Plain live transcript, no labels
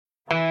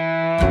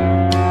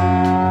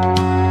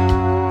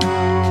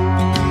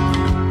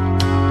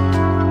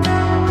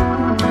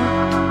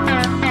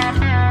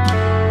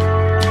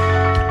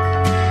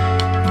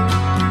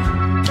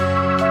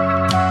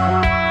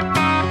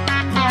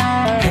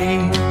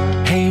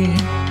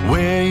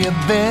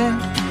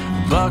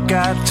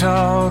Buckeye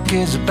Talk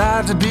is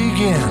about to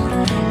begin.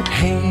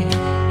 Hey,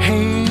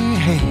 hey,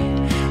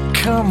 hey,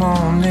 come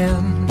on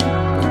in.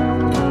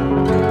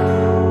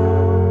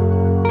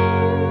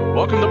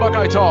 Welcome to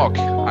Buckeye Talk.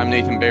 I'm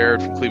Nathan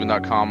Baird from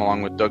Cleveland.com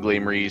along with Doug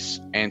Lesmerises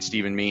and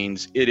Stephen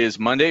Means. It is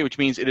Monday, which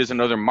means it is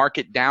another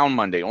Market Down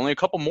Monday. Only a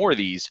couple more of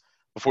these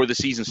before the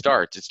season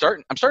starts.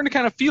 I'm starting to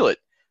kind of feel it.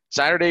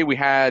 Saturday we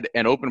had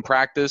an open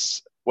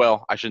practice.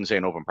 Well, I shouldn't say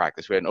an open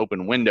practice. We had an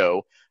open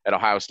window at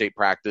Ohio State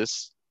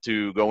practice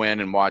to go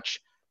in and watch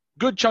a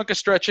good chunk of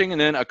stretching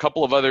and then a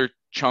couple of other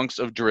chunks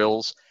of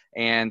drills.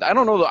 And I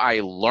don't know that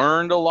I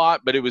learned a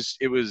lot, but it was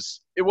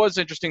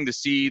interesting to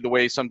see the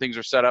way some things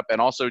are set up,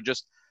 and also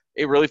just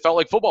it really felt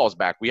like football is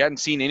back. We hadn't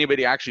seen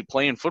anybody actually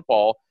playing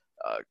football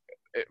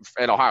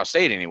at Ohio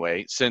State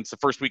anyway since the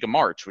first week of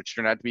March, which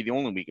turned out to be the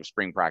only week of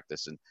spring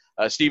practice.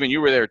 And Stephen,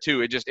 you were there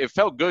too. It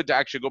felt good to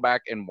actually go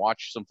back and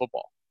watch some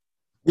football.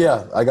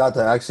 Yeah, I got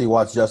to actually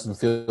watch Justin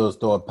Fields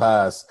throw a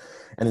pass,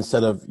 and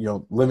instead of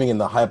living in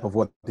the hype of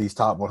what these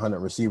top 100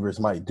 receivers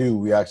might do,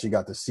 we actually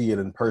got to see it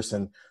in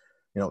person.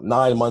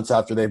 9 months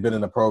after they've been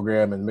in the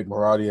program, and Mick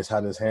Marotti has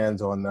had his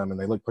hands on them, and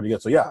they look pretty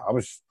good. So yeah,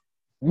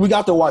 we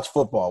got to watch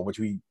football, which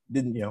we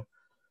didn't.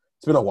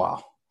 It's been a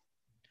while.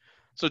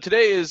 So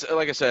today is,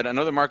 like I said,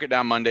 another Market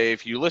Down Monday.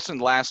 If you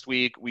listened last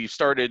week, we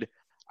started.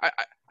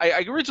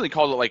 I originally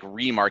called it like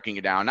remarking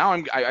it down. Now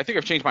I think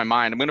I've changed my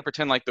mind. I'm going to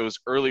pretend like those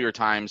earlier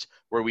times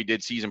where we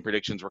did season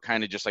predictions were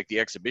kind of just like the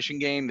exhibition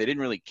game. They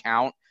didn't really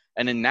count.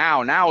 And then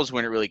now is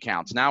when it really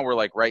counts. Now we're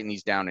like writing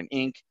these down in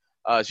ink.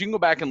 So you can go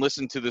back and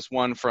listen to this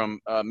one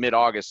from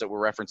mid-August that we're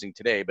referencing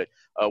today. But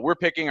we're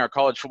picking our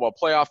college football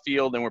playoff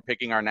field, and we're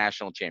picking our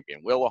national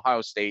champion. Will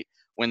Ohio State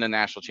win the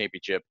national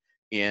championship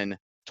in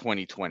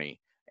 2020?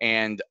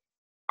 And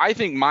I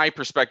think my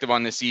perspective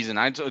on this season,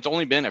 it's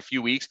only been a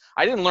few weeks.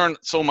 I didn't learn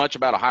so much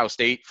about Ohio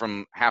State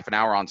from half an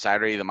hour on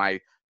Saturday that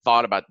my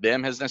thought about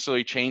them has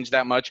necessarily changed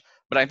that much.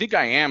 But I think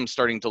I am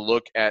starting to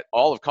look at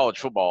all of college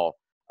football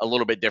a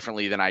little bit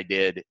differently than I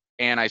did.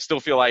 And I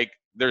still feel like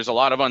there's a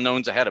lot of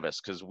unknowns ahead of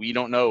us because we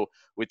don't know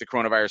with the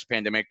coronavirus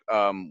pandemic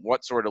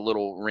what sort of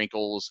little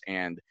wrinkles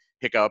and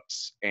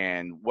hiccups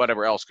and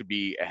whatever else could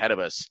be ahead of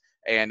us.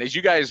 And as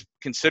you guys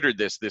considered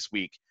this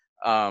week,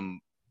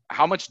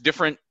 how much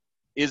different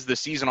is the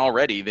season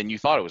already than you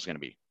thought it was going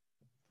to be?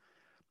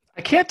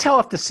 I can't tell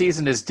if the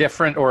season is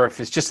different or if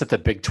it's just that the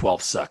Big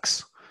 12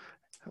 sucks.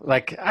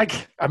 I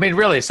mean,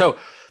 really. So,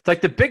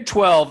 the Big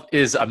 12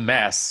 is a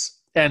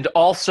mess. And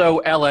also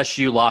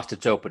LSU lost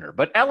its opener.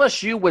 But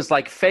LSU was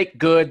fake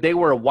good. They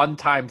were a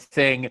one-time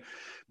thing.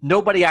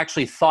 Nobody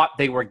actually thought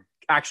they were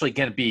actually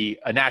going to be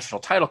a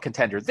national title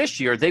contender this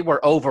year. They were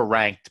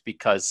overranked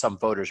because some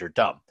voters are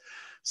dumb.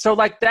 So,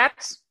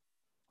 that's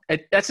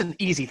an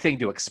easy thing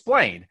to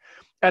explain.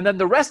 And then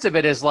the rest of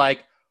it is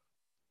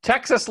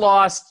Texas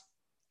lost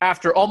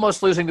after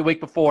almost losing the week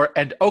before,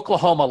 and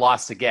Oklahoma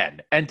lost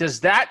again. And does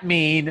that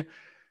mean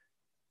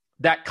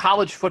that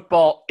college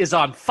football is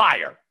on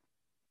fire?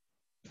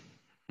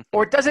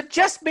 Or does it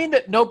just mean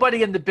that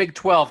nobody in the Big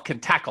 12 can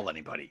tackle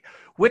anybody,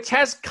 which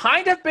has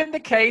kind of been the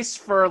case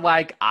for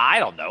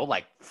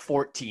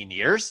 14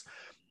 years.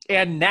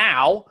 And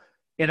now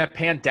in a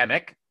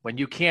pandemic, when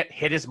you can't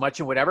hit as much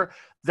and whatever,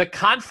 the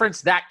conference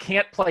that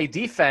can't play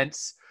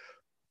defense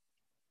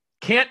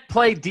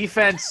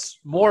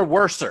more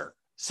worser.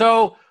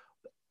 So,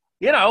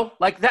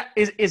 that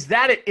is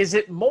that it? Is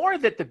it more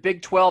that the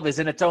Big 12 is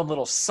in its own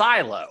little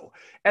silo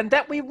and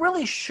that we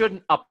really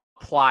shouldn't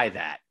apply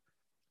that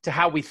to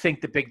how we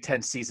think the Big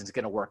Ten season is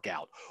going to work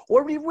out?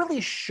 Or we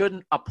really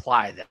shouldn't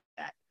apply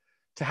that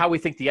to how we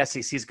think the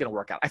SEC is going to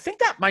work out? I think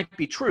that might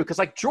be true because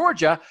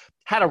Georgia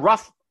had a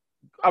rough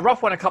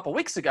one a couple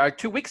weeks ago,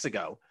 2 weeks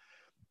ago.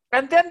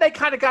 And then they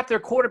kind of got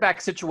their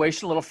quarterback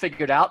situation a little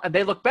figured out, and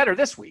they look better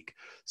this week.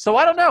 So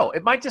I don't know.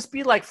 It might just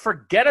be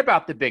forget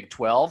about the Big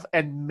 12,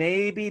 and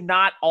maybe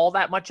not all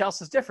that much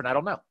else is different. I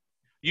don't know.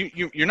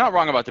 You're not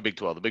wrong about the Big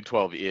 12. The Big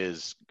 12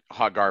 is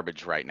hot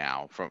garbage right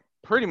now, from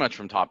pretty much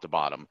from top to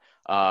bottom.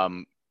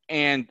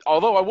 And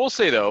although I will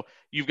say, though,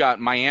 you've got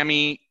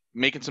Miami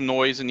making some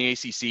noise in the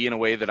ACC in a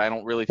way that I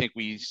don't really think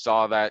we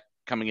saw that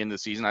coming into the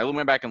season. I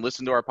went back and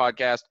listened to our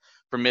podcast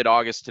from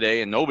mid-August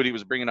today, and nobody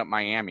was bringing up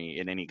Miami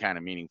in any kind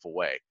of meaningful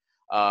way.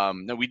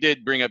 Now, we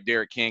did bring up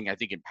Derek King, I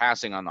think, in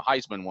passing on the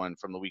Heisman one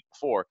from the week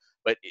before,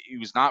 but he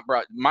was not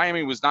brought.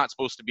 Miami was not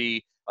supposed to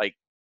be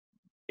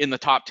in the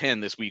top 10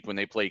 this week when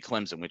they play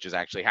Clemson, which is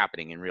actually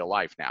happening in real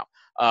life now.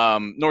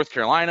 North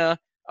Carolina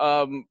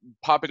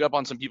popping up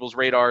on some people's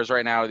radars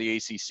right now, the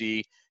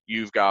ACC.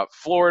 You've got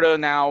Florida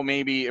now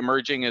maybe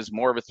emerging as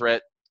more of a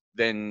threat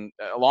than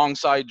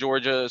alongside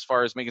Georgia as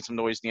far as making some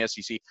noise in the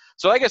SEC.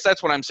 So I guess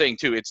that's what I'm saying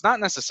too. It's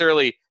not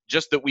necessarily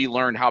just that we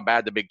learned how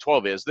bad the Big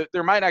 12 is, that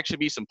there might actually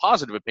be some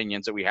positive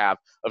opinions that we have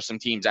of some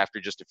teams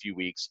after just a few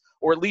weeks,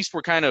 or at least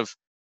we're kind of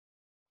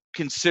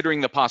considering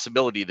the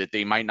possibility that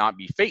they might not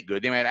be fake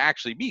good. They might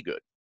actually be good.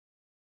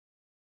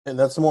 And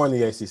that's more in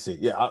the ACC.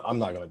 Yeah, I'm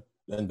not going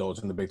to indulge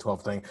in the Big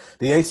 12 thing.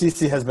 The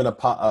ACC has been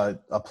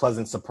a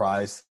pleasant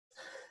surprise.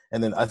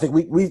 And then I think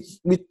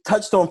we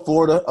touched on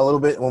Florida a little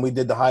bit when we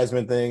did the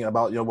Heisman thing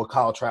about, what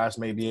Kyle Trask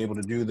may be able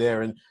to do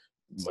there. And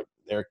look,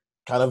 they're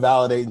kind of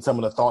validating some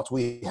of the thoughts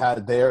we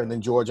had there. And then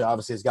Georgia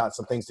obviously has got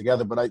some things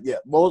together. But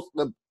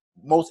the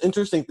most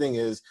interesting thing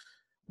is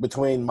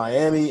between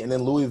Miami and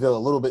then Louisville a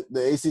little bit,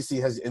 the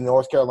ACC has, in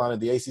North Carolina,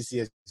 the ACC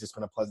has just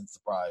been a pleasant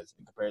surprise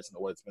in comparison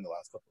to what it's been the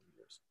last couple of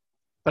years.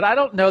 But I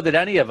don't know that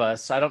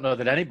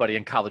anybody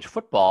in college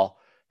football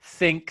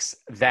thinks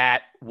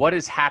that what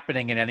is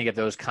happening in any of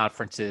those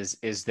conferences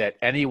is that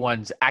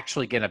anyone's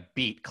actually going to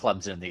beat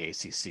Clemson in the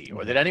ACC,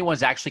 or that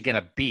anyone's actually going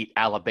to beat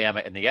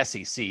Alabama in the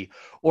SEC,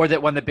 or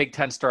that when the Big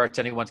Ten starts,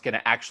 anyone's going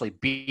to actually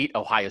beat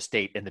Ohio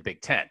State in the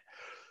Big Ten.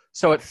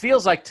 So it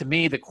feels like to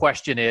me the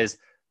question is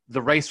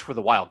the race for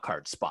the wild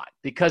card spot,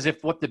 because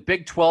if what the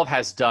Big 12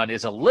 has done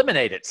is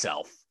eliminate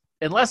itself,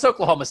 unless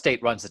Oklahoma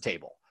State runs the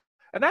table,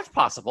 and that's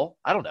possible,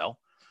 I don't know.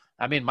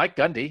 I mean, Mike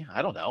Gundy,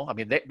 I don't know. I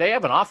mean, they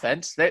have an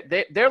offense.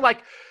 They're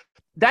like,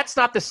 that's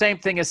not the same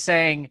thing as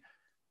saying,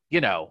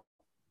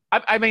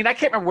 I mean, I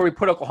can't remember where we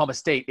put Oklahoma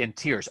State in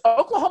tiers.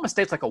 Oklahoma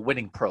State's like a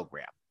winning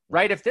program,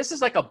 right? If this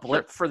is like a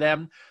blip for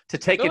them to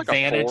take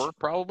advantage. Like a 4,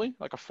 probably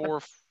like a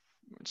 4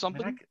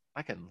 something.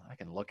 I can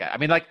look at it. I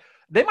mean, like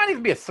they might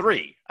even be a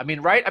 3. I mean,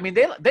 right? I mean,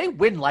 they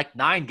win like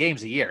 9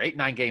 games a year,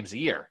 8-9 games a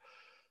year.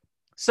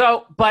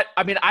 So, but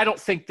I mean, I don't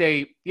think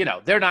they're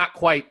not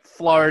quite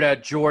Florida,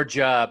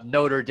 Georgia,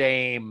 Notre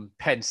Dame,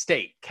 Penn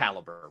State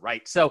caliber,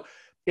 right? So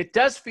it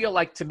does feel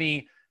like to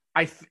me,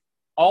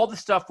 all the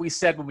stuff we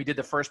said when we did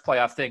the first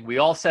playoff thing, we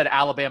all said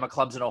Alabama,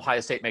 Clemson,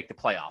 Ohio State make the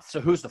playoff. So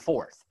who's the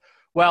 4th?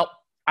 Well,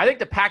 I think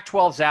the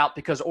Pac-12's out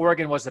because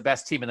Oregon was the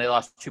best team and they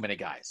lost too many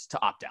guys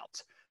to opt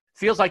out.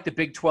 Feels like the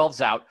Big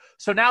 12's out.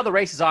 So now the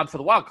race is on for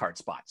the wild card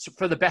spot, so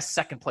for the best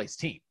second place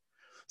team.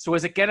 So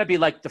is it going to be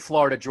like the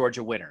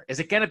Florida-Georgia winner? Is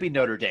it going to be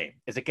Notre Dame?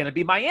 Is it going to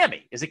be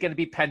Miami? Is it going to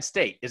be Penn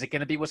State? Is it going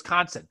to be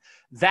Wisconsin?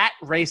 That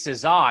race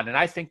is on, and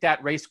I think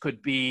that race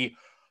could be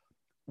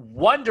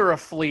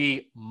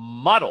wonderfully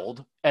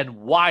muddled and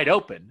wide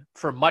open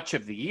for much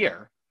of the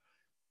year.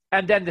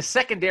 And then the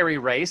secondary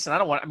race, and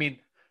I mean,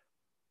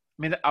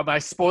 am I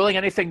spoiling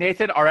anything,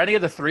 Nathan? Are any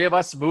of the 3 of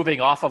us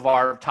moving off of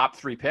our top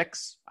 3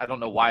 picks? I don't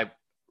know why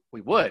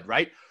we would,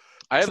 right?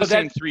 I have the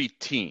same 3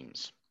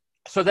 teams.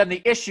 So then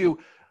the issue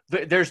 –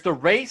 there's the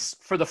race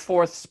for the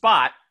 4th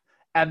spot,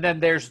 and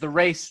then there's the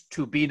race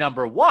to be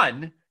number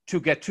 1 to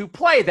get to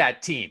play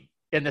that team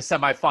in the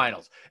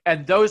semifinals.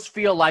 And those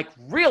feel like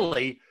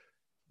really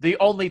the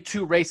only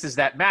 2 races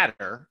that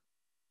matter,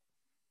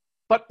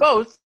 but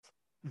both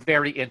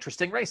very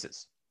interesting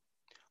races.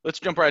 Let's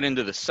jump right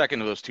into the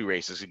second of those 2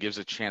 races. It gives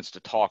a chance to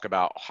talk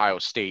about Ohio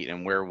State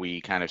and where we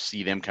kind of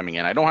see them coming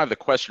in. I don't have the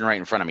question right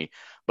in front of me,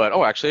 but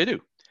actually I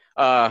do.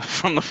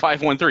 From the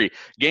 513,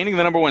 gaining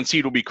the number 1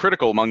 seed will be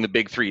critical among the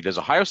big 3. Does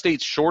Ohio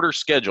State's shorter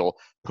schedule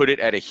put it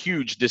at a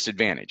huge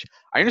disadvantage?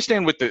 I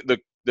understand what the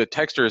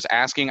texter is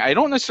asking. I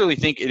don't necessarily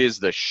think it is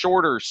the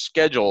shorter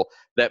schedule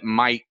that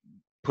might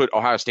put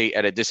Ohio State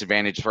at a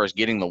disadvantage as far as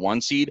getting the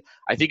 1 seed.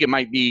 I think it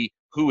might be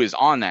who is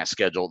on that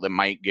schedule that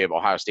might give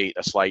Ohio State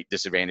a slight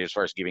disadvantage as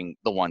far as giving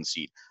the 1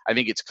 seed. I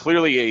think it's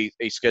clearly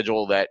a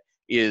schedule that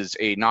is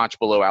a notch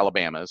below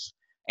Alabama's.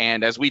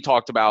 And as we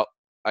talked about,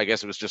 I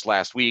guess it was just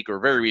last week or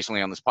very recently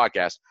on this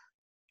podcast,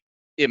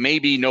 it may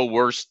be no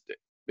worse.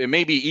 It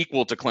may be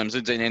equal to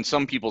Clemson's, and in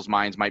some people's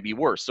minds might be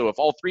worse. So if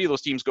all 3 of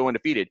those teams go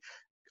undefeated,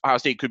 Ohio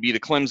State could be the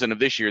Clemson of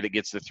this year that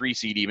gets the 3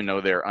 seed even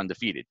though they're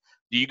undefeated.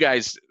 Do you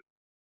guys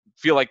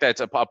feel like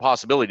that's a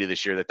possibility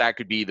this year, that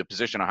could be the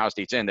position Ohio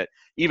State's in, that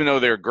even though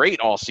they're great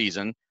all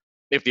season,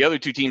 if the other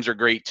 2 teams are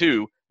great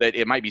too, that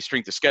it might be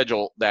strength of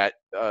schedule that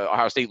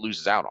Ohio State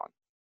loses out on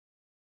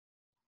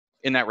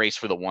in that race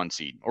for the 1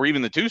 seed or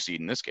even the 2 seed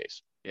in this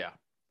case? Yeah.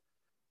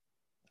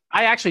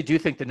 I actually do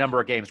think the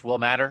number of games will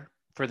matter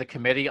for the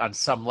committee on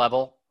some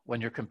level when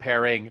you're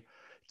comparing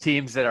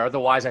teams that are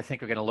otherwise I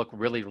think are going to look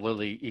really,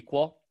 really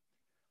equal.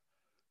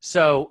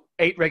 So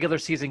 8 regular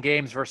season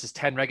games versus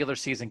 10 regular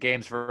season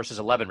games versus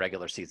 11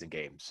 regular season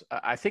games.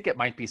 I think it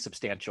might be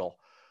substantial.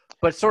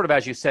 But sort of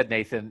as you said,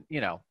 Nathan,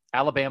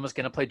 Alabama's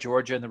going to play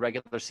Georgia in the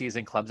regular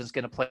season. Clemson's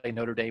going to play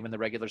Notre Dame in the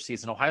regular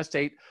season. Ohio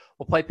State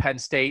will play Penn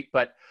State.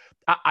 But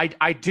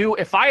I do,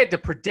 if I had to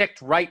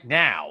predict right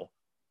now,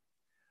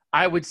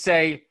 I would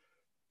say,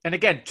 and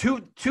again,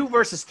 two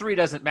versus 3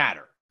 doesn't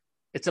matter.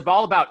 It's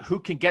all about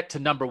who can get to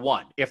number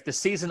 1 if the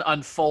season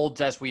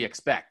unfolds as we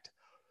expect.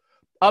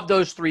 Of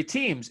those 3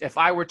 teams, if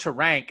I were to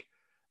rank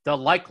the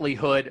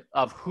likelihood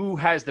of who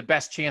has the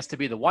best chance to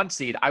be the 1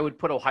 seed, I would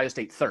put Ohio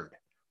State 3rd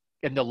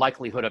in the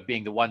likelihood of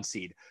being the 1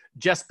 seed,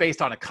 just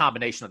based on a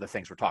combination of the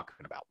things we're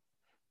talking about.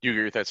 Do you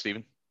agree with that,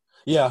 Stephen?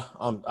 Yeah,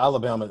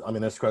 Alabama,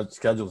 their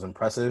schedule is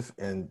impressive,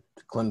 and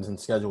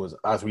Clemson's schedule,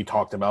 as we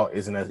talked about,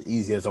 isn't as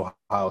easy as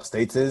Ohio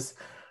State's is.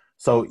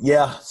 So,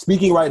 yeah,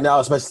 speaking right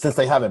now, especially since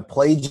they haven't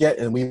played yet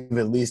and we've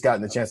at least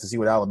gotten a chance to see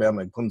what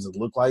Alabama and Clemson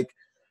look like,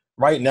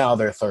 right now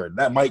they're 3rd.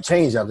 That might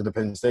change after the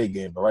Penn State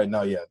game, but right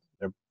now, yeah,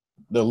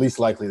 they're least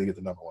likely to get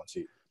the number 1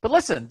 seed. But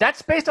listen,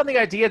 that's based on the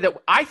idea that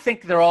I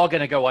think they're all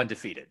going to go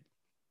undefeated.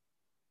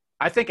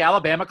 I think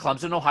Alabama,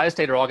 Clemson, Ohio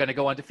State are all going to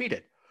go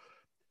undefeated.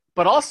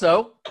 But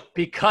also,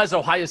 because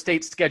Ohio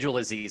State's schedule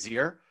is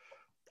easier,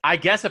 I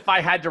guess if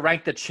I had to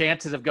rank the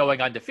chances of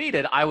going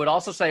undefeated, I would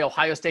also say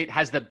Ohio State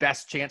has the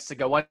best chance to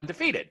go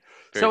undefeated.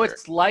 Very so fair.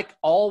 It's like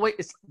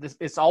always,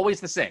 it's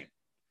always the same.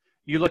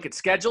 You look at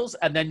schedules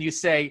and then you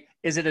say,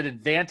 is it an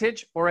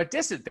advantage or a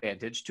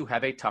disadvantage to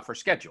have a tougher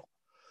schedule?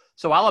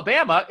 So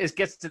Alabama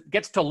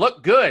gets to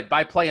look good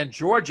by playing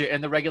Georgia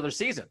in the regular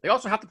season. They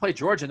also have to play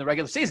Georgia in the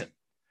regular season.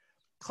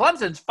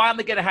 Clemson's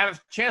finally going to have a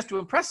chance to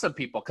impress some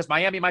people because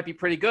Miami might be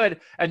pretty good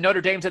and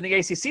Notre Dame's in the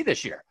ACC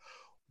this year.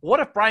 What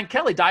if Brian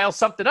Kelly dials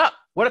something up?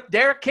 What if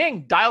Derek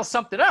King dials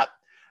something up?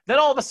 Then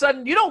all of a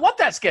sudden, you don't want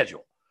that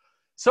schedule.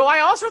 So I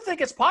also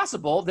think it's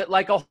possible that,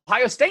 like,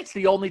 Ohio State's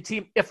the only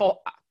team. If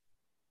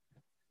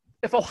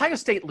Ohio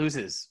State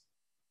loses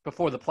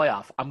before the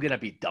playoff, I'm going to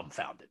be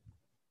dumbfounded.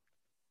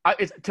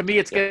 To me,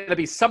 it's going to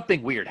be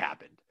something weird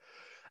happened.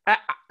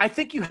 I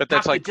think you. But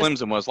that's like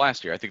Clemson was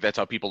last year. I think that's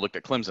how people looked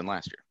at Clemson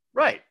last year.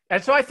 Right.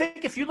 And so I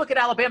think if you look at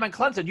Alabama and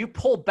Clemson, you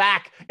pull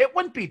back, it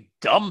wouldn't be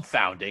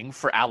dumbfounding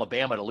for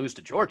Alabama to lose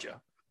to Georgia.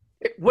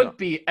 It wouldn't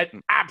be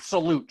an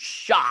absolute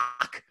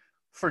shock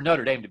for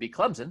Notre Dame to beat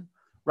Clemson,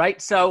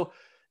 right? So,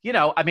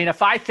 I mean,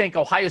 if I think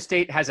Ohio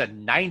State has a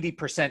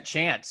 90%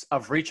 chance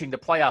of reaching the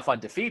playoff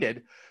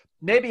undefeated,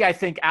 maybe I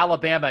think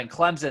Alabama and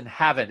Clemson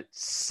have a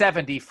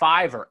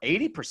 75 or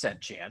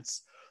 80%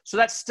 chance. So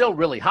that's still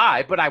really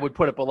high, but I would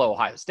put it below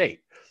Ohio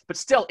State. But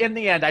still, in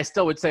the end, I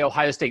still would say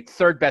Ohio State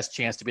third best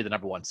chance to be the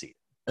number 1 seed.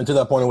 And to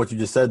that point of what you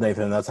just said,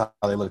 Nathan, that's how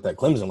they looked at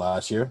Clemson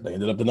last year. They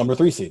ended up the number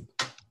 3 seed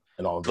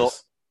in all of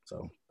this.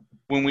 So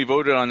when we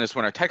voted on this,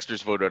 when our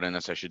texters voted on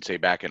this, I should say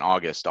back in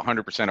August,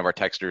 100% of our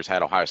texters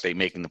had Ohio State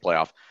making the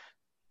playoff.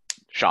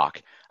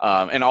 Shock.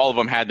 And all of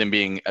them had them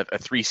being a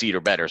 3 seed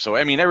or better. So,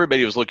 I mean,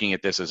 everybody was looking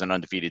at this as an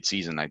undefeated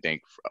season, I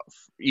think,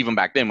 even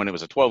back then when it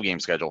was a 12-game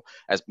schedule,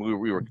 as we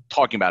were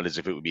talking about as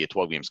if it would be a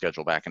 12-game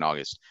schedule back in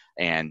August.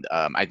 And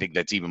I think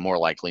that's even more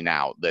likely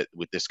now that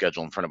with this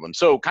schedule in front of them.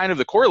 So kind of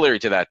the corollary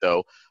to that,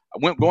 though,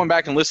 going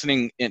back and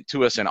listening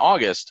to us in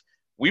August,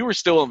 we were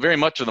still very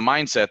much of the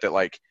mindset that,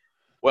 like,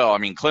 well, I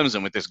mean,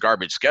 Clemson with this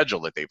garbage schedule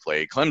that they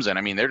play, Clemson,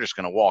 I mean, they're just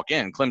going to walk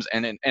in. Clemson,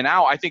 and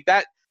now I think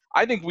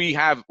we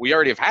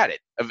already have had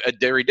a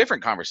very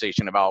different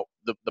conversation about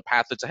the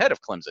path that's ahead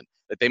of Clemson,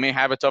 that they may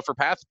have a tougher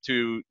path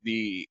to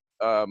the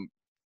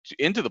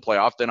into the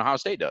playoff than Ohio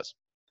State does.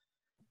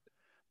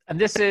 And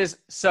this is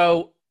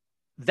so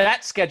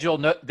that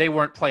schedule. They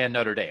weren't playing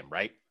Notre Dame,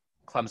 right?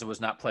 Clemson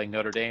was not playing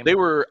Notre Dame.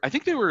 I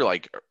think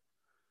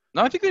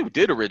they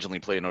did originally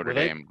play Notre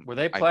Dame. Were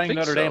they playing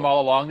Notre Dame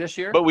all along this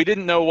year? But we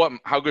didn't know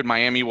how good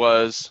Miami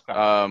was.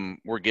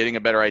 We're getting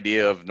a better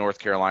idea of North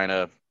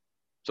Carolina.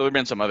 So there've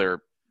been some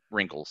other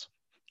wrinkles.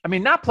 I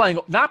mean, not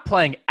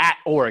playing at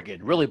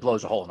Oregon really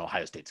blows a hole in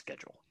Ohio State's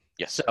schedule.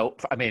 Yes. So,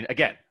 I mean,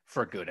 again,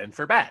 for good and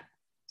for bad.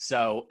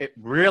 So it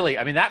really,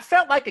 I mean, that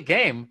felt like a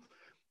game.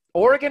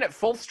 Oregon at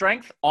full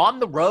strength on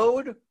the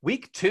road,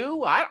 week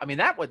 2. I mean,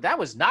 that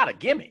was not a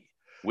gimme.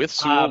 With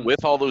Sewell,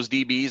 with all those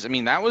DBs, I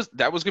mean, that was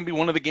going to be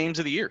one of the games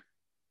of the year.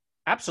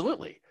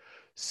 Absolutely.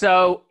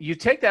 So you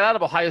take that out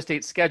of Ohio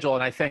State's schedule,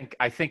 and I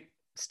think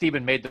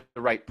Stephen made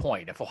the right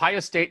point. If Ohio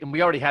State, and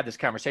we already had this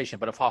conversation,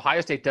 but if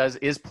Ohio State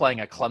is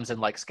playing a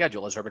Clemson-like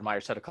schedule, as Urban Meyer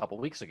said a couple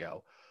of weeks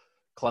ago,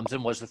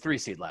 Clemson was the 3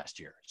 seed last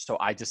year. So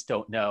I just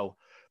don't know.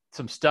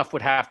 Some stuff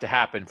would have to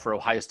happen for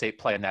Ohio State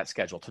playing that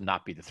schedule to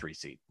not be the 3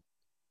 seed.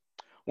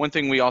 One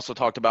thing we also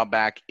talked about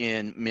back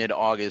in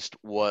mid-August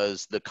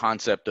was the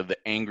concept of the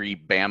angry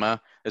Bama.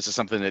 This is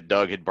something that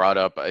Doug had brought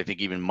up, I think,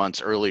 even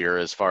months earlier,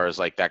 as far as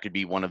like that could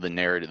be one of the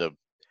narrative.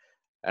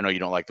 I know you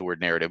don't like the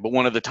word narrative, but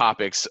one of the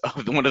topics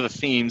of one of the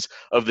themes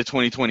of the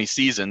 2020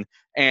 season.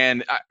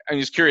 And I'm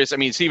just curious. I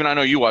mean, Steven, I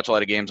know you watch a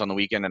lot of games on the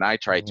weekend, and I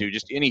try to.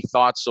 Just any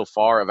thoughts so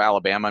far of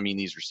Alabama? I mean,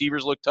 these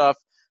receivers look tough.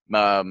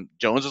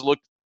 Jones has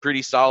looked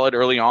pretty solid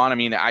early on. I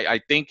mean, I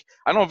think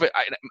I don't know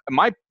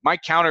if my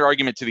counter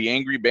argument to the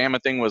angry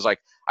Bama thing was like,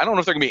 I don't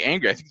know if they're gonna be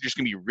angry. I think they're just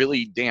gonna be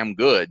really damn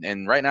good.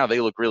 And right now,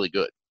 they look really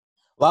good.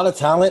 A lot of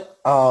talent.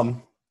 I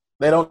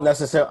don't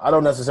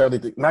necessarily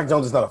think Mac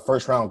Jones is not a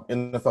first round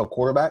NFL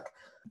quarterback.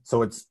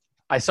 So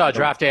I saw a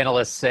draft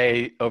analyst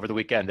say over the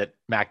weekend that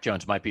Mac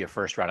Jones might be a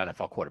first-round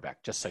NFL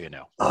quarterback, just so you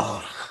know.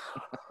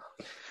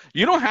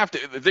 You don't have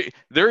to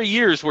 – there are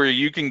years where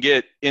you can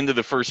get into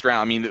the first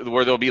round. I mean,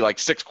 where there'll be like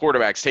 6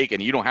 quarterbacks taken.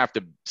 You don't have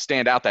to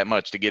stand out that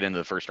much to get into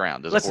the first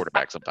round as a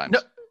quarterback sometimes.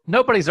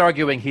 Nobody's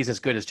arguing he's as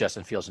good as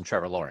Justin Fields and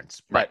Trevor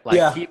Lawrence. But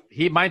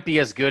he might be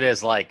as good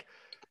as like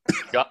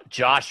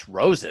Josh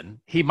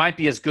Rosen. He might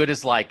be as good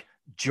as like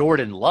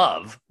Jordan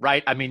Love,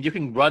 right? I mean, you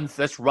can run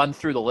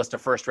through the list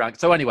of first round.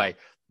 So anyway,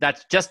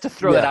 that's just to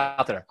throw that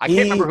out there. I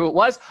can't remember who it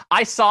was.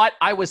 I saw it.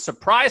 I was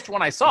surprised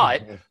when I saw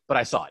it, but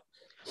I saw it.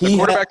 The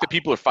quarterback that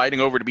people are fighting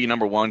over to be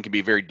number 1 can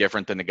be very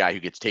different than the guy who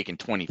gets taken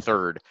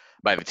 23rd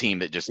by the team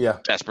that just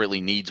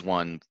desperately needs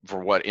one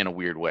in a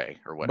weird way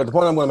or whatever. But the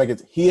point I'm going to make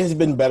is he has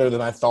been better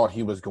than I thought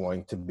he was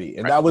going to be.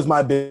 And that was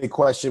my big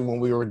question when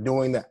we were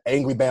doing the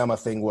angry Bama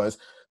thing was,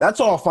 that's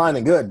all fine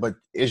and good, but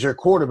is your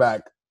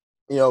quarterback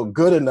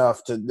good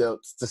enough to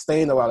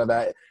sustain a lot of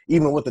that,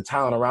 even with the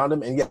talent around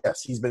him. And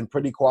yes, he's been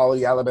pretty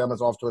quality.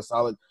 Alabama's off to a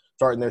solid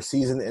start in their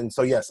season. And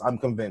so, yes, I'm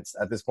convinced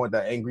at this point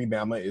that Angry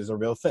Bama is a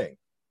real thing.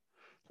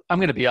 I'm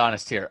going to be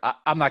honest here.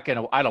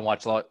 I don't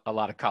watch a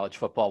lot of college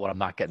football when I'm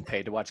not getting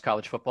paid to watch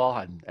college football.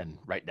 And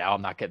right now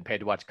I'm not getting paid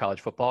to watch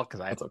college football because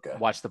I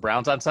watched the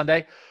Browns on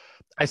Sunday.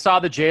 I saw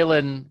the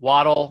Jalen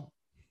Waddle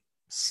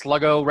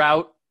sluggo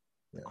route,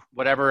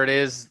 whatever it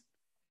is,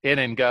 in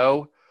and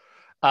go,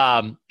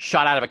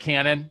 shot out of a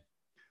cannon.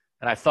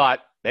 And I thought,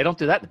 they don't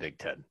do that in the Big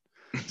Ten.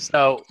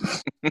 So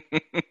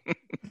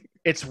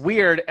it's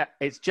weird.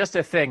 It's just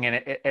a thing. And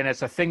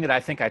it's a thing that I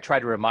think I try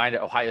to remind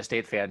Ohio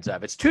State fans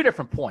of. It's 2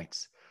 different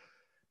points.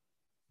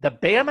 The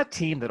Bama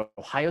team that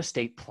Ohio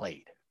State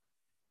played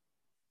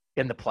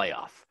in the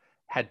playoff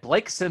had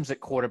Blake Sims at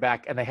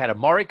quarterback, and they had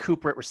Amari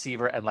Cooper at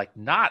receiver, and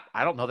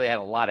I don't know they had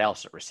a lot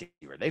else at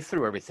receiver. They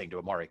threw everything to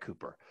Amari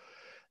Cooper.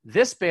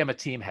 This Bama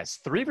team has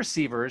 3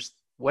 receivers.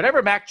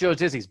 Whatever Mac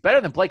Jones is, he's better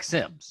than Blake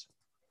Sims.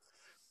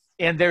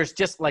 And there's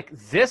just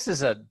this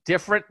is a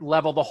different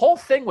level. The whole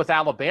thing with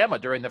Alabama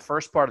during the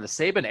first part of the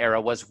Saban era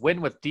was win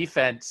with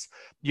defense.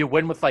 You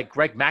win with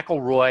Greg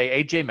McElroy,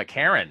 A.J.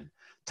 McCarron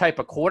type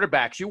of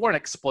quarterbacks. You weren't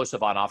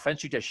explosive on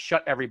offense. You just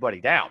shut everybody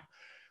down.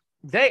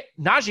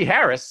 Najee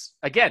Harris,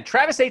 again,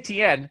 Travis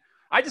Etienne,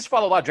 I just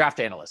follow a lot of draft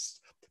analysts.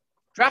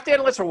 Draft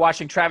analysts are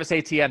watching Travis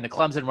Etienne, the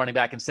Clemson running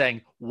back, and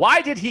saying,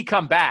 why did he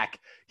come back?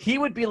 He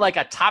would be like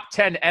a top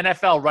 10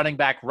 NFL running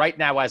back right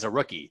now as a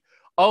rookie.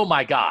 Oh,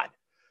 my God.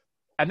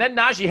 And then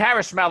Najee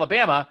Harris from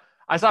Alabama,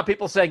 I saw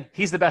people saying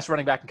he's the best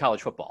running back in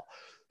college football.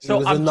 So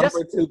he was the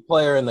number 2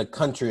 player in the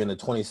country in the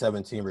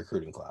 2017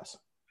 recruiting class.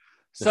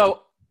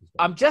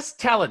 I'm just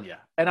telling you,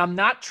 and I'm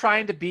not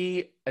trying to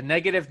be a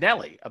negative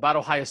Nelly about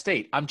Ohio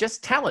State. I'm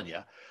just telling you,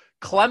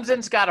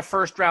 Clemson's got a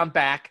first-round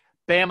back.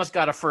 Bama's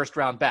got a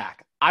first-round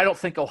back. I don't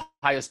think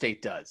Ohio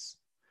State does.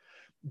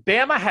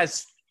 Bama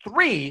has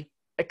 3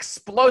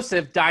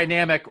 explosive,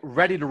 dynamic,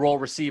 ready-to-roll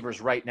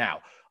receivers right now.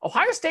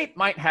 Ohio State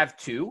might have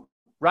 2,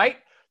 right?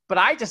 But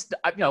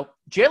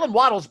Jalen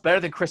Waddle's better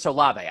than Chris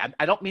Olave.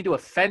 I don't mean to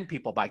offend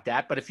people like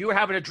that, but if you were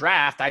having a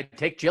draft, I'd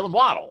take Jalen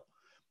Waddle,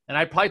 and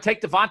I'd probably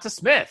take Devonta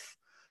Smith.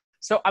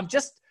 So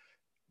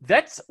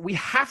we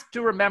have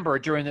to remember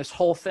during this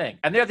whole thing,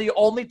 and they're the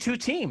only 2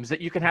 teams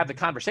that you can have the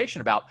conversation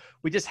about.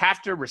 We just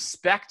have to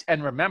respect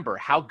and remember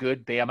how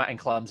good Bama and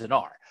Clemson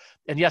are.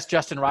 And yes,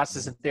 Justin Ross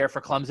isn't there for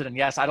Clemson. And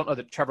yes, I don't know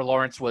that Trevor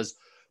Lawrence was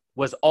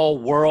all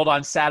world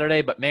on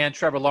Saturday, but man,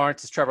 Trevor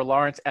Lawrence is Trevor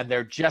Lawrence, and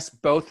they're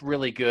just both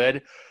really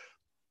good.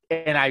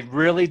 And I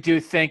really do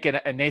think,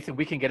 and Nathan,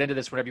 we can get into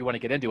this whenever you want to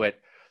get into it.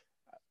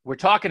 We're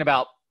talking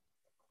about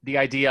the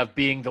idea of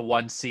being the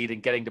 1 seed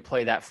and getting to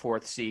play that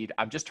 4th seed.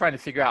 I'm just trying to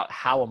figure out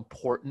how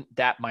important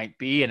that might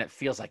be. And it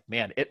feels like,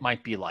 man, it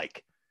might be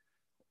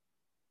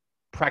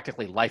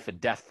practically life and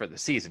death for the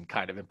season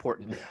kind of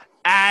important,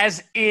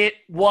 as it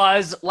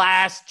was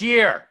last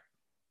year.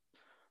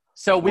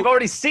 So we've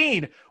already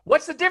seen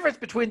what's the difference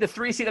between the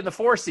 3 seed and the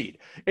 4 seed.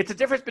 It's a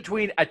difference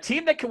between a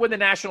team that can win the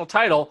national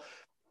title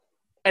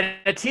and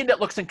a team that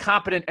looks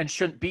incompetent and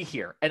shouldn't be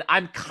here. And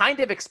I'm kind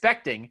of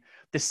expecting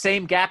the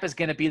same gap is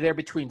going to be there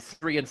between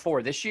 3 and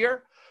 4 this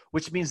year,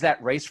 which means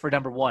that race for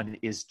number 1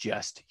 is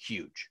just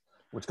huge.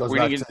 Which goes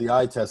back to the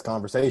eye test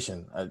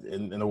conversation.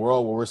 In a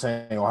world where we're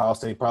saying Ohio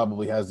State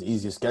probably has the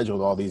easiest schedule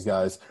to all these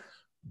guys,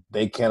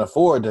 they can't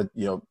afford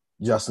to,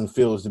 Justin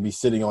Fields to be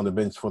sitting on the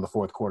bench for the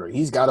 4th quarter.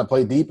 He's got to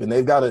play deep, and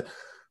they've got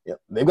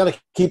to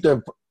keep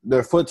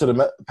their foot to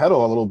the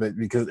pedal a little bit,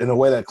 because in a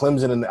way that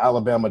Clemson and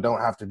Alabama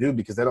don't have to do,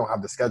 because they don't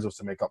have the schedules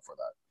to make up for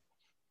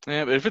that.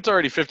 Yeah, but if it's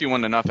already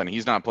 51-0,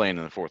 he's not playing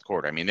in the 4th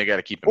quarter. I mean, they got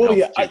to keep him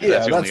healthy, too,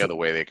 that's the only other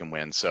way they can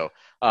win. So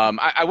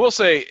I will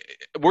say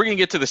we're going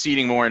to get to the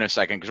seeding more in a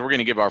second, because we're going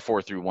to give our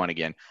 4 through 1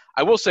 again.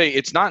 I will say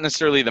it's not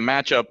necessarily the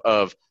matchup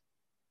of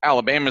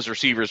Alabama's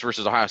receivers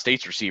versus Ohio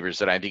State's receivers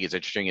that I think is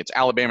interesting. It's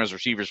Alabama's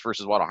receivers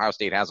versus what Ohio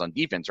State has on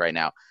defense right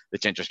now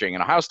that's interesting.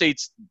 And Ohio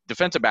State's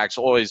defensive backs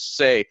will always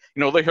say,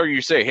 they hear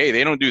you say, hey,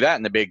 they don't do that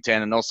in the Big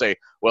Ten. And they'll say,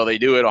 well, they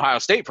do at Ohio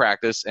State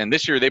practice. And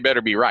this year they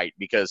better be right,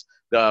 because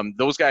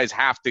those guys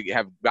have to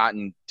have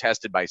gotten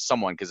tested by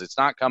someone, because it's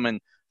not coming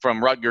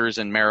from Rutgers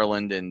and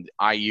Maryland and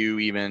IU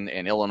even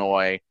and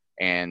Illinois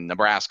and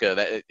Nebraska.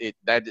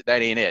 That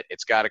ain't it.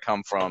 It's got to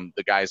come from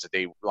the guys that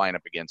they line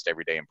up against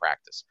every day in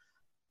practice.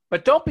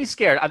 But don't be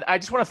scared. I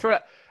just want to throw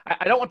it.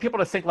 I don't want people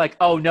to think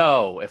oh,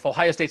 no, if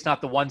Ohio State's not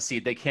the 1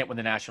 seed, they can't win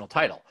the national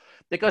title.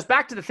 It goes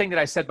back to the thing that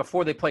I said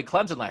before they played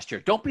Clemson last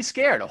year. Don't be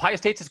scared. Ohio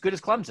State's as good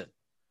as Clemson.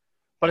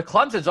 But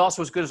Clemson's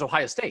also as good as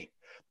Ohio State.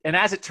 And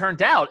as it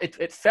turned out,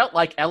 it felt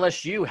like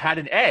LSU had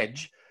an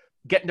edge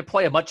getting to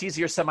play a much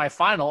easier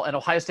semifinal, and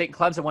Ohio State and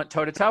Clemson went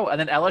toe-to-toe, and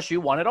then LSU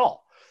won it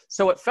all.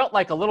 So it felt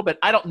like a little bit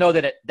 – I don't know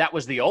that that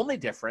was the only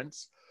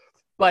difference,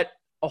 but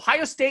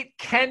Ohio State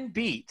can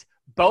beat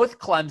both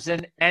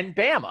Clemson and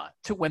Bama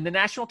to win the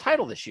national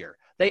title this year.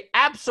 They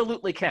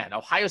absolutely can.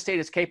 Ohio State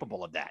is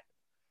capable of that.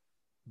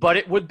 But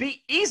it would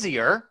be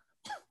easier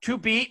to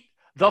beat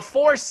the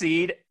 4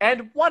 seed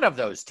and one of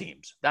those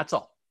teams. That's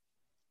all.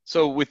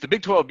 So with the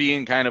Big 12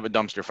 being kind of a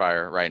dumpster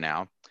fire right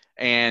now,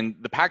 and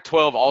the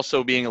Pac-12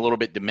 also being a little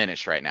bit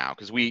diminished right now,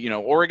 because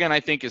Oregon, I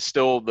think, is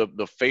still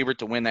the favorite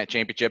to win that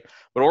championship,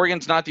 but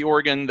Oregon's not the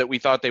Oregon that we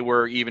thought they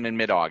were even in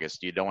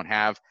mid-August. You don't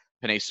have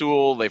Penei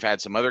Sewell. They've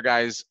had some other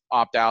guys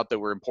opt out that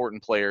were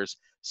important players.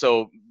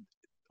 So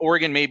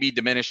Oregon may be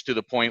diminished to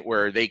the point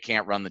where they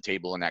can't run the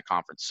table in that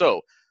conference.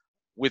 So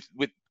with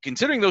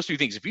considering those two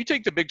things, if you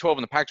take the Big 12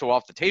 and the Pac-12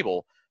 off the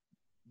table,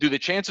 do the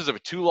chances of a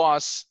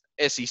 2-loss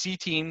SEC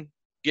team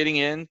getting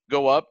in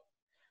go up?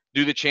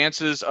 Do the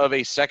chances of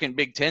a second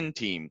Big Ten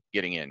team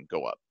getting in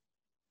go up?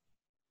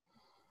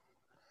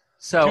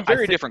 So two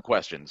very different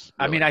questions.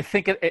 Really. I mean, I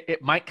think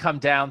it might come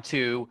down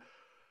to,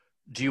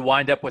 do you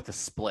wind up with a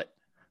split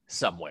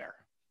somewhere?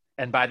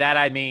 And by that,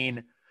 I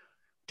mean,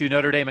 do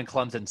Notre Dame and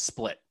Clemson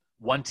split?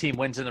 One team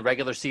wins in the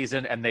regular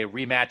season and they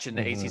rematch in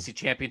the ACC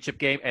championship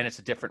game, and it's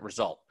a different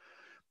result.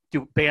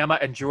 Do Bama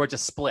and Georgia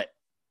split?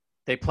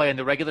 They play in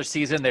the regular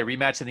season, they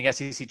rematch in the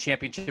SEC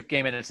championship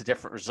game, and it's a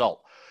different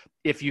result.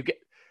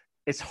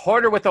 It's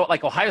harder with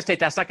like Ohio State.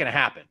 That's not going to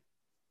happen,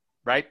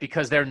 right?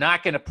 Because they're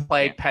not going to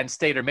play Penn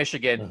State or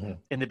Michigan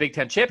in the Big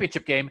Ten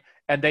championship game,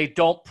 and they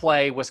don't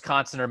play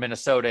Wisconsin or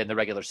Minnesota in the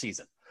regular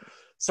season.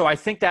 So I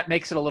think that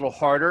makes it a little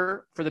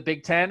harder for the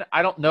Big Ten.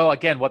 I don't know,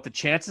 again, what the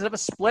chances of a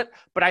split,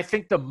 but I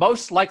think the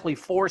most likely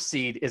 4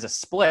 seed is a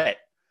split.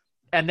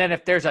 And then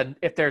if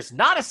there's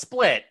not a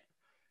split,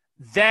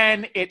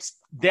 then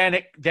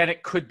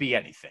it could be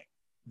anything.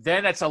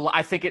 Then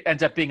I think it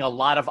ends up being a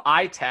lot of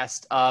eye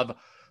test of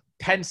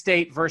Penn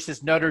State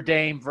versus Notre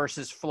Dame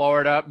versus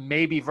Florida,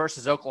 maybe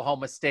versus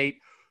Oklahoma State,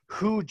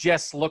 who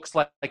just looks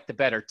like the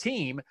better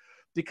team.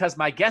 Because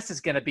my guess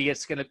is going to be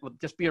it's going to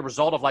just be a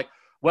result of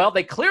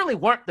they clearly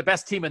weren't the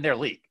best team in their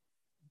league.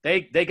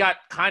 They got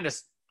kind of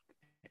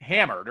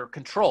hammered or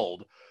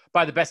controlled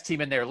by the best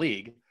team in their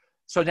league.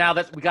 So now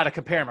that we got to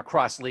compare them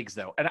across leagues,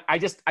 though, and I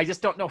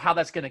just don't know how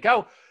that's going to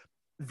go.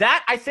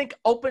 That, I think,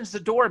 opens the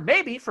door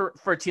maybe for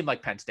a team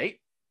like Penn State.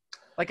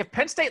 Like if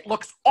Penn State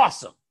looks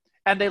awesome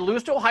and they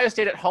lose to Ohio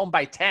State at home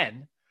by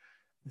 10,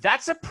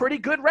 that's a pretty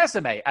good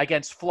resume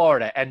against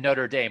Florida and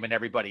Notre Dame and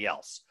everybody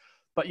else.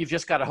 But you've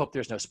just got to hope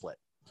there's no split.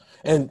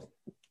 And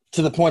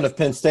to the point of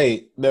Penn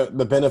State,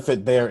 the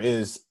benefit there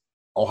is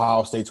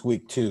Ohio State's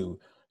week 2.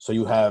 So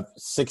you have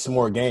 6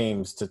 more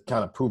games to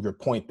kind of prove your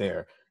point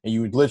there. And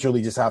you would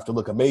literally just have to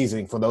look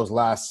amazing for those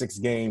last 6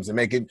 games and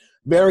make it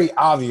very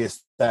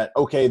obvious that,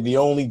 okay, the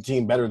only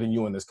team better than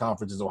you in this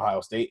conference is Ohio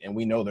State, and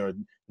we know they're a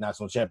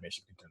national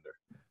championship contender.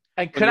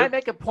 And could I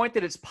make a point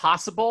that it's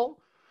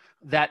possible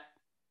that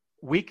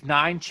week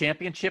 9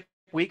 championship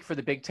week for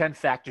the Big Ten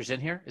factors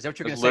in here? Is that what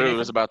you're going to say? Literally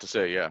was about to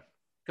say, yeah.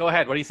 Go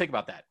ahead. What do you think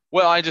about that?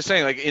 Well, I'm just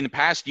saying, in the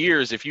past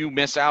years, if you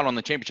miss out on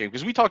the championship,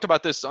 because we talked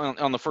about this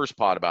on the first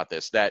pod about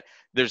this, that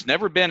there's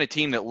never been a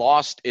team that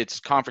lost its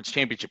conference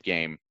championship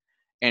game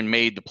and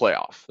made the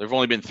playoff. There have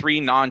only been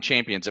 3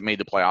 non-champions that made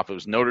the playoff. It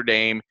was Notre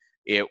Dame,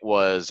 it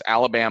was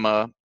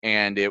Alabama,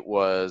 and it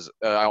was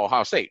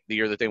Ohio State, the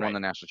year that they won the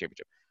national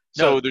championship.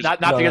 So there's not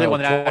the year they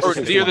won the national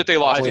championship. Or the year that they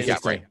lost it,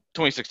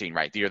 2016,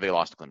 right, the year they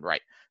lost to Clemson,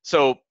 right.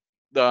 So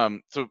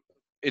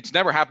it's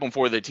never happened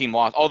before the team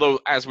lost. Although,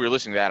 as we were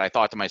listening to that, I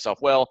thought to myself,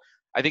 well,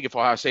 I think if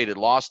Ohio State had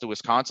lost to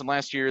Wisconsin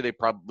last year, they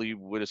probably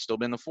would have still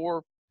been the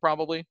 4,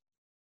 probably.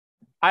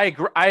 I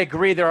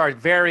agree. There are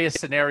various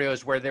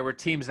scenarios where there were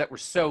teams that were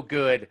so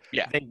good.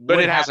 Yeah, but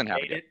it hasn't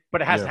happened yet.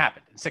 But it hasn't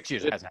happened in 6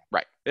 years. It hasn't happened.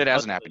 Right, it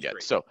hasn't happened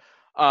yet. So,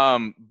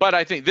 but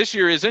I think this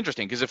year is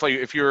interesting because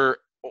if you're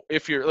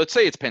let's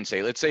say it's Penn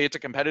State, let's say it's a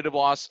competitive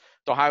loss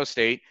to Ohio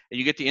State, and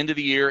you get the end of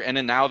the year, and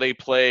then now they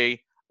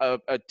play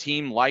a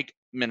team like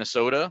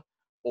Minnesota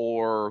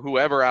or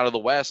whoever out of the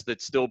West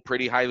that's still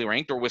pretty highly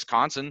ranked, or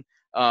Wisconsin,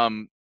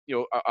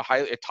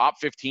 a top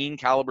 15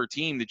 caliber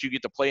team that you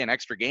get to play an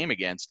extra game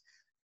against.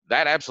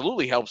 That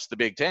absolutely helps the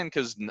Big Ten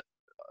because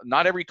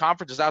not every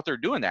conference is out there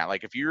doing that.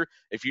 Like if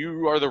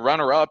you are the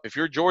runner-up, if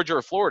you're Georgia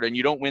or Florida and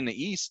you don't win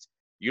the East,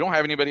 you don't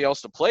have anybody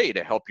else to play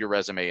to help your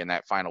resume in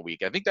that final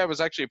week. I think that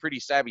was actually a pretty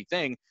savvy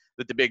thing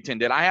that the Big Ten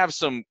did.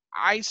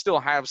 I still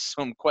have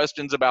some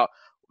questions about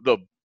the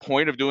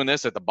point of doing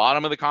this at the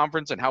bottom of the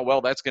conference and how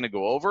well that's going to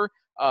go over.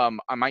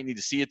 I might need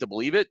to see it to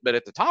believe it, but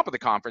at the top of the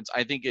conference,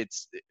 I think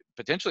it's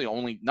potentially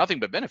only nothing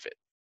but benefit.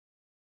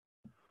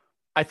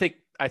 I think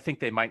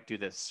they might do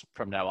this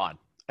from now on.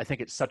 I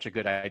think it's such a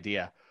good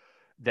idea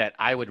that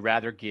I would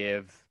rather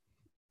give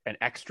an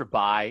extra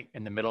bye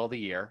in the middle of the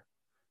year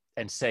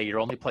and say you're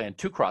only playing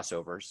 2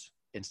 crossovers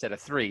instead of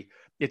 3.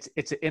 It's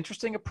an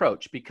interesting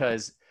approach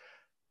because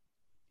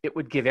it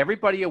would give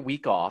everybody a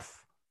week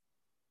off.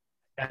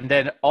 And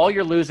then all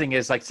you're losing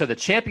is so the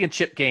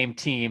championship game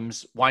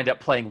teams wind up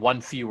playing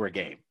 1 fewer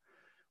game,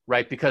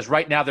 right? Because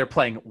right now they're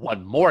playing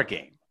 1 more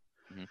game.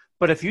 Mm-hmm.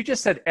 But if you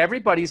just said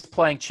everybody's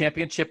playing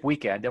championship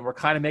weekend and we're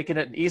kind of making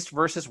it an East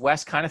versus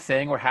West kind of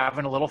thing, we're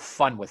having a little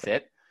fun with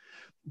it.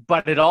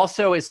 But it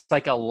also is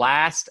like a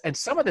last, and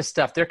some of this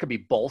stuff, there could be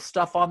bowl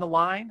stuff on the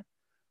line,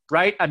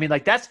 right? I mean,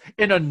 that's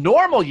in a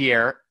normal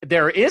year,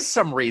 there is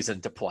some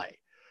reason to play.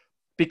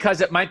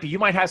 because you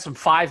might have some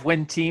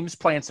 5-win teams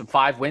playing some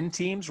 5-win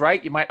teams,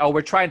 right? You might,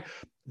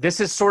 this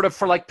is sort of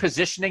for like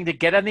positioning to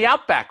get in the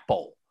Outback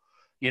Bowl.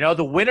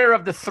 The winner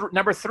of the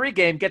number 3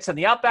 game gets in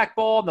the Outback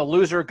Bowl, and the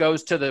loser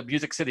goes to the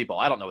Music City Bowl.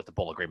 I don't know what the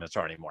bowl agreements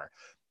are anymore.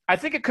 I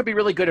think it could be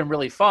really good and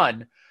really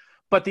fun,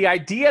 but the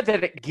idea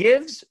that it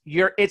gives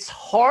it's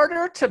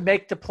harder to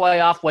make the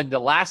playoff when the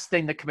last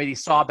thing the committee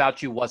saw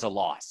about you was a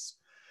loss,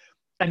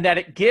 and that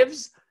it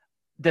gives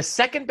the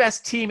second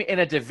best team in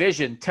a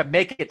division to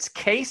make its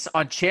case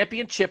on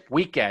championship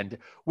weekend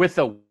with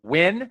a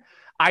win,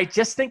 I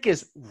just think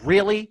is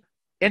really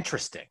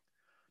interesting.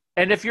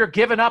 And if you're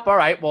giving up, all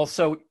right, well,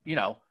 so,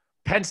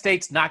 Penn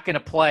State's not going to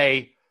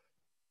play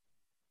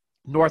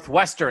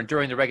Northwestern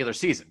during the regular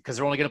season because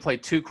they're only going to play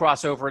 2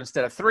 crossover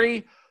instead of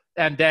 3,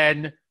 and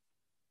then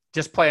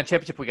just play on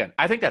championship weekend.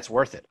 I think that's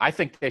worth it. I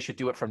think they should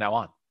do it from now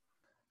on.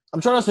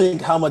 I'm trying to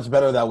think how much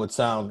better that would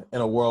sound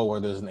in a world where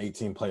there's an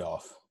 18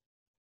 playoff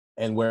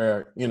and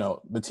where,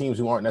 the teams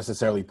who aren't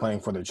necessarily playing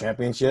for their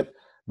championship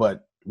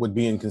but would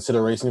be in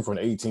consideration for an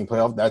 18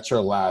 playoff, that's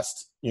your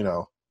last,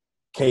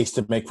 case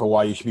to make for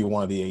why you should be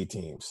one of the 8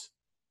 teams.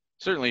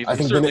 Certainly, I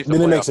think then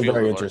it makes it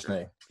very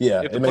interesting.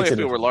 Yeah, if the playoff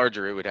field were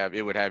larger, it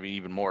would have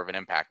even more of an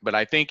impact. But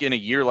I think in a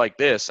year like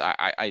this,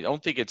 I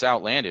don't think it's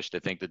outlandish to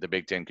think that the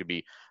Big Ten could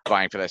be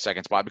vying for that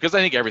second spot because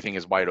I think everything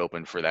is wide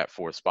open for that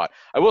 4th spot.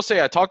 I will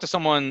say I talked to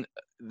someone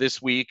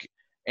this week,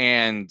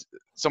 and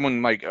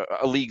someone like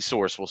a league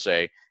source will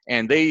say,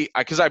 and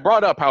because I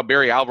brought up how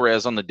Barry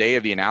Alvarez on the day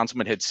of the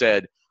announcement had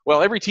said,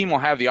 well, every team will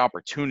have the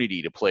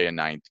opportunity to play a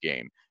 9th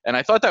game. And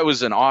I thought that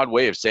was an odd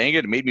way of saying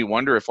it. It made me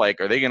wonder if, are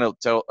they going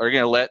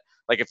to let,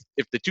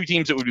 if the 2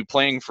 teams that would be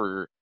playing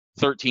for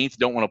 13th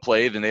don't want to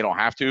play, then they don't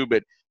have to.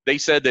 But they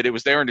said that it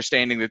was their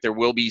understanding that there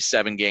will be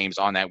 7 games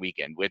on that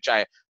weekend, which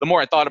the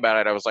more I thought about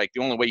it, I was like,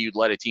 the only way you'd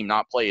let a team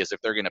not play is if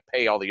they're going to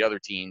pay all the other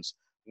teams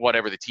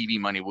whatever the TV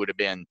money would have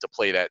been to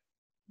play that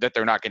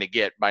they're not going to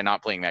get by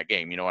not playing that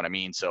game. You know what I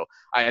mean? So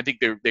I think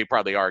they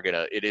probably are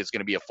it is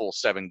going to be a full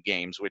 7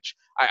 games, which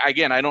I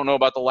don't know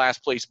about the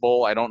last place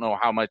bowl. I don't know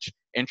how much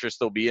interest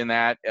there'll be in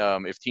that.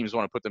 If teams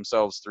want to put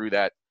themselves through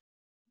that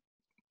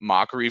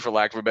mockery, for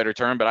lack of a better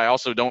term, but I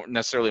also don't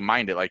necessarily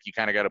mind it. Like, you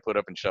kind of got to put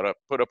up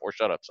or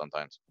shut up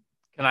sometimes.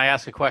 Can I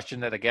ask a question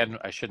that, again,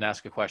 I shouldn't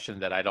ask a question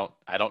that I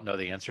don't know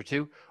the answer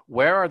to?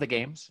 Where are the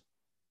games?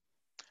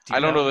 I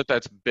don't know that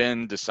that's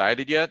been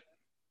decided yet.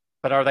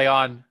 But are they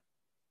on?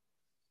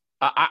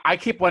 I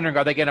keep wondering,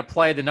 are they going to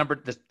play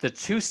the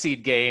 2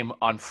 seed game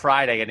on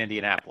Friday in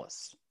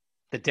Indianapolis,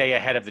 the day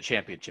ahead of the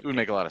championship? It would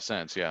make a lot of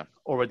sense, yeah.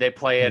 Or would they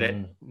play it at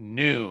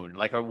noon?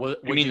 You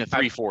mean the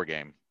 3-4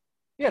 game?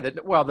 Yeah.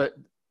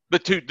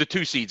 The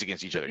two seeds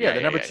against each other. Yeah,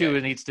 the number 2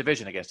 in each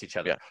division against each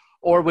other. Yeah.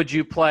 Or would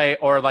you play?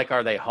 Or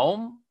are they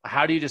home?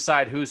 How do you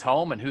decide who's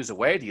home and who's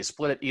away? Do you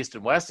split it east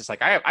and west? It's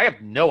like I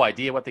have no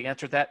idea what the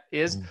answer to that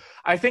is.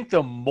 I think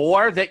the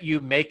more that you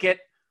make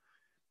it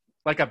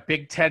like a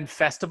Big Ten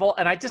festival,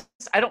 and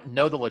I don't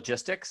know the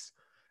logistics.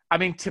 I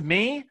mean, to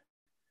me,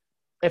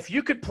 if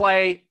you could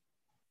play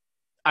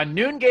a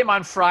noon game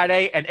on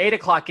Friday, an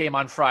 8:00 game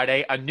on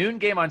Friday, a noon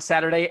game on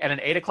Saturday, and an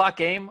 8:00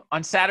 game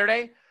on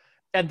Saturday,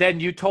 and then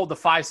you told the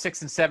 5,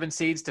 6, and 7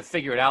 seeds to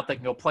figure it out, they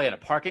can go play in a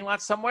parking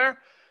lot somewhere,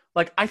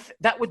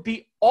 that would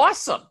be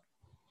awesome.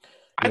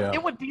 Yeah.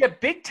 It would be a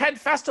Big Ten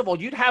festival.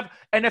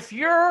 And if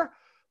you're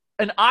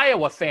an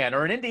Iowa fan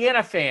or an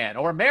Indiana fan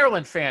or a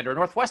Maryland fan or a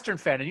Northwestern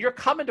fan, and you're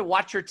coming to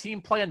watch your team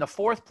play in the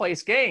 4th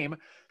place game,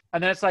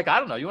 and then it's like, I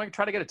don't know, you want to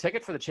try to get a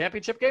ticket for the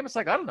championship game? It's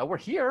like, I don't know, we're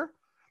here.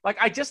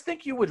 I just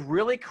think you would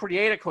really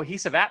create a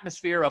cohesive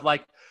atmosphere of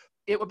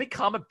it would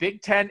become a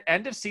Big Ten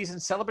end of season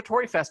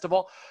celebratory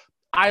festival.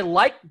 I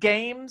like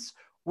games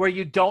where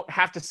you don't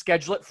have to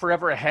schedule it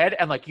forever ahead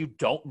and you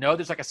don't know,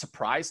 there's a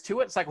surprise to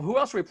it. It's like, well, who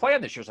else are we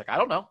playing this year? It's like, I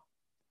don't know.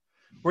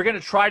 We're going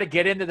to try to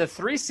get into the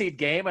 3 seed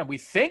game, and we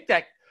think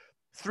that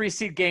 3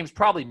 seed game's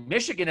probably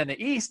Michigan in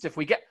the East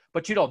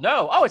but you don't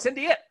know. Oh, it's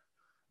Indiana.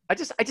 I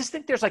just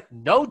think there's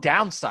no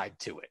downside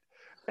to it.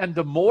 And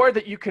the more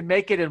that you can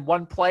make it in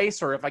one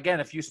place, or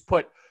if you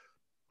put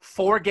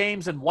 4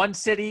 games in one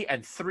city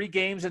and 3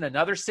 games in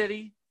another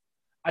city,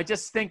 I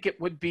just think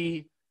it would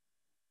be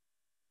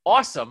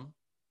awesome.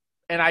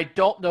 And I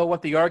don't know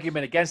what the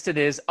argument against it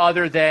is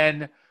other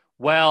than,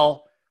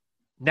 well,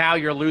 now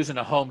you're losing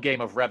a home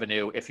game of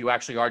revenue if you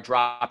actually are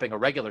dropping a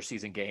regular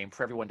season game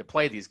for everyone to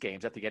play these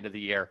games at the end of the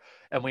year.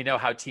 And we know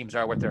how teams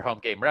are with their home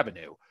game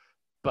revenue.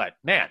 But,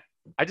 man,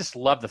 I just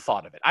love the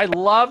thought of it. I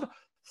love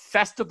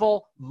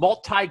festival,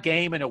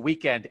 multi-game in a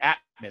weekend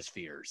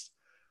atmospheres.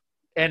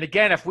 And,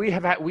 again, if we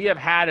have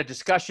had a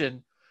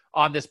discussion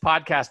on this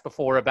podcast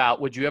before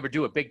about would you ever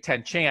do a Big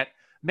Ten chant,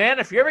 man,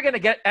 if you're ever going to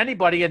get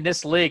anybody in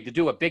this league to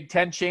do a Big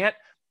Ten chant,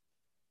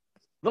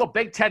 little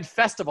Big Ten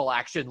festival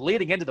action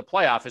leading into the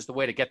playoff is the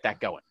way to get that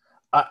going.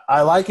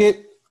 I like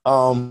it,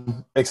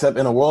 except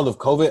in a world of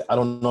COVID, I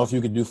don't know if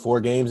you could do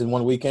 4 games in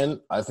one weekend.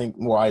 I think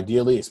more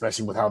ideally,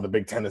 especially with how the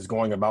Big Ten is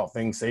going about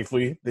things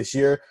safely this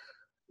year,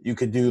 you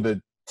could do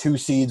the 2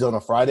 seeds on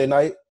a Friday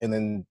night and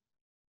then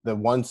the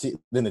 1 seed,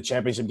 then the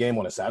championship game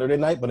on a Saturday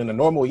night. But in a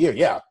normal year,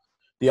 yeah,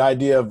 the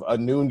idea of a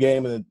noon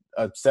game and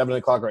a 7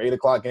 o'clock or 8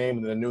 o'clock game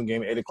and then a noon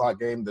game, 8 o'clock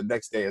game the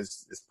next day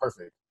is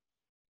perfect.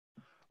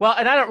 Well,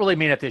 and I don't really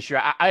mean it this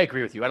year. I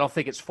agree with you. I don't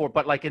think it's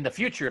but like in the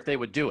future, if they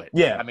would do it.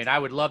 Yeah. I mean, I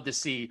would love to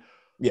see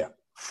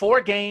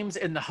 4 games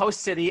in the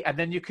host city, and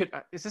then you could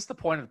is this the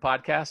point of the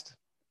podcast?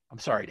 I'm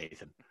sorry,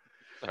 Nathan.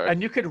 All right.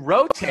 And you could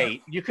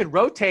rotate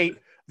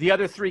the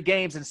other 3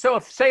 games. And so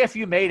if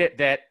you made it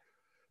that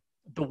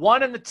the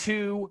 1 and the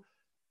 2,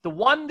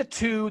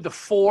 the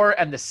 4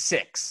 and the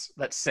 6,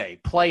 let's say,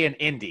 play in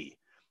Indy,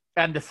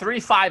 and the 3,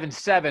 5, and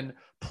 7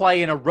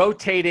 play in a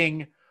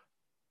rotating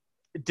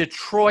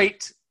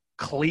Detroit,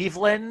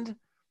 Cleveland,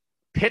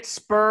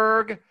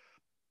 Pittsburgh,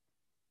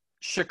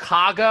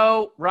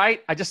 Chicago,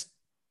 right?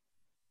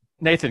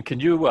 Nathan, can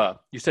you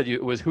you said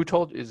it was who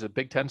told is a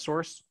Big Ten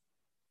source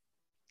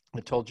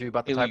that told you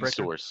about the League tiebreaker?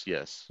 source,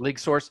 yes. League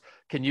source.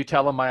 Can you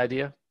tell them my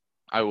idea?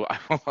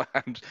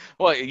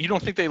 Well, you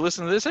don't think they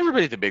listen to this?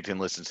 Everybody at the Big Ten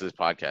listens to this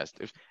podcast.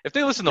 If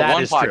they listen to That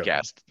one is true.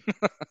 podcast,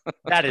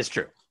 That is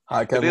true.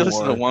 Hi, if they Kevin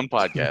listen Warren. to one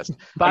podcast.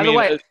 By the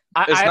way,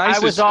 I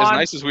was as on.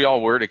 nice as we all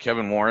were to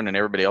Kevin Warren and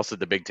everybody else at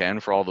the Big Ten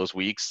for all those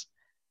weeks,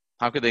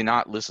 how could they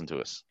not listen to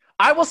us?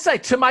 I will say,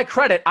 to my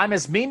credit, I'm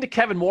as mean to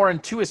Kevin Warren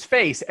to his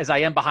face as I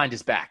am behind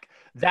his back.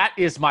 That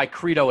is my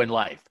credo in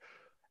life.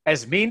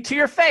 As mean to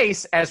your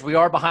face as we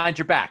are behind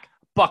your back.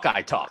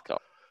 Buckeye talk.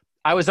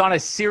 I was on a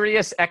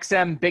Sirius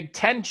XM Big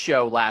Ten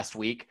show last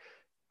week,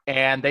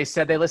 and they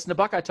said they listen to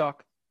Buckeye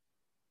talk.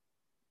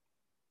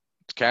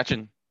 It's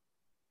catching.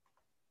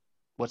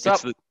 What's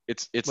up?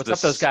 What's up,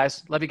 those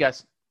guys? Love you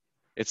guys.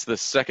 It's the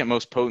second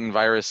most potent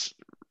virus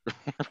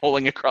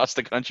rolling across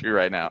the country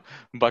right now.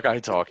 Buckeye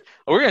talk.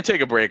 We're going to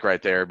take a break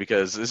right there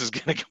because this is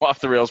going to go off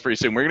the rails pretty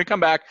soon. We're going to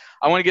come back.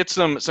 I want to get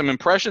some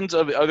impressions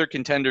of the other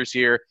contenders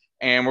here,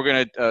 and we're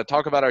going to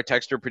talk about our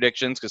texter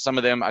predictions because some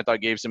of them I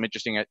thought gave some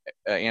interesting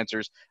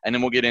answers, and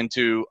then we'll get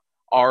into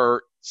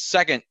our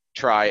second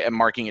try at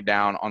marking it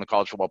down on the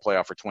college football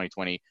playoff for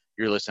 2020.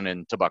 You're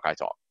listening to Buckeye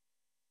Talk.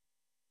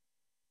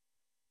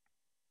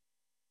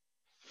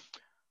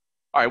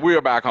 All right, we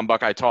are back on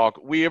Buckeye Talk.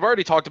 We have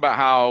already talked about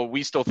how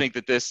we still think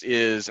that this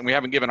is, and we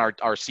haven't given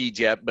our seeds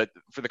yet, but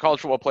for the college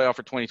football playoff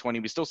for 2020,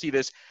 we still see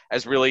this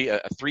as really a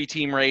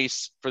 3-team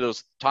race for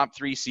those top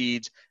 3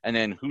 seeds, and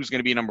then who's going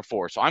to be number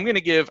 4. So I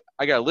got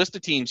a list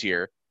of teams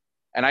here,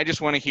 and I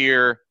just want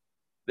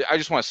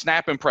to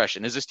snap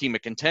impression. Is this team a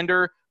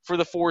contender for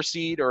the 4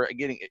 seed or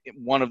getting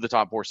one of the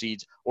top 4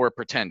 seeds or a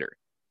pretender?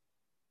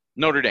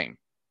 Notre Dame.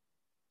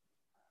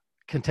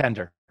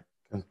 Contender.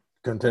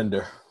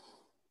 Contender.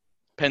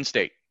 Penn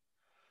State.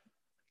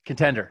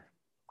 Contender.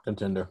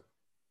 Contender.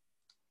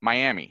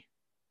 Miami.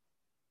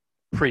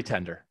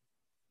 Pretender.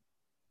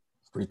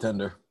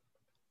 Pretender.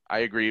 I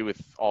agree with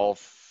all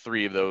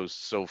 3 of those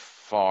so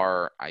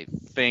far. I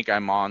think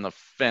I'm on the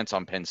fence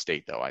on Penn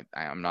State, though.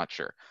 I'm not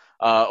sure.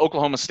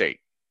 Oklahoma State.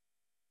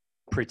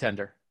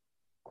 Pretender.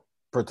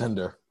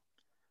 Pretender.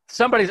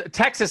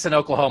 Texas and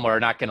Oklahoma are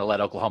not going to let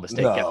Oklahoma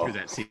State get through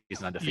that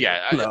season undefeated.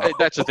 Yeah,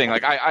 that's the thing.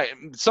 Like,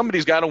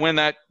 somebody's got to win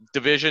that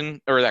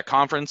division or that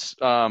conference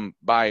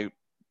by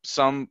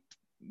some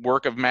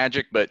work of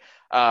magic, but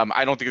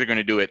I don't think they're going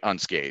to do it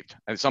unscathed.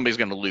 And somebody's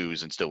going to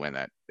lose and still win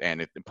that,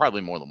 and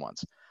probably more than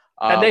once.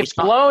 And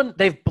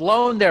they've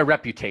blown their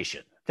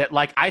reputation. That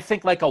I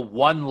think a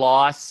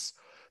 1-loss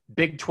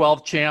Big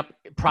 12 champ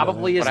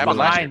probably is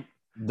behind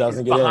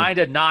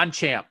a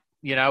non-champ.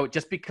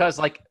 Just because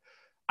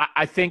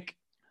I think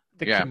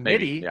the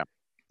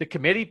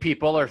committee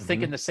people are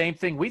thinking the same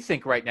thing we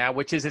think right now,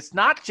 which is it's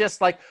not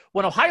just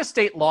when Ohio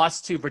State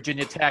lost to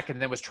Virginia Tech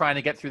and then was trying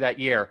to get through that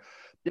year,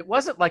 it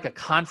wasn't like a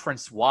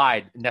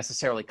conference-wide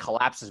necessarily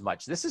collapse as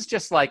much. This is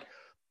just I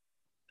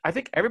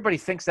think everybody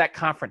thinks that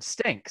conference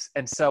stinks.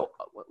 And so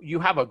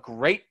you have a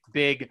great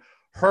big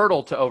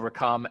hurdle to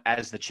overcome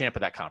as the champ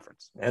of that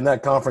conference. And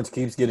that conference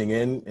keeps getting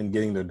in and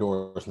getting their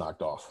doors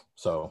knocked off.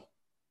 So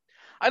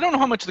I don't know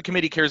how much the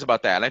committee cares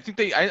about that. I think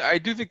I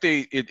do think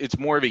it's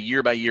more of a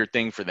year-by-year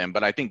thing for them.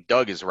 But I think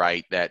Doug is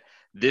right that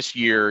this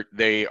year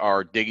they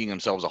are digging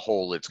themselves a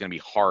hole. It's going to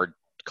be hard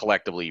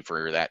collectively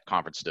for that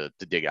conference to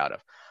dig out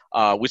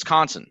of.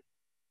 Wisconsin.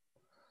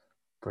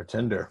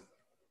 Pretender.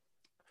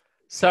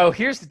 So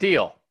here's the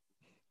deal.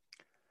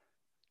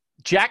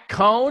 Jack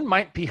Cohn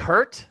might be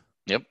hurt.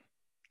 Yep.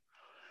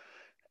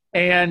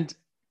 And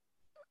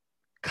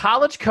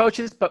college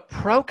coaches, but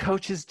pro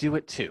coaches do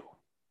it too.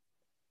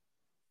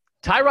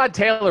 Tyrod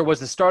Taylor was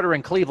the starter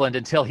in Cleveland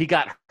until he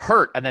got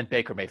hurt, and then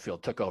Baker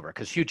Mayfield took over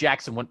because Hugh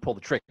Jackson wouldn't pull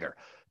the trigger.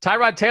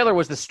 Tyrod Taylor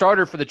was the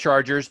starter for the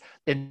Chargers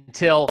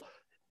until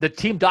the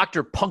team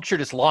doctor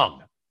punctured his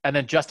lung, and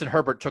then Justin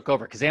Herbert took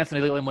over because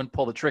Anthony Lillian wouldn't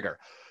pull the trigger.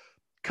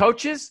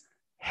 Coaches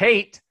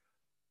hate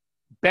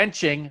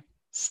benching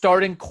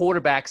starting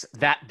quarterbacks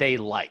that they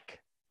like.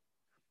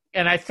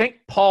 And I think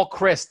Paul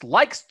Chryst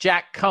likes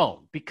Jack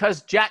Cohn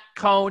because Jack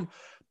Cohn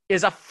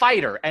is a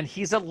fighter and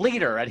he's a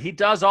leader and he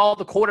does all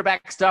the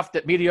quarterback stuff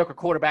that mediocre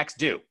quarterbacks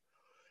do.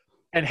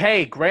 And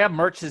hey, Graham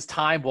Mertz's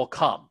time will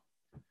come.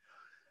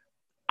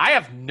 I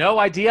have no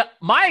idea.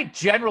 My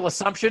general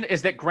assumption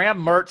is that Graham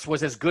Mertz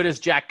was as good as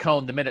Jack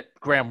Cohn the minute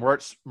Graham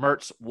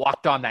Mertz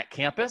walked on that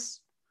campus.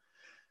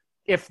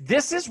 If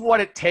this is what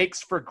it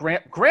takes for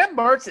Graham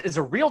Mertz is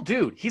a real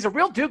dude. He's a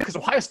real dude because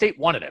Ohio State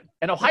wanted him.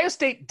 And Ohio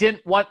State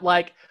didn't want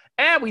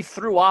we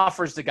threw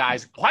offers to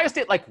guys. Ohio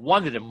State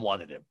wanted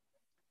him.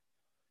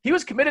 He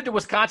was committed to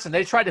Wisconsin.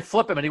 They tried to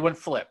flip him and he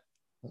wouldn't flip.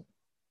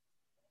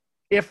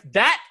 If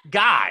that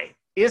guy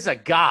is a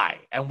guy,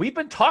 and we've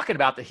been talking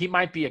about that he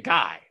might be a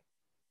guy,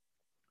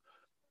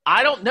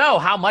 I don't know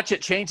how much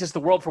it changes the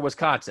world for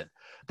Wisconsin.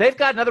 They've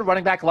got another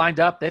running back lined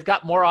up. They've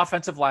got more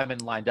offensive linemen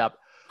lined up.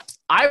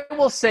 I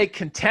will say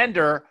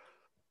contender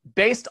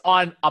based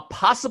on a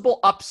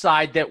possible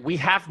upside that we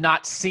have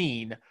not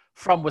seen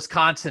from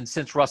Wisconsin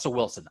since Russell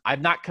Wilson.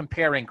 I'm not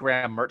comparing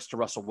Graham Mertz to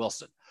Russell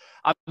Wilson.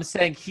 I'm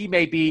saying he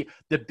may be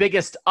the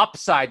biggest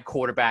upside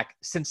quarterback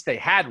since they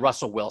had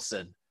Russell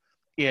Wilson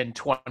in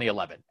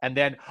 2011. And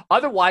then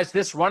otherwise,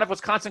 this run of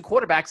Wisconsin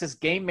quarterbacks is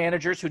game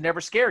managers who never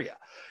scare you.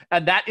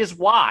 And that is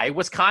why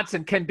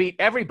Wisconsin can beat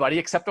everybody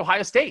except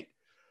Ohio State,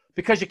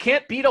 because you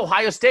can't beat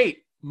Ohio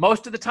State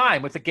most of the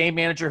time with a game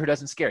manager who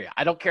doesn't scare you.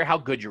 I don't care how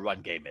good your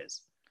run game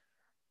is.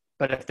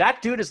 But if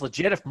that dude is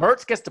legit, if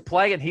Mertz gets to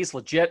play and he's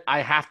legit,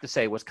 I have to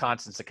say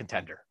Wisconsin's a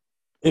contender.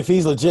 If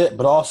he's legit,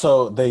 but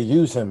also they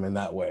use him in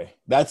that way.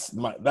 That's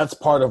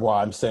part of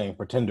why I'm saying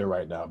pretender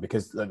right now,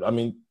 because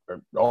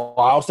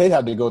Ohio State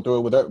had to go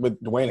through it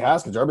with Dwayne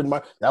Haskins. Urban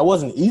Meyer, that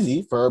wasn't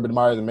easy for Urban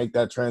Meyer to make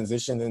that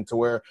transition into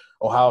where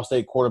Ohio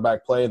State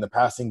quarterback play and the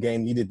passing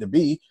game needed to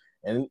be,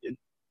 and it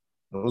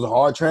was a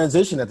hard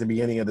transition at the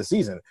beginning of the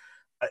season.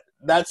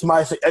 That's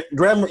my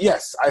Graham.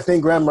 Yes, I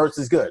think Graham Mertz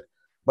is good,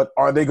 but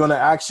are they going to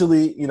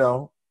actually,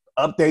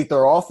 update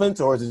their offense,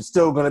 or is it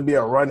still going to be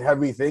a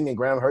run-heavy thing and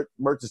Graham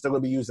Mertz is still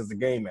going to be used as a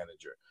game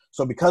manager?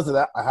 So because of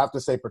that, I have to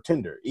say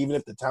pretender, even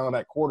if the talent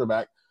at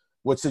quarterback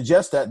would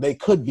suggest that they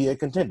could be a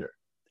contender.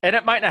 And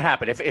it might not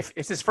happen. If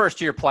it's his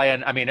first year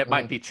playing, it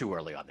might be too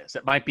early on this.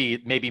 It might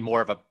be maybe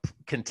more of a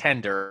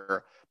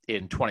contender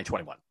in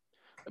 2021.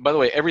 By the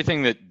way,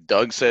 everything that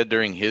Doug said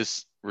during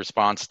his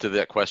response to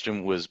that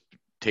question was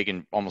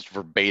taken almost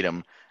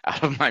verbatim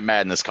out of my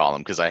Madness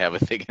column, because I have a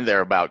thing in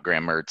there about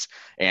Graham Mertz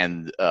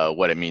and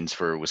what it means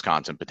for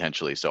Wisconsin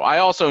potentially. So I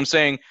also am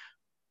saying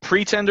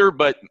pretender,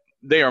 but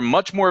they are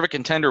much more of a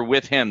contender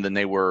with him than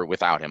they were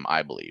without him,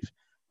 I believe.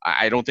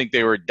 I don't think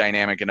they were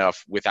dynamic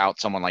enough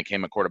without someone like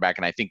him at quarterback,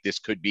 and I think this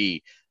could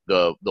be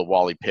the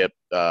Wally Pipp,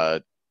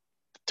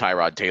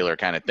 Tyrod Taylor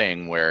kind of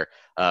thing where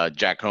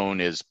Jack Cohn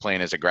is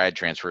playing as a grad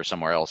transfer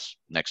somewhere else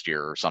next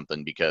year or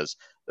something, because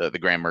the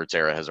Graham Mertz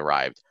era has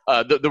arrived.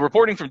 The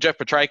reporting from Jeff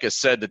Petraitis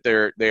said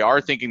that they are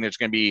thinking there's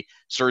going to be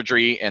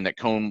surgery and that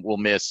Cohn will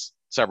miss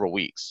several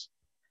weeks.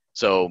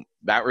 So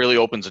that really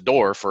opens a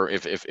door for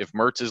if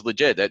Mertz is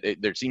legit,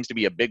 there seems to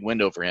be a big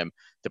window for him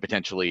to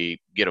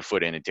potentially get a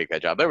foot in and take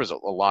that job. There was a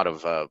lot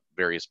of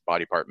various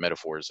body part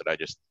metaphors that I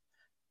just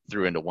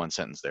threw into one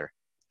sentence there.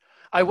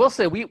 I will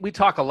say we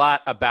talk a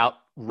lot about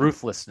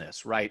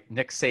ruthlessness, right?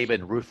 Nick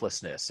Saban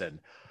ruthlessness, and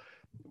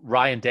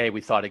Ryan Day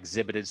we thought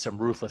exhibited some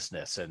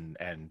ruthlessness,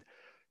 and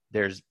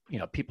there's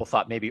people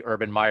thought maybe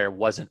Urban Meyer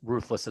wasn't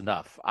ruthless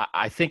enough.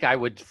 I think I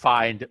would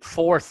find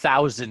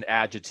 4,000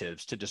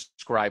 adjectives to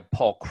describe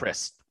Paul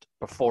Chryst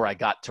before I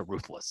got to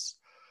ruthless.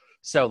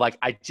 So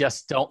I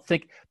just don't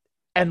think,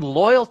 and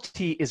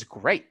loyalty is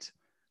great.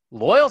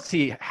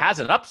 Loyalty has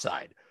an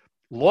upside.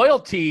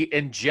 Loyalty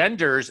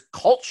engenders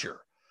culture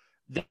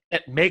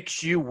that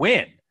makes you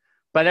win.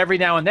 But every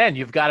now and then,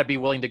 you've got to be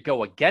willing to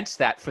go against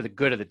that for the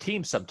good of the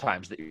team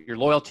sometimes. That your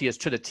loyalty is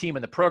to the team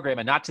and the program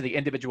and not to the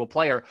individual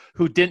player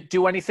who didn't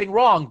do anything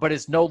wrong but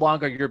is no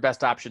longer your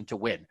best option to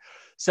win.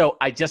 So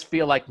I just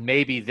feel like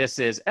maybe this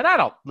is – and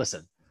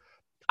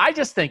I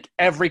just think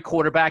every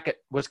quarterback at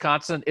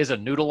Wisconsin is a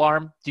noodle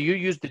arm. Did you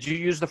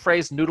use the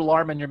phrase noodle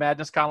arm in your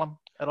Madness column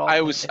at all?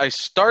 I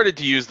started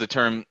to use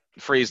the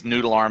phrase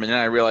noodle arm, and then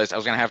I realized I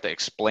was going to have to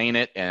explain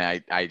it,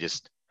 and I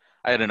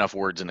had enough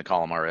words in the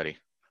column already.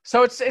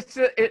 So it's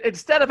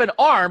instead of an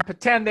arm,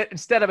 pretend that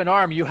instead of an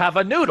arm you have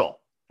a noodle.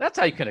 That's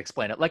how you can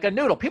explain it. Like a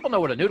noodle. People know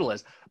what a noodle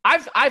is.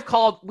 I've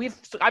called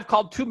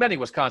too many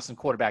Wisconsin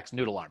quarterbacks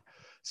noodle arm.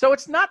 So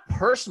it's not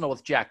personal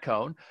with Jack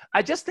Cohn.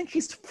 I just think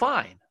he's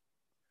fine.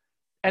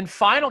 And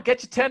fine will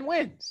get you 10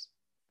 wins.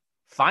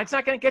 Fine's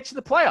not going to get you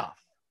the playoff.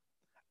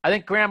 I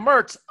think Graham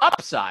Mertz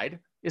upside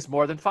is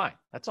more than fine.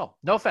 That's all.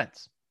 No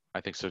offense.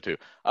 I think so too.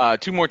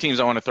 Two more teams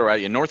I want to throw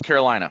at you. North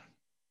Carolina.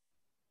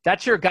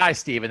 That's your guy,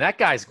 Steven. That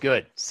guy's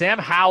good. Sam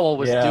Howell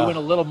was doing a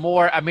little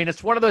more.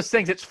 It's one of those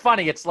things. It's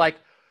funny. It's like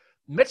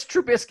Mitch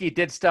Trubisky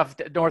did stuff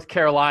at North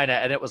Carolina,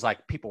 and it was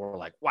like people were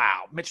like,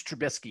 wow, Mitch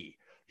Trubisky.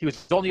 He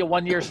was only a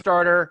one-year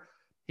starter.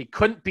 He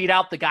couldn't beat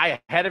out the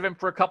guy ahead of him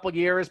for a couple of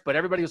years, but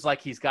everybody was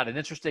like, he's got an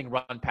interesting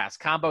run-pass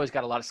combo. He's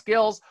got a lot of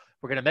skills.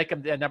 We're going to make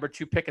him the number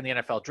 2 pick in the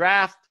NFL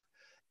draft.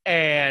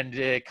 And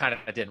it kind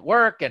of didn't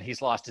work, and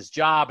he's lost his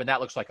job, and that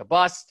looks like a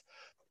bust.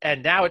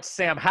 And now it's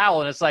Sam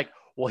Howell, and it's like,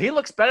 Well, he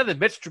looks better than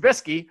Mitch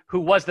Trubisky, who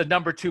was the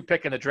number 2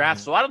 pick in the draft.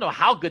 So I don't know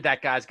how good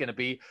that guy's going to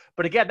be.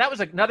 But again, that was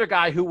another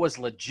guy who was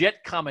legit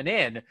coming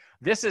in.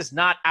 This is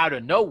not out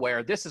of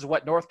nowhere. This is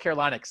what North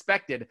Carolina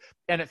expected,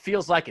 and it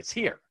feels like it's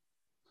here.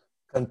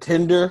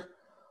 Contender.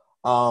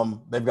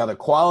 They've got a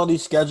quality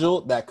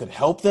schedule that could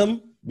help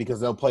them because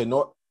they'll play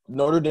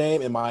Notre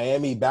Dame and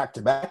Miami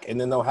back-to-back, and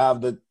then they'll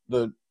have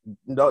the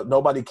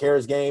nobody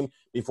cares game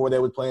before they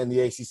would play in the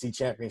ACC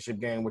championship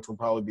game, which would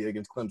probably be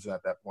against Clemson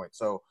at that point.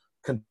 So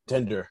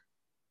contender.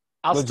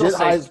 I'll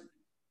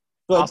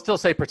still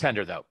say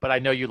pretender though, but I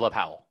know you love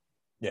Howell.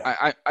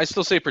 Yeah, I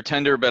still say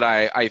pretender, but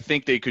I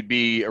think they could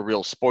be a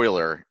real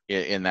spoiler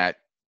in that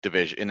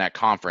division, in that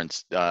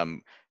conference,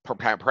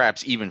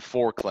 perhaps even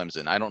for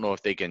Clemson. I don't know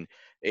if they can,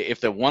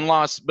 if the one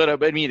loss, but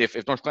I mean, if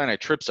North Carolina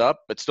trips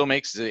up but still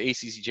makes the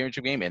ACC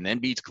championship game and then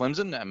beats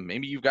Clemson,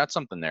 maybe you've got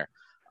something there.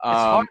 It's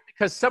hard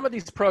because some of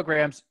these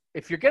programs,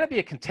 if you're going to be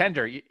a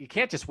contender, you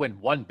can't just win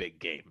one big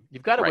game.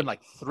 You've got to win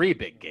like 3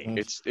 big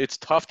games. It's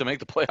tough to make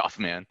the playoff,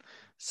 man.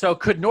 So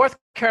could North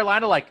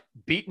Carolina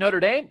beat Notre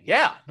Dame?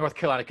 Yeah, North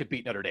Carolina could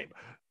beat Notre Dame.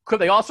 Could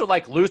they also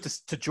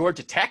lose to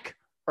Georgia Tech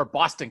or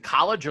Boston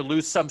College or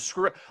lose some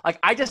screw?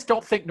 I just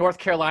don't think North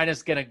Carolina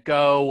is going to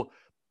go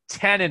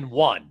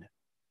 10-1.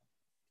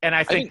 And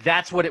I think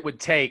that's what it would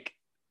take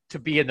to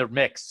be in the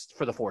mix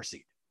for the 4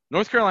 seed.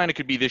 North Carolina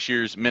could be this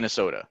year's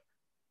Minnesota.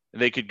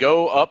 They could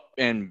go up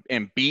and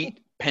beat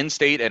Penn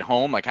State at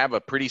home, have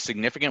a pretty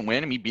significant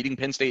win. I mean, beating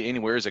Penn State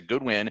anywhere is a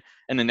good win.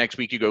 And the next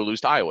week you go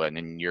lose to Iowa and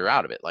then you're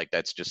out of it.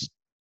 That's just,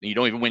 you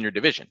don't even win your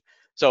division.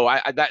 So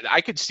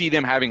I could see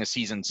them having a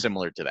season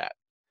similar to that.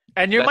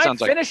 And you might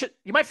finish it.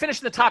 You might finish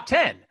in the top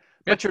 10,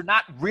 but you're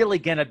not really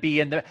going to be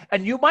and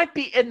you might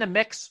be in the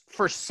mix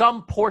for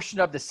some portion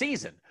of the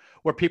season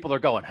where people are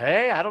going,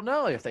 hey, I don't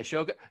know if they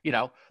show,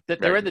 that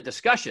they're in the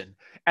discussion.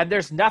 And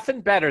there's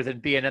nothing better than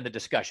being in the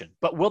discussion.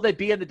 But will they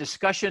be in the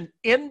discussion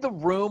in the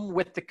room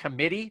with the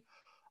committee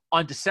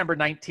on December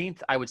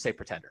 19th? I would say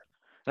pretender.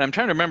 And I'm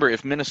trying to remember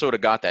if Minnesota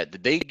got that.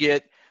 Did they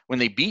get, when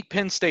they beat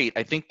Penn State,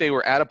 I think they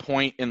were at a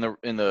point in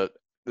the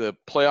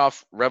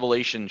playoff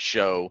revelation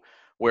show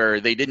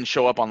where they didn't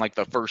show up on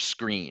the first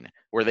screen,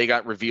 where they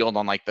got revealed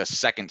on the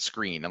second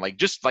screen. And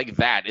just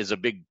that is a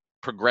big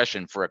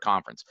progression for a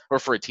conference or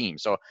for a team.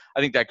 So I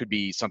think that could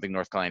be something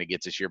North Carolina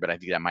gets this year, but I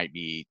think that might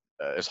be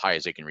as high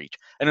as they can reach.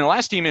 And in the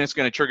last team, it's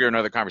going to trigger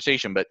another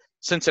conversation, but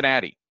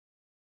Cincinnati.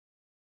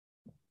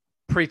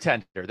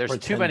 Pretender. There's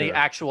too many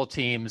actual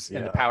teams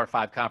in the Power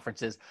 5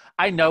 conferences.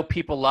 I know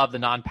people love the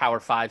non-Power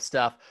 5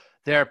 stuff.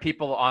 There are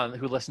people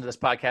who listen to this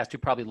podcast who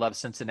probably love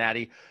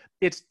Cincinnati.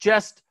 It's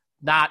just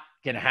not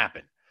going to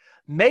happen.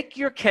 Make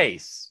your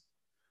case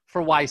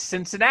for why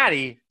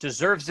Cincinnati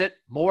deserves it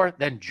more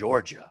than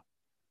Georgia.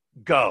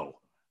 Go.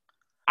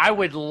 I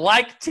would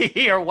like to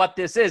hear what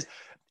this is.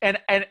 And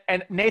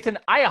Nathan,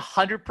 I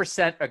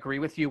 100% agree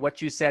with you,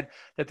 what you said,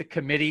 that the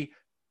committee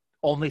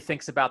only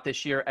thinks about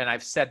this year. And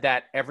I've said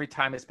that every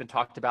time it's been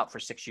talked about for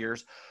 6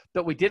 years.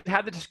 But we did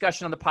have the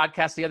discussion on the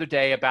podcast the other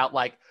day about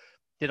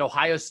did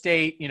Ohio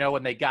State,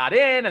 when they got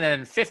in, and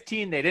then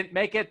 15, they didn't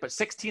make it, but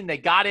 16, they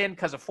got in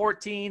because of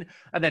 14,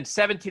 and then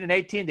 17 and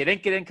 18, they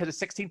didn't get in because of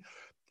 16.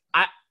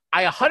 I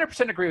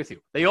 100% agree with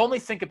you. They only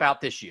think about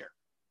this year.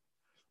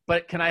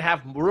 But can I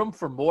have room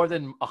for more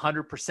than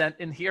 100%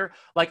 in here?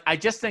 I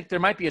just think there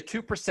might be a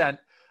 2%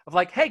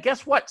 of hey,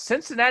 guess what?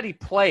 Cincinnati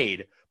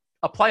played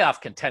a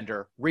playoff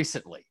contender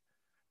recently,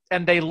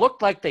 and they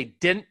looked like they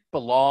didn't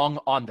belong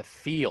on the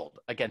field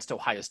against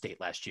Ohio State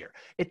last year.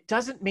 It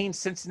doesn't mean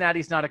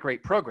Cincinnati's not a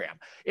great program.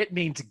 It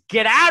means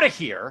get out of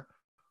here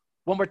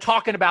when we're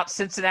talking about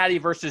Cincinnati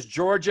versus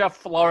Georgia,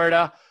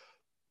 Florida,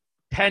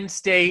 Penn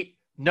State,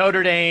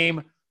 Notre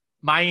Dame,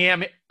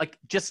 Miami.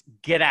 Just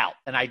get out.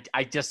 And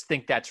I just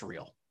think that's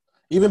real.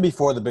 Even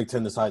before the Big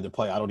Ten decided to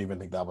play, I don't even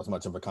think that was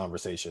much of a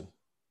conversation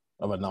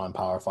of a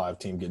non-Power 5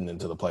 team getting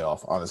into the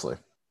playoff, honestly.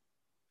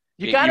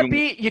 You gotta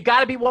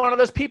be one of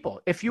those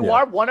people. If you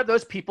are one of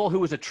those people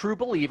who is a true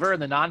believer in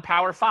the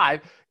non-Power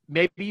 5,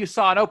 maybe you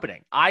saw an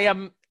opening. I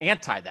am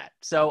anti that.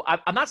 So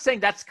I'm not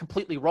saying that's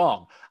completely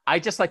wrong. I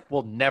just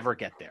we'll never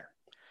get there.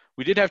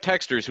 We did have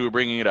texters who were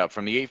bringing it up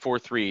from the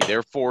 843.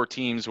 Their 4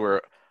 teams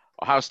were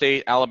Ohio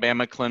State,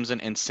 Alabama,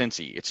 Clemson, and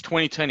Cincy. It's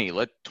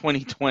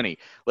 2020.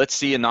 Let's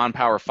see a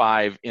non-Power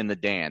 5 in the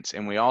dance.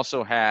 And we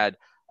also had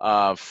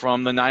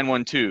from the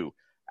 912,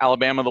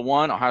 Alabama the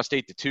 1, Ohio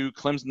State the 2,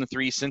 Clemson the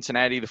 3,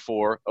 Cincinnati the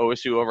 4,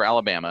 OSU over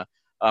Alabama.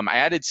 I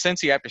added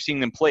Cincy after seeing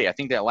them play. I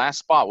think that last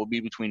spot will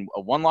be between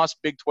a 1-loss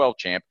Big 12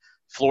 champ,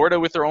 Florida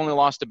with their only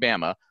loss to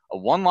Bama, a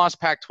 1-loss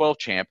Pac-12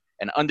 champ,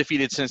 and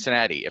undefeated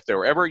Cincinnati. If there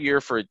were ever a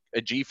year for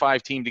a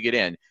G5 team to get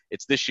in,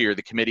 it's this year.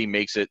 The committee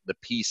makes it the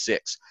P6.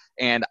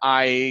 And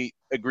I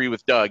agree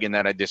with Doug in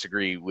that I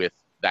disagree with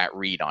that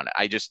read on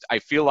it. I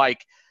feel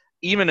like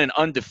even an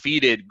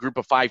undefeated Group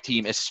of 5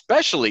 team,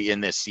 especially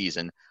in this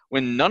season,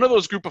 when none of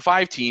those Group of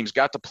 5 teams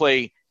got to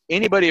play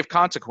anybody of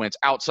consequence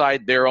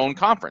outside their own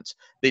conference.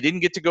 They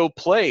didn't get to go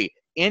play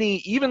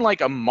even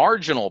a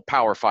marginal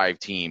Power 5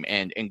 team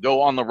and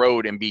go on the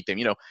road and beat them.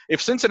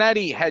 If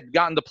Cincinnati had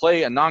gotten to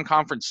play a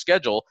non-conference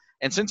schedule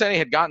and Cincinnati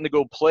had gotten to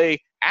go play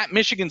at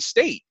Michigan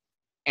State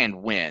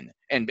and win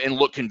and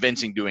look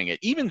convincing doing it.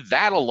 Even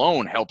that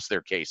alone helps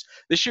their case.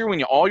 This year,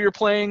 when all you're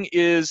playing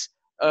is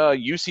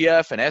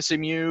UCF and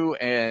SMU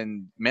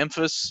and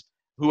Memphis,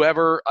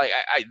 whoever,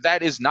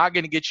 that is not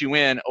going to get you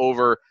in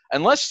over,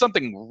 unless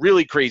something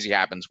really crazy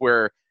happens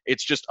where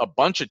it's just a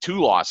bunch of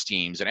 2-loss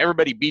teams and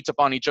everybody beats up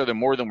on each other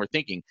more than we're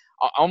thinking.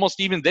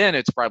 Almost even then,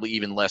 it's probably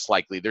even less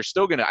likely. They're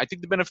still going to, I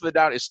think the benefit of the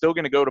doubt is still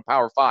going to go to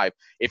Power 5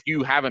 if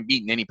you haven't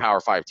beaten any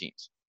Power 5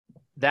 teams.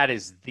 That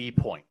is the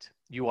point.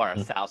 You are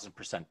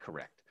 1,000%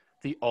 correct.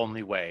 The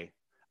only way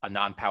a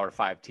non-Power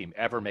 5 team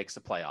ever makes the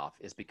playoff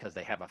is because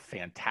they have a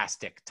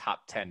fantastic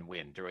top 10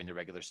 win during the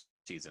regular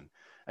season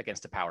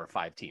against a Power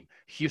 5 team.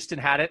 Houston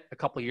had it a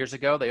couple of years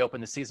ago. They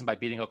opened the season by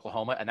beating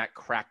Oklahoma, and that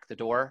cracked the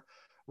door,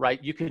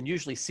 right? You can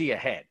usually see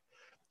ahead.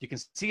 You can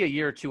see a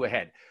year or two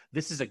ahead.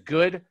 This is a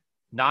good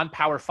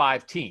non-Power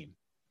 5 team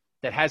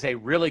that has a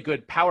really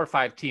good Power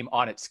 5 team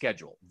on its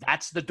schedule.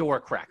 That's the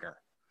door cracker.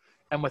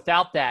 And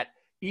without that,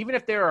 even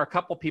if there are a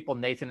couple people,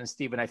 Nathan and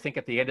Steven, I think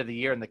at the end of the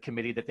year in the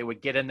committee that they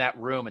would get in that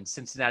room and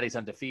Cincinnati's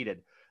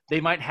undefeated,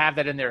 they might have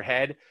that in their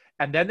head.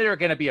 And then there are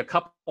going to be a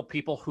couple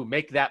people who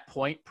make that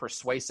point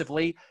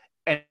persuasively,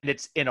 and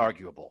it's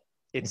inarguable.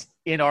 It's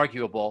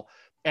inarguable.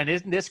 And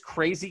isn't this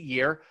crazy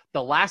year,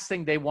 the last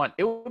thing they want,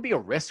 it would be a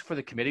risk for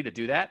the committee to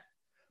do that.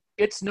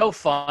 It's no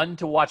fun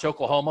to watch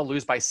Oklahoma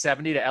lose by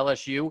 70 to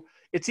LSU.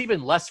 It's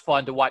even less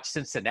fun to watch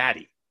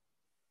Cincinnati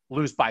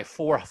lose by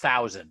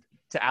 4,000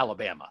 to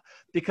Alabama.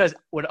 Because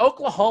when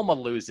Oklahoma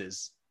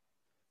loses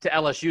to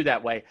LSU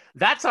that way,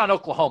 that's on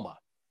Oklahoma.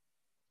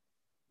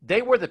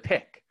 They were the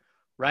pick,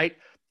 right?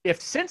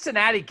 If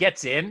Cincinnati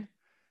gets in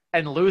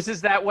and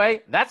loses that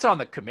way, that's on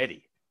the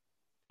committee.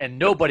 And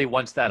nobody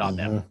wants that on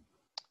them.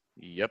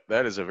 Yep,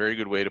 that is a very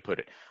good way to put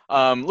it.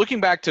 Looking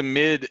back to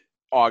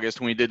mid-August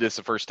when we did this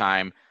the first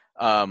time,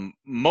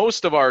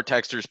 most of our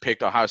texters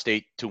picked Ohio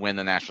State to win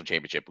the national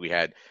championship. We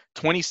had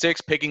 26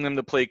 picking them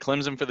to play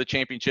Clemson for the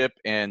championship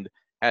and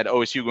had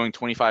OSU going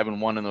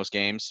 25-1 in those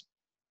games.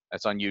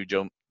 That's on you,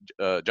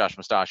 Josh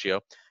Mustachio.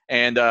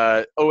 And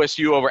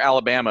OSU over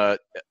Alabama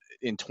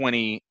in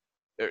 20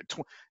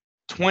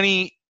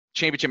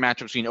 championship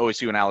matchups between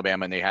OSU and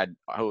Alabama, and they had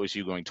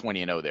OSU going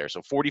 20-0 there.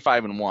 So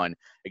 45-1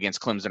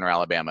 against Clemson or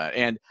Alabama.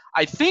 And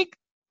I think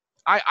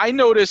I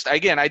noticed,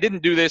 again, I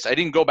didn't do this. I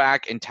didn't go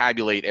back and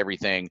tabulate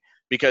everything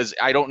because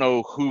I don't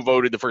know who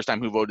voted the first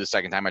time, who voted the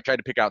second time. I tried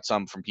to pick out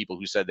some from people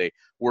who said they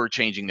were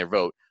changing their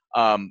vote.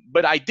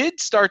 But I did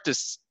start to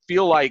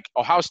feel like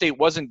Ohio State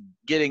wasn't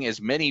getting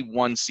as many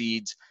 1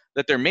 seeds,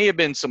 that there may have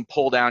been some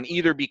pull down,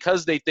 either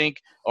because they think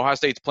Ohio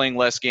State's playing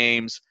less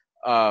games,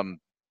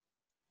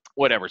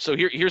 whatever. So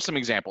here's some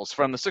examples.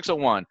 From the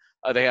 601,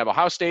 they have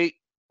Ohio State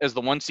as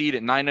the 1 seed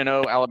at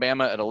 9-0,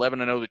 Alabama at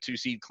 11-0, the 2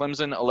 seed,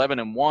 Clemson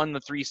 11-1, the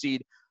 3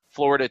 seed,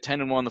 Florida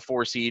 10-1, the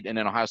 4 seed, and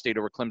then Ohio State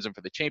over Clemson for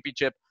the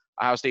championship.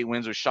 Ohio State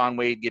wins with Shaun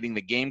Wade getting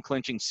the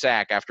game-clinching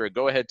sack after a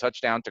go-ahead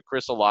touchdown to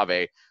Chris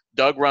Olave.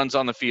 Doug runs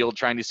on the field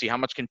trying to see how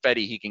much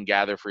confetti he can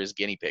gather for his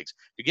guinea pigs.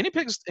 Do guinea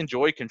pigs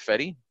enjoy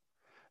confetti?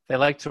 They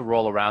like to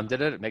roll around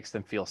in it. It makes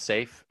them feel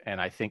safe, and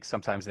I think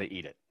sometimes they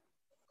eat it.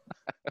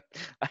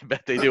 I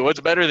bet they do. What's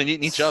better than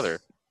eating each other?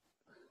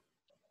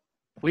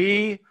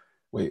 Wait,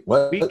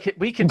 what?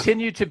 We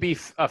continue to be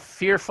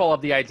fearful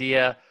of the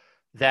idea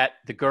that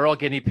the girl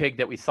guinea pig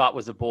that we thought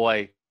was a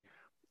boy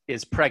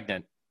is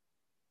pregnant.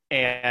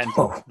 And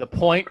the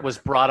point was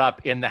brought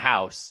up in the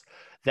house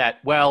that,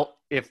 well,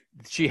 if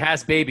she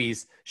has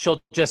babies,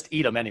 she'll just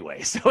eat them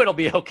anyway. So it'll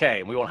be okay,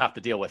 and we won't have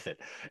to deal with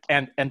it.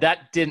 And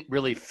that didn't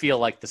really feel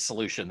like the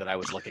solution that I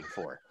was looking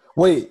for.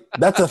 Wait,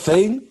 that's a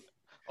thing?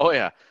 Oh,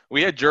 yeah.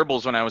 We had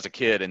gerbils when I was a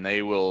kid, and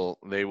they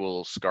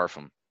will scarf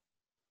them.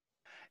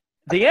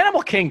 The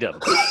animal kingdom.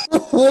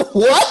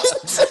 What?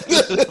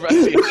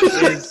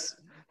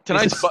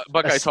 Tonight's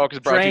Buckeye Talk is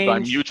brought to you by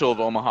Mutual of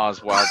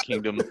Omaha's Wild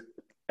Kingdom.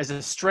 Is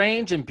a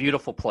strange and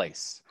beautiful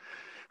place.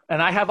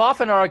 And I have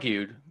often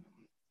argued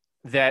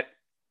that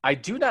I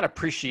do not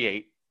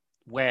appreciate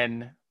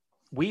when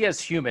we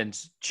as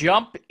humans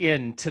jump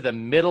into the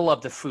middle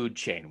of the food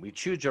chain. We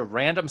choose a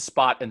random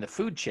spot in the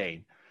food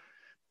chain,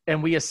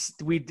 and we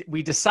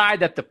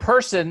decide that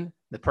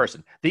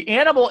the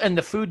animal in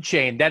the food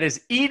chain that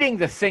is eating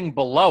the thing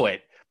below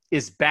it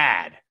is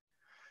bad.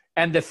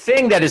 And the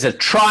thing that is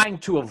trying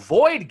to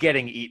avoid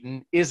getting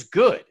eaten is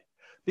good.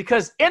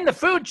 Because in the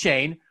food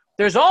chain,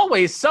 there's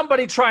always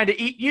somebody trying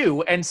to eat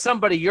you and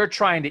somebody you're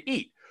trying to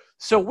eat.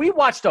 So we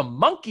watched a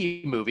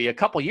monkey movie a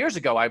couple years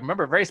ago. I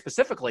remember very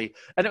specifically.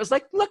 And it was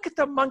like, look at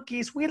the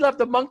monkeys. We love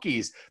the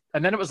monkeys.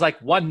 And then it was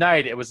like one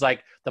night, it was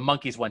like the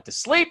monkeys went to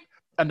sleep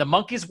and the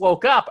monkeys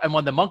woke up. And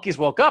when the monkeys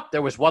woke up,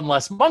 there was one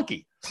less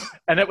monkey.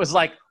 And it was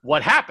like,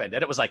 what happened?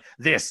 And it was like,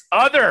 this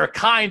other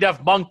kind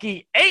of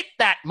monkey ate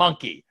that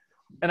monkey.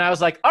 And I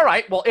was like, all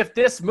right, well, if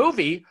this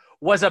movie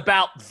was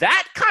about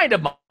that kind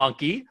of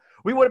monkey,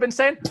 we would have been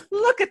saying,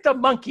 look at the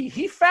monkey.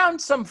 He found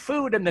some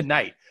food in the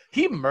night.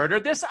 He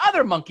murdered this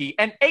other monkey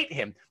and ate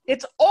him.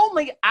 It's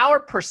only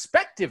our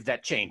perspective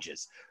that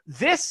changes.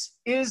 This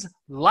is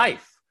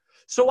life.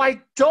 So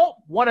I don't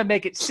want to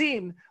make it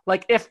seem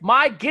like if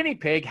my guinea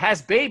pig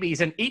has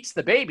babies and eats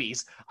the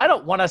babies, I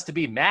don't want us to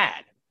be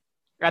mad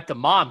at the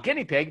mom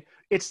guinea pig.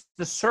 It's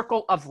the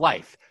circle of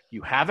life.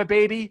 You have a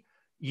baby,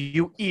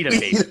 you eat a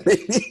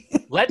baby.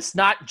 Let's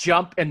not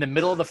jump in the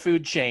middle of the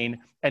food chain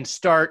and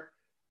start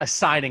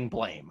assigning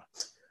blame.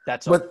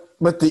 That's all.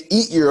 But to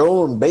eat your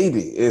own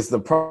baby is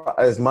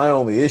my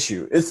only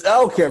issue. I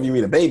don't care if you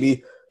eat a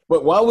baby,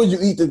 but why would you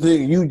eat the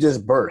thing you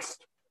just birthed?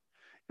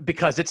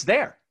 Because it's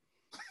there.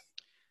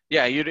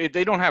 Yeah,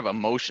 they don't have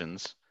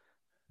emotions.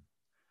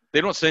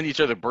 They don't send each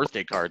other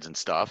birthday cards and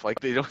stuff.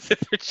 Like they don't.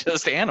 They're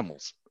just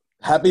animals.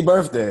 Happy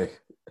birthday!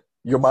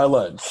 You're my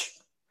lunch.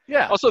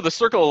 Yeah. Also, the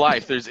circle of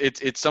life.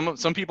 It's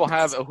some people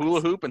have a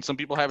hula hoop and some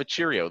people have a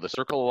Cheerio. The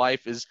circle of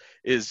life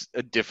is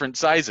different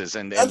sizes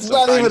and that's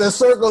not even a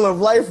circle of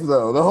life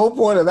though. The whole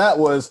point of that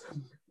was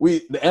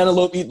the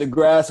antelope eat the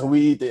grass and we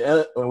eat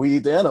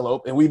the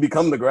antelope and we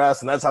become the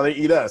grass and that's how they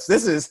eat us.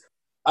 This is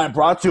I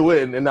brought you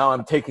in and now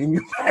I'm taking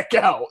you back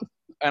out.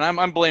 And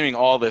I'm blaming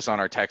all this on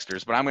our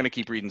texters, but I'm going to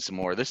keep reading some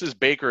more. This is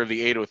Baker of the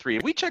 803.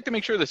 We checked to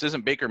make sure this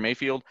isn't Baker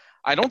Mayfield.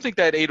 I don't think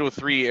that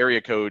 803 area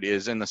code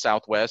is in the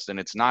Southwest, and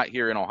it's not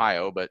here in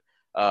Ohio. But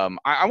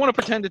I want to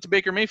pretend it's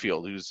Baker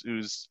Mayfield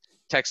who's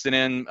texting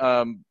in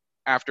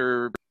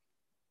after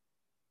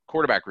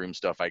quarterback room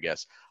stuff, I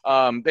guess.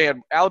 They had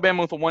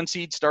Alabama with a 1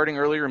 seed starting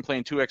earlier and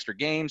playing 2 extra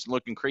games,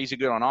 looking crazy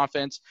good on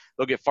offense.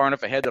 They'll get far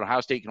enough ahead that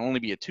Ohio State can only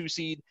be a 2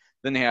 seed.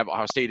 Then they have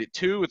Ohio State at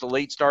 2 with a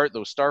late start.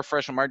 Those star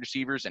freshman wide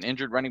receivers and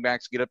injured running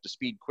backs get up to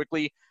speed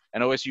quickly,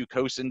 and OSU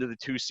coasts into the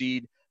 2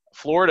 seed.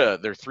 Florida,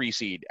 their 3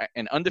 seed.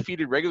 An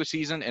undefeated regular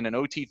season and an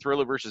OT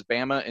thriller versus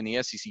Bama in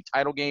the SEC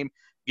title game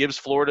gives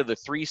Florida the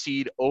 3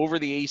 seed over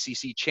the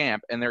ACC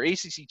champ, and their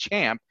ACC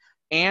champ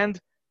and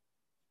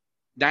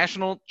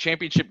national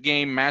championship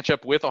game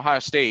matchup with Ohio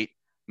State,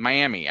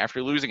 Miami.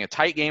 After losing a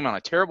tight game on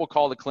a terrible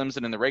call to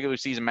Clemson in the regular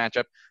season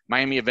matchup,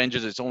 Miami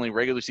avenges its only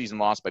regular season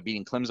loss by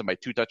beating Clemson by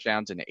 2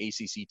 touchdowns in the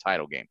ACC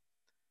title game.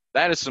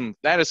 That is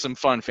some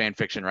fun fan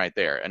fiction right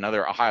there.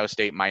 Another Ohio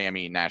State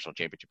Miami national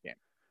championship game.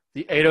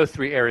 The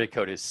 803 area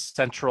code is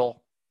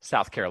Central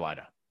South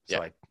Carolina,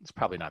 so it's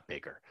probably not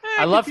Baker.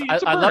 I love the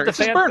it's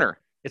his burner.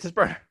 It's his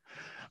burner.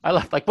 I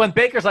love when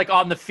Baker's like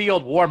on the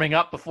field warming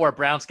up before a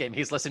Browns game.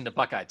 He's listening to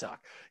Buckeye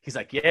talk. He's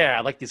like, "Yeah,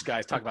 I like these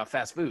guys talking about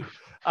fast food."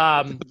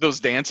 Those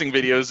dancing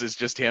videos is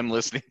just him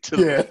listening to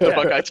the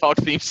Buckeye talk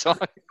theme song.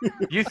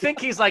 You think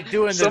he's like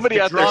doing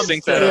somebody out there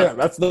sync that up? Yeah,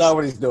 that's not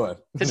what he's doing.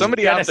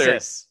 Somebody out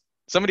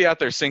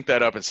there sync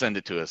that up and send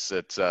it to us.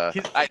 It's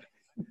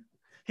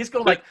he's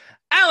going like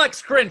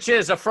Alex Grinch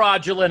is a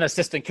fraudulent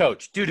assistant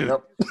coach.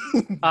 Yep.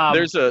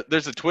 There's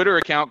a Twitter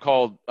account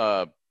called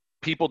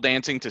People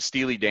Dancing to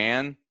Steely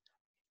Dan.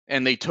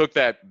 And they took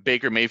that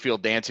Baker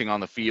Mayfield dancing on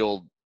the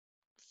field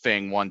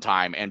thing one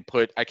time and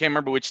I can't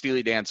remember which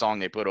Steely Dan song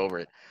they put over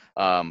it,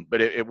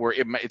 but it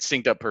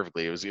synced up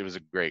perfectly. It was a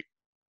great.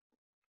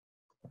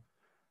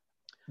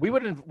 We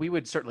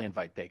would certainly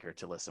invite Baker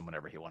to listen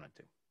whenever he wanted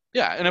to.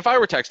 Yeah, and if I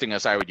were texting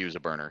us, I would use a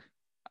burner.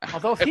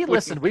 Although if he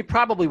listened, we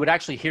probably would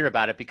actually hear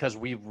about it because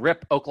we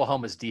rip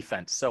Oklahoma's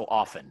defense so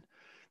often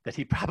that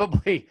he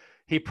probably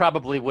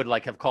would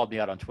have called me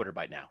out on Twitter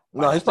by now.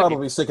 No, he's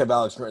probably sick of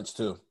Alex Grinch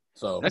too.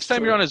 So next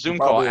time you're on a Zoom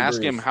call,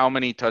 ask him how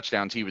many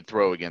touchdowns he would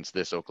throw against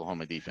this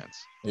Oklahoma defense.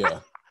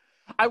 Yeah.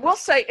 I will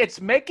say it's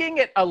making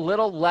it a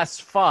little less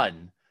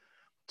fun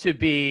to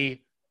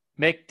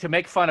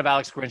make fun of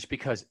Alex Grinch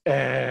because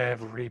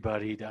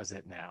everybody does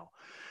it now.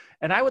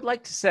 And I would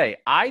like to say,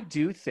 I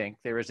do think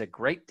there is a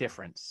great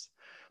difference.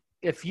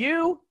 If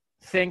you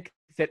think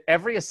that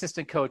every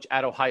assistant coach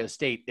at Ohio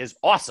State is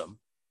awesome,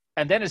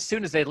 and then as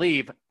soon as they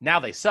leave, now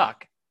they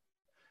suck,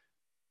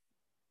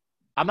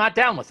 I'm not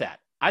down with that.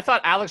 I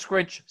thought Alex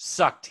Grinch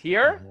sucked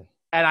here,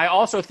 and I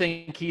also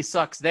think he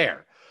sucks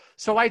there.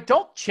 So I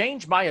don't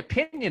change my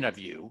opinion of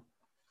you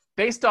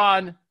based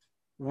on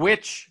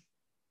which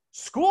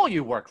school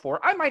you work for.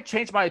 I might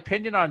change my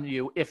opinion on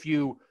you if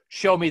you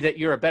show me that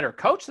you're a better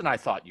coach than I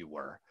thought you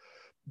were.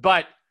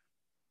 But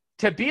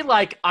to be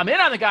like, I'm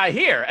in on the guy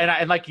here,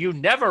 and like you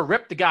never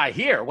ripped the guy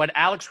here when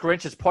Alex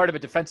Grinch is part of a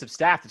defensive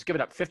staff that's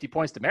given up 50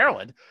 points to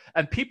Maryland,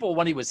 and people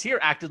when he was here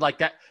acted like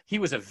that he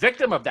was a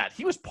victim of that.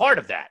 He was part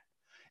of that.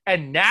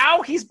 And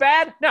now he's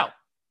bad? No.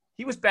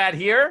 He was bad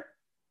here.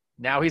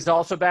 Now he's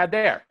also bad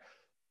there.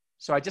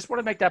 So I just want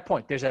to make that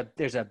point. There's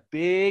a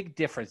big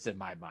difference in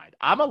my mind.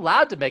 I'm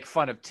allowed to make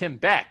fun of Tim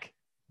Beck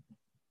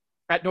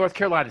at North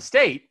Carolina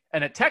State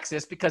and at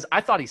Texas because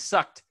I thought he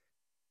sucked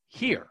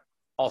here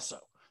also.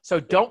 So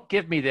don't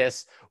give me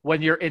this.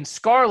 When you're in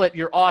Scarlet,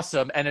 you're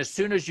awesome. And as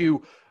soon as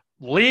you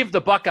leave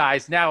the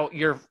Buckeyes, now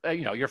your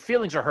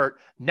feelings are hurt.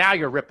 Now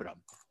you're ripping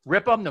them.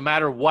 Rip them no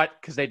matter what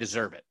because they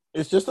deserve it.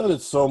 It's just that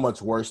it's so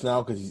much worse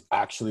now because he's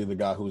actually the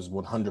guy who's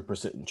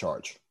 100% in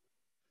charge.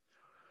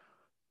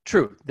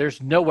 True. There's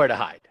nowhere to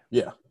hide.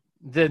 Yeah.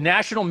 The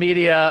national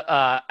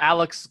media,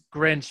 Alex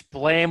Grinch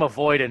blame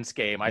avoidance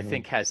game, I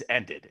think, has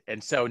ended.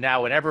 And so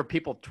now whenever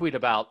people tweet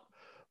about,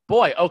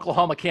 boy,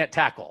 Oklahoma can't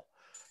tackle,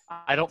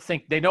 I don't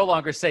think they no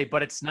longer say,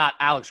 but it's not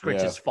Alex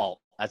Grinch's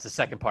fault. That's the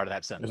second part of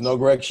that sentence. There's no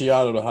Greg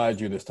Schiano to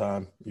hide you this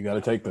time. You got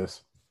to take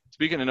this.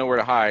 Speaking of nowhere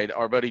to hide,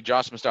 our buddy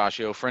Josh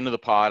Mustachio, friend of the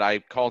pod, I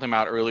called him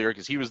out earlier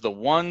because he was the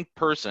one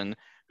person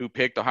who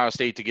picked Ohio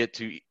State to get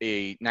to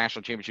a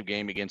national championship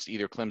game against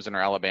either Clemson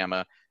or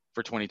Alabama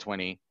for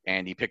 2020,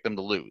 and he picked them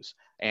to lose.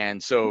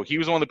 And so he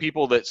was one of the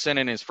people that sent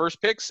in his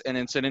first picks and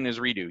then sent in his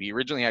redo. He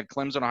originally had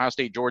Clemson, Ohio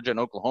State, Georgia, and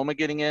Oklahoma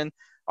getting in,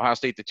 Ohio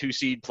State the 2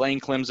 seed, playing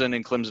Clemson,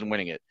 and Clemson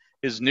winning it.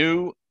 His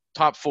new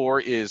top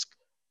 4 is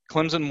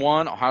Clemson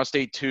 1, Ohio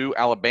State 2,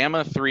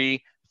 Alabama 3,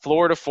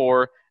 Florida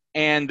 4,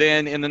 and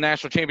then in the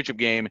national championship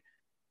game,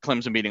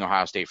 Clemson beating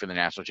Ohio State for the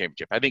national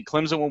championship. I think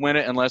Clemson will win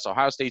it unless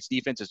Ohio State's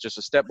defense is just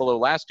a step below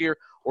last year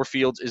or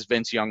Fields is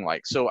Vince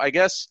Young-like. So I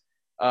guess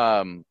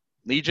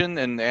Legion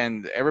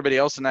and everybody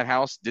else in that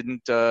house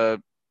didn't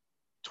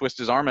twist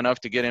his arm enough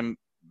to get him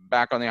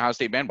back on the Ohio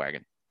State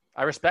bandwagon.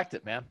 I respect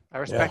it, man. I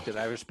respect it.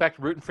 I respect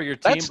rooting for your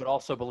team, but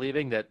also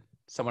believing that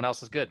someone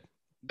else is good.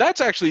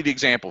 That's actually the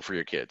example for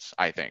your kids,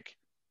 I think.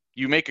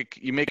 You make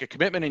a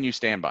commitment and you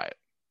stand by it.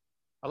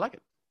 I like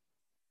it.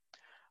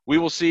 We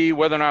will see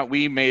whether or not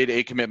we made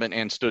a commitment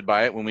and stood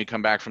by it when we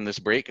come back from this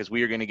break, because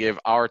we are going to give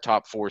our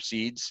top 4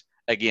 seeds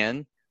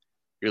again.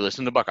 You're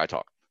listening to Buckeye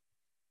Talk.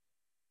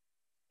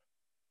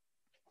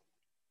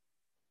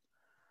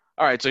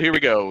 All right, so here we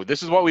go.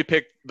 This is what we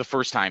picked the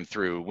first time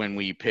through when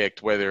we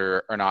picked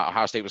whether or not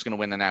Ohio State was going to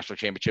win the national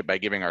championship by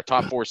giving our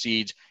top 4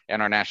 seeds and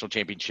our national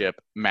championship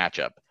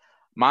matchup.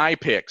 My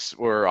picks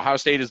were Ohio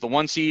State is the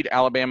 1 seed,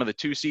 Alabama the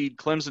 2 seed,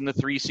 Clemson the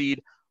 3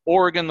 seed,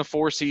 Oregon the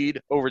 4 seed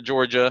over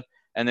Georgia,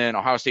 and then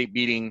Ohio State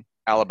beating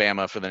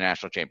Alabama for the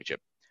national championship.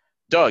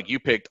 Doug, you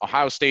picked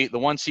Ohio State the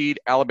 1 seed,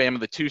 Alabama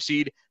the 2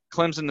 seed,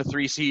 Clemson the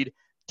 3 seed,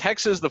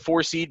 Texas the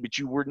 4 seed, but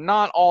you were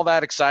not all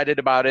that excited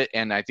about it,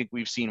 and I think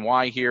we've seen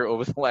why here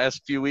over the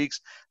last few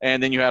weeks.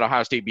 And then you had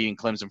Ohio State beating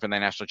Clemson for the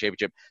national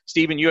championship.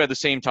 Steven, you had the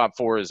same top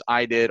 4 as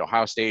I did: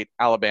 Ohio State,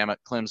 Alabama,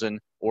 Clemson,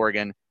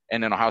 Oregon,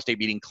 and then Ohio State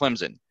beating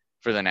Clemson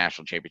for the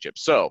national championship.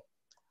 So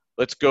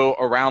let's go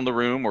around the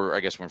room, or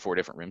I guess we're in 4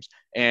 different rooms,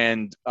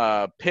 and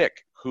pick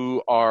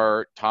who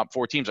our top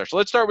 4 teams are. So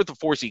let's start with the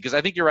 4 seed, because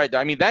I think you're right.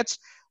 I mean,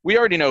 we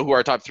already know who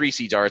our top 3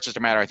 seeds are. It's just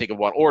a matter, I think, of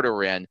what order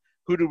we're in.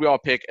 Who did we all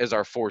pick as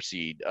our 4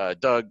 seed?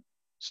 Doug,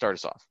 start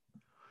us off.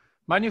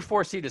 My new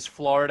 4 seed is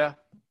Florida.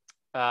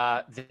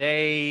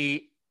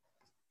 They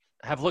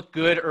have looked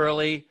good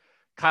early.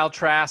 Kyle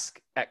Trask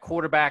at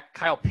quarterback.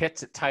 Kyle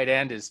Pitts at tight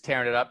end is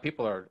tearing it up.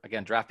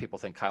 Draft people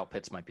think Kyle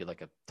Pitts might be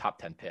like a top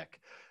 10 pick.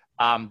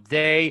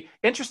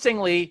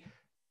 Interestingly,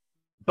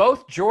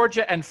 both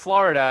Georgia and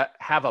Florida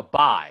have a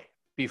bye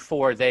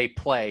before they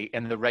play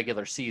in the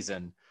regular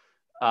season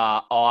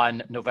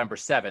on November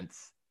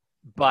 7th.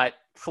 But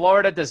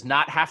Florida does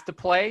not have to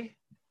play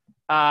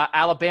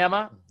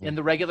Alabama in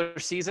the regular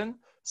season.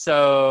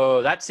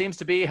 So that seems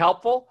to be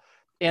helpful.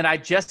 And I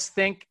just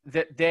think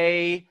that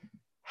they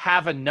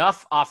have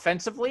enough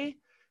offensively.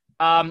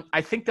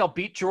 I think they'll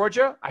beat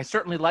Georgia. I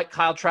certainly like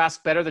Kyle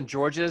Trask better than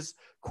Georgia's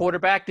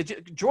quarterback.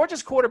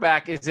 Georgia's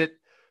quarterback,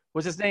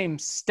 was his name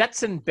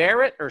Stetson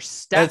Barrett or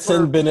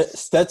Stetson Bennett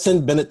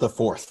the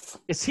 4th.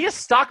 Is he a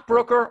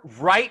stockbroker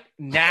right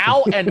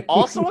now and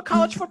also a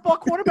college football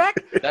quarterback?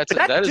 That dude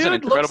is an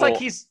incredible. Looks like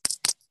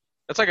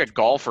that's like a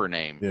golfer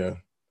name. Yeah,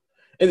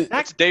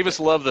 that's Davis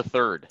Love the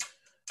 3rd.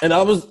 And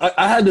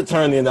I had to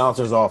turn the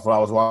announcers off when I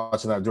was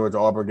watching that Georgia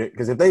Auburn game,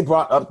 because if they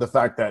brought up the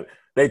fact that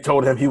they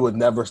told him he would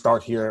never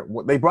start here,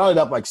 they brought it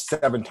up like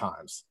 7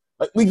 times.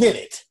 Like, we get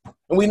it,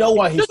 and we know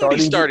why he's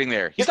starting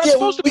there. He's not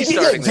supposed to be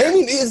starting there.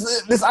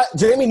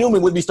 Jamie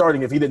Newman would be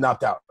starting if he didn't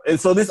opt out. And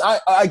so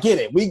I get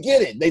it. We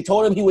get it. They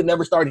told him he would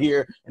never start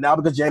here, and now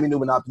because Jamie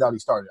Newman opted out, he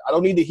started. I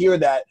don't need to hear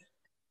that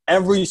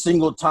every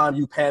single time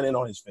you pan in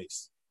on his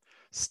face.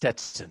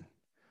 Stetson,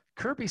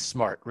 Kirby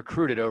Smart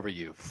recruited over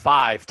you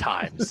 5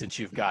 times since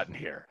you've gotten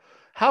here.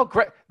 How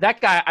great that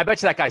guy! I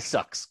bet you that guy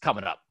sucks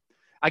coming up.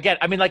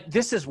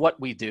 This is what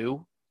we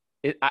do,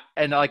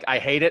 I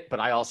hate it, but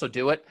I also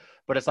do it.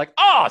 But it's like,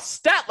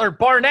 Statler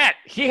Barnett,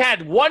 he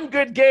had 1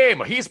 good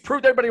game. He's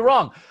proved everybody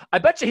wrong. I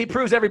bet you he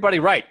proves everybody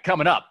right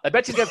coming up. I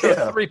bet you he's going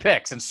to throw 3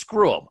 picks and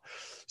screw them.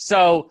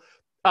 So,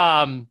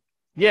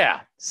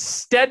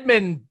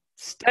 Stetson.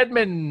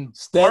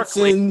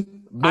 Barkley,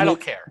 I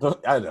don't care.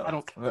 I know. I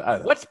don't care.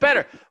 What's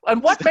better?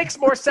 And what makes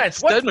more sense?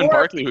 Stedman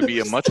Barkley would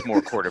be a much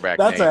more quarterback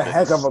name. That's a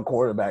heck of a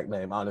quarterback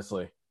name,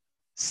 honestly.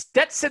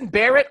 Stetson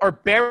Barrett or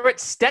Barrett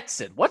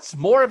Stetson? What's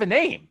more of a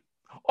name?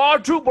 I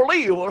do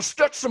believe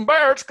Stetson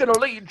Barrett's going to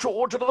lead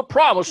Georgia to the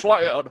promised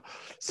land.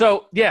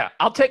 So,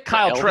 I'll take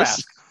Kyle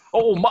Trask.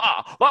 Oh,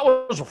 my. That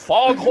was a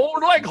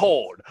foghorn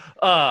leghorn.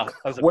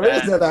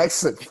 Where's that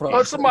accent from?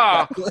 That's I'm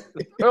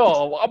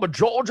a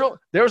Georgia.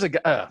 There's a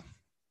guy.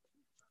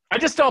 I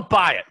just don't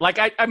buy it.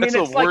 That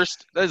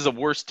is the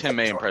worst Tim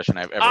May impression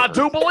I've ever heard.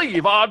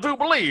 I do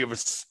believe.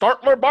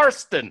 Startler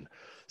Barston.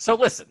 So,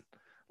 listen.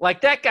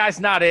 That guy's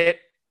not it.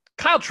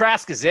 Kyle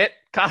Trask is it.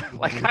 Kyle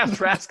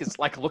Trask is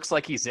looks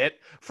like he's it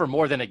for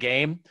more than a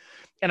game,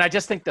 and I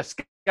just think the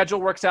schedule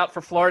works out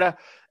for Florida,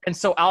 and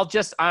so I'll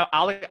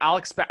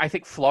expect. I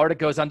think Florida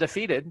goes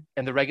undefeated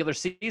in the regular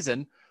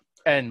season,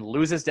 and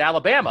loses to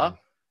Alabama.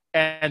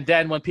 And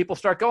then when people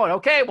start going,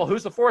 okay, well,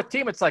 who's the fourth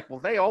team? It's like, well,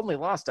 they only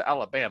lost to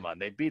Alabama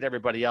and they beat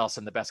everybody else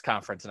in the best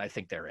conference. And I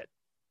think they're it.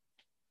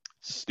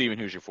 Steven,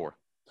 who's your 4?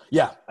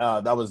 Yeah,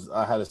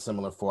 I had a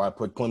similar 4. I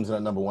put Clemson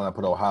at number 1. I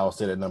put Ohio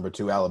State at number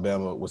 2.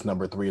 Alabama was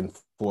number 3, and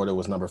Florida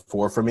was number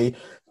 4 for me.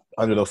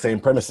 Under those same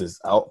premises,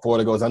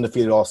 Florida goes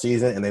undefeated all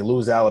season, and they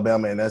lose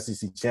Alabama in the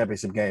SEC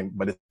championship game,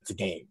 but it's a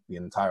game the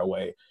entire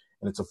way,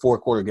 and it's a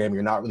 4-quarter game.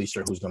 You're not really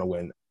sure who's going to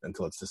win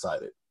until it's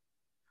decided.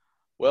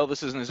 Well,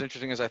 this isn't as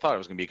interesting as I thought it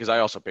was going to be because I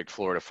also picked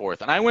Florida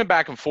 4th, and I went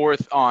back and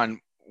forth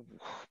on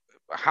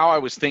how I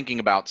was thinking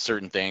about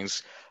certain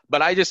things.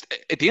 But I just,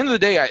 at the end of the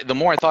day, the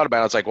more I thought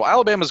about it, it's like, well,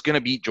 Alabama's going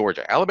to beat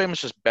Georgia. Alabama's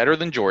just better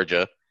than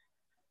Georgia.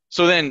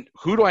 So then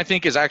who do I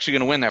think is actually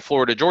going to win that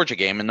Florida-Georgia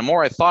game? And the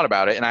more I thought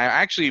about it, and I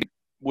actually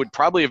would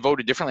probably have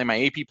voted differently in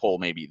my AP poll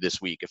maybe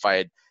this week if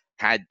I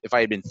had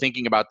been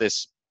thinking about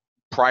this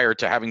prior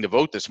to having to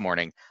vote this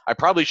morning. I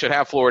probably should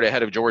have Florida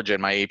ahead of Georgia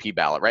in my AP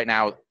ballot. Right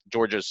now,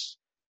 Georgia's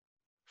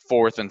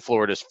 4th and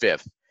Florida's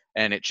 5th.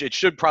 And it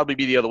should probably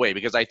be the other way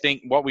because I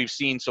think what we've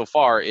seen so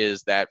far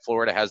is that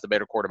Florida has the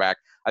better quarterback.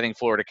 I think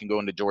Florida can go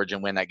into Georgia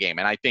and win that game.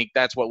 And I think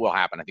that's what will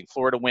happen. I think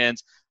Florida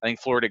wins. I think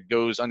Florida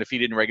goes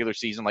undefeated in regular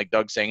season, like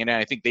Doug's saying. And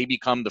I think they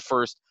become the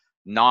first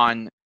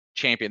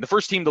non-champion, the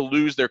first team to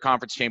lose their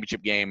conference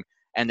championship game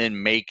and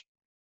then make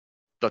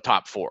the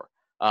top 4.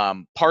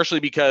 Partially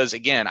because,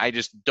 again, I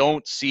just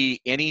don't see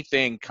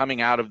anything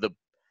coming out of the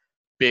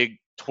Big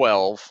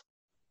 12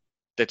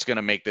 that's going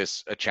to make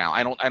this a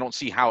challenge. I don't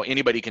see how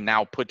anybody can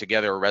now put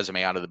together a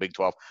resume out of the Big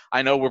 12.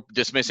 I know we're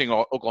dismissing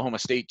Oklahoma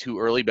State too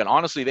early, but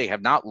honestly, they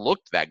have not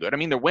looked that good. I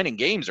mean, they're winning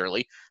games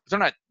early, but they're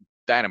not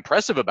that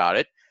impressive about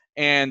it.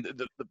 And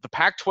the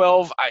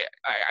Pac-12,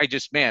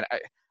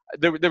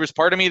 there was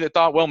part of me that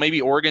thought, well, maybe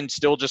Oregon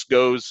still just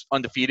goes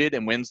undefeated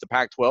and wins the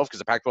Pac-12 because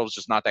the Pac-12 is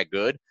just not that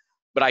good.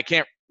 But I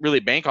can't really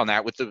bank on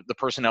that with the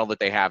personnel that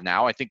they have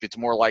now. I think it's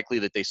more likely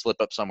that they slip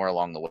up somewhere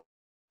along the way.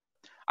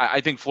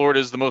 I think Florida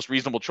is the most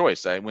reasonable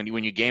choice. When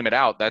you game it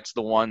out, that's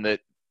the one that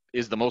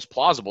is the most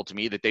plausible to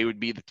me that they would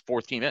be the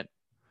 4th team in.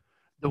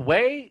 The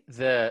way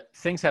the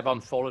things have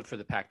unfolded for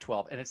the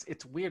Pac-12, and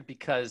it's weird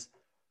because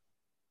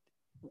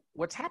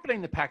what's happening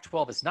in the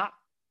Pac-12 is not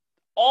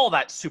all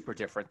that super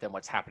different than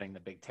what's happening in the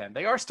Big Ten.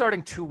 They are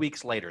starting 2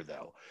 weeks later,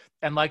 though.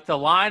 And like the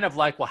line of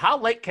like, well, how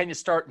late can you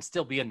start and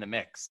still be in the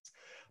mix?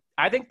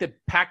 I think the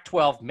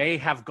Pac-12 may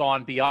have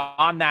gone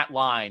beyond that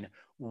line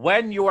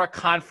when your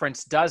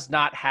conference does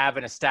not have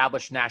an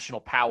established national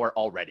power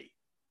already.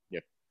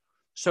 Yep.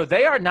 So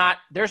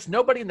there's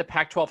nobody in the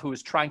Pac-12 who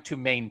is trying to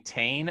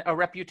maintain a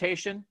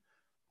reputation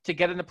to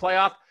get in the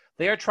playoff.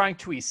 They are trying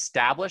to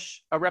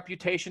establish a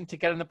reputation to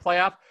get in the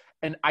playoff.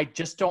 And I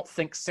just don't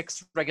think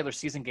 6 regular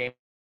season games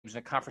in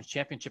a conference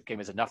championship game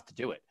is enough to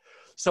do it.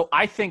 So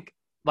I think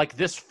like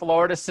this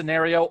Florida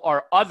scenario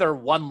or other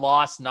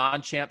one-loss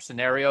non-champ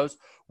scenarios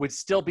would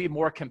still be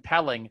more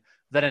compelling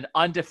than an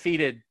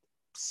undefeated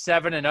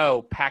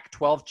 7-0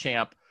 Pac-12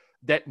 champ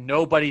that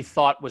nobody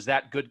thought was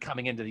that good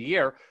coming into the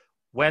year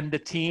when the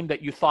team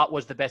that you thought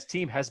was the best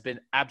team has been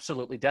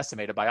absolutely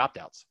decimated by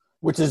opt-outs.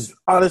 Which is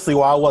honestly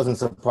why I wasn't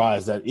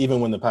surprised that even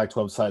when the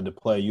Pac-12 decided to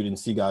play, you didn't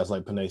see guys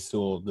like Penei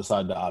Sewell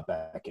decide to opt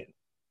back in.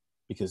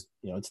 Because,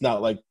 it's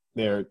not like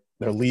they're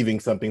leaving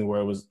something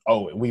where it was,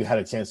 we had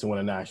a chance to win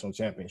a national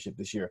championship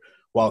this year.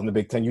 While in the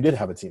Big Ten, you did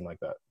have a team like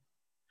that.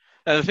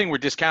 Now, the thing we're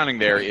discounting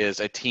there is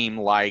a team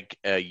like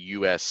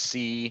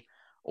USC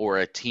or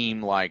a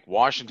team like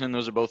Washington.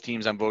 Those are both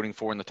teams I'm voting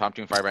for in the top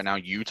 25 right now.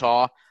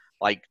 Utah,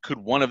 like, could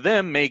one of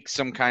them make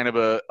some kind of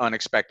a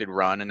unexpected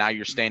run? And now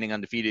you're standing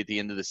undefeated at the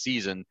end of the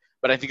season.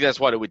 But I think that's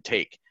what it would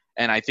take.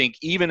 And I think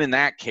even in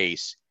that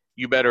case,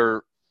 you're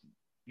going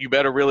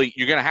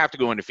to have to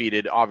go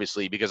undefeated,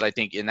 obviously, because I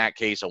think in that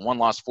case, a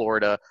one-loss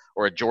Florida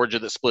or a Georgia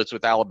that splits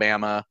with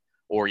Alabama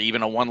or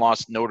even a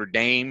one-loss Notre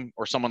Dame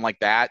or someone like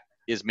that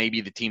is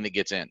maybe the team that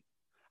gets in.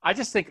 I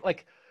just think,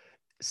 like,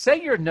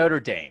 say you're Notre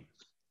Dame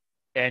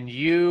and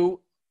you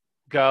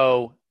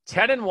go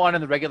 10-1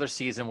 in the regular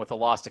season with a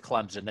loss to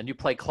Clemson. Then you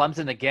play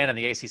Clemson again in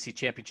the ACC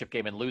championship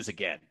game and lose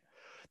again.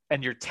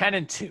 And you're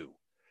 10-2.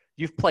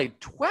 You've played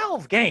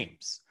 12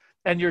 games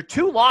and your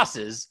 2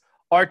 losses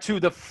are to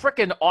the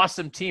freaking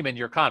awesome team in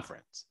your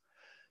conference.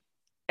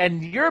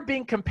 And you're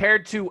being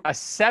compared to a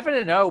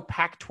 7-0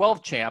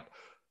 Pac-12 champ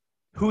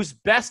whose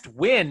best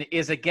win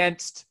is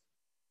against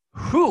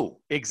who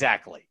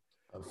exactly?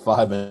 A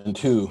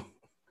 5-2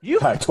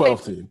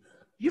 Pac-12 team.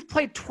 You've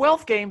played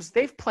 12 games.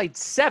 They've played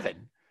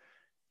 7.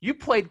 You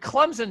played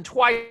Clemson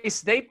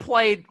twice. They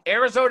played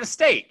Arizona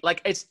State.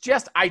 Like,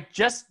 I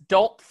just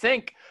don't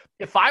think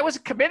if I was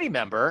a committee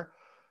member,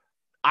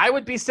 I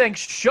would be saying,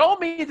 show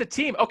me the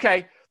team.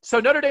 Okay,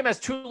 so Notre Dame has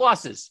 2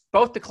 losses,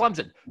 both to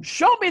Clemson.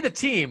 Show me the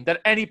team that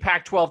any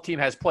Pac-12 team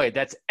has played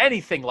that's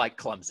anything like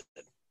Clemson.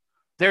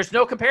 There's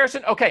no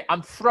comparison? Okay,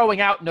 I'm throwing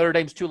out Notre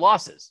Dame's 2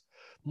 losses.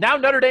 Now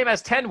Notre Dame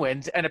has 10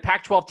 wins and a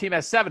Pac-12 team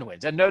has 7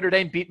 wins. And Notre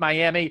Dame beat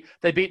Miami.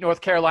 They beat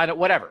North Carolina,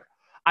 whatever.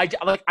 I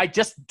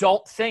just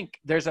don't think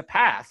there's a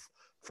path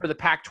for the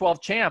Pac-12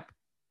 champ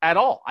at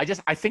all.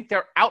 I think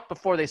they're out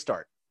before they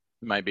start.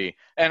 Might be.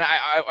 And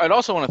I'd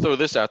also want to throw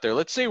this out there.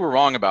 Let's say we're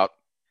wrong about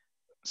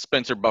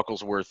Spencer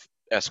Bucklesworth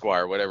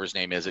Esquire, whatever his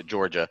name is, at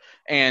Georgia,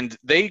 and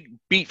they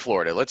beat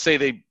Florida. Let's say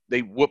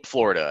they whoop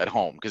Florida at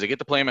home because they get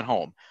to play them at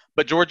home.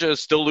 But Georgia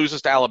still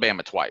loses to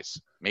Alabama twice.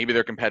 Maybe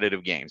they're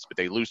competitive games, but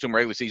they lose to them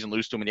regular season,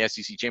 lose to them in the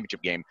SEC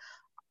championship game.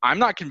 I'm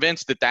not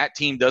convinced that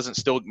team doesn't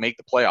still make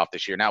the playoff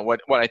this year. Now,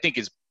 what I think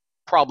is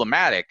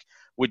problematic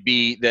would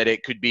be that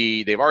it could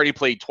be they've already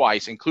played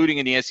twice, including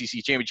in the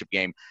SEC championship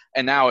game.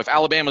 And now if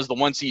Alabama's the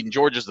 1 seed and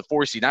Georgia's the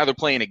 4 seed, now they're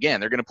playing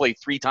again. They're going to play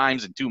 3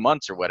 times in 2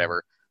 months or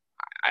whatever.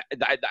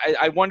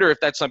 I wonder if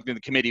that's something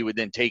the committee would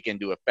then take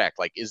into effect.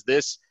 Like,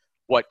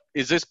 what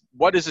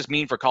does this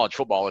mean for college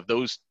football if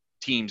those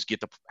teams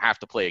have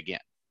to play again?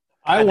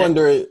 I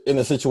wonder in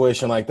a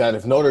situation like that,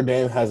 if Notre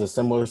Dame has a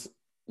similar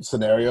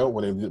scenario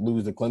where they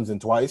lose to Clemson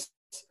twice,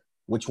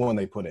 which one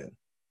they put in?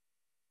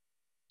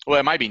 Well,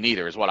 it might be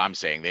neither is what I'm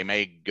saying. They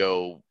may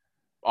go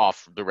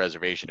off the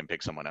reservation and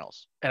pick someone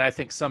else. And I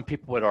think some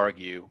people would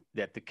argue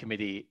that the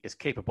committee is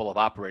capable of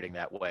operating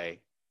that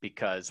way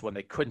because when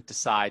they couldn't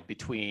decide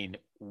between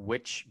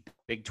which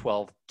Big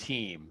 12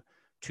 team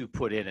to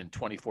put in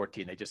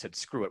 2014, they just said,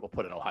 screw it, we'll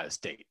put in Ohio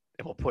State,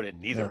 and we'll put in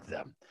neither of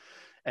them.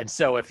 And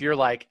so if you're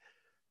like,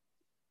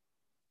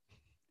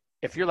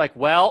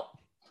 well,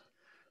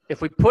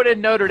 if we put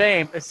in Notre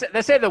Dame,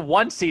 let's say the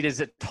 1 seed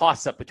is a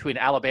toss-up between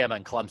Alabama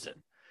and Clemson.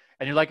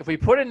 And you're like, if we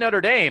put in Notre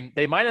Dame,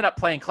 they might end up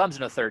playing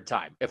Clemson a third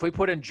time. If we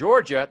put in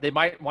Georgia, they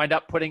might wind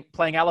up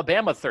playing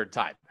Alabama a third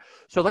time.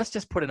 So let's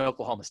just put in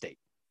Oklahoma State.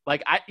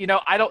 Like, I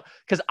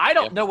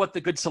don't know what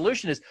the good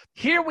solution is.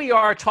 Here we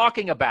are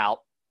talking about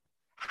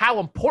how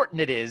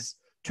important it is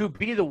to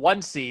be the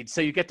 1 seed so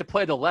you get to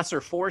play the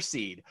lesser 4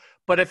 seed.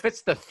 But if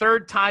it's the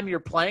third time you're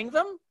playing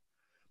them,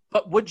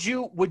 but would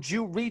you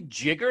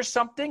rejigger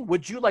something?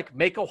 Would you like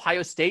make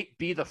Ohio State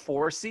be the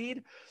 4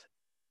 seed?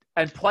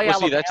 And play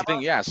Alabama. See, that's the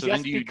thing. Yeah. So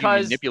then do you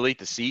manipulate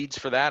the seeds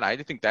for that? I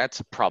think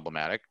that's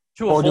problematic.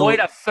 To avoid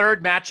a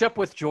third matchup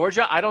with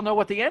Georgia, I don't know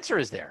what the answer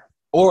is there.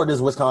 Or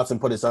does Wisconsin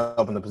put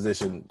itself in the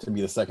position to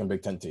be the second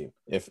Big Ten team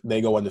if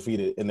they go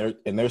undefeated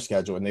in their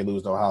schedule and they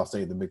lose to Ohio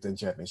State in the Big Ten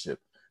championship?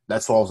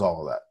 That solves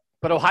all of that.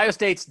 But Ohio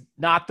State's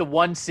not the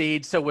 1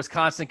 seed, so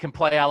Wisconsin can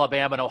play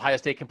Alabama and Ohio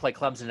State can play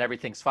Clemson and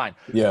everything's fine.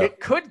 Yeah. It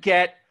could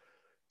get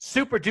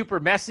super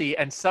duper messy,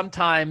 and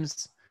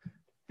sometimes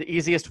the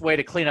easiest way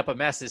to clean up a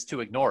mess is to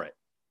ignore it.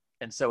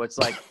 And so it's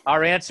like,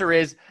 our answer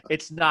is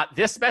it's not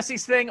this messy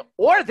thing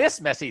or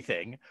this messy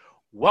thing.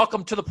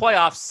 Welcome to the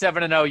playoffs,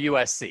 7-0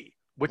 USC,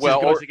 which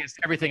goes against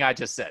everything I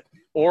just said.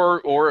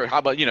 Or how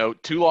about,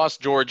 2-loss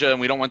Georgia,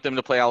 and we don't want them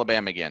to play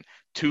Alabama again.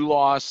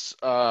 2-loss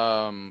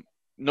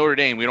Notre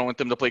Dame, we don't want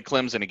them to play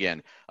Clemson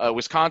again.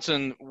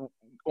 Wisconsin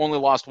only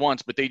lost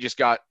once, but they just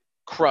got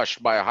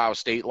crushed by Ohio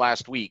State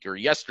last week or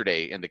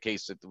yesterday in the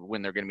case that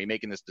when they're going to be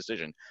making this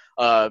decision.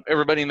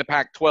 Everybody in the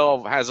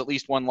Pac-12 has at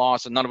least 1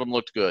 loss, and none of them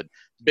looked good.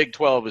 Big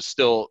 12 is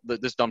still –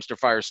 this dumpster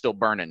fire is still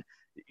burning.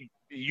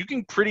 You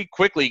can pretty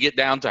quickly get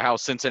down to how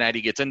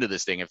Cincinnati gets into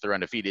this thing if they're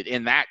undefeated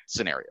in that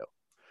scenario.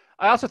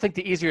 I also think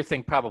the easier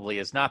thing probably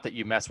is not that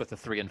you mess with the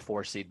 3 and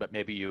 4 seed, but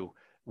maybe you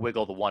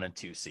wiggle the 1 and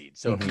 2 seed.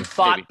 So if you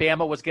thought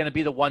Bama was going to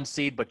be the 1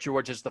 seed, but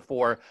Georgia's the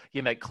 4,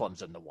 you make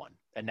Clemson the 1.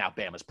 And now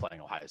Bama's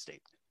playing Ohio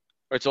State.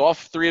 All right, so all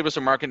 3 of us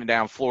are marking it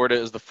down. Florida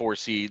is the 4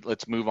 seed.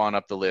 Let's move on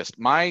up the list.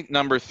 My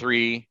number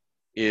 3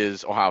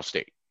 is Ohio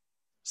State.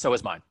 So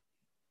is mine.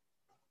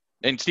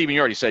 And, Steven, you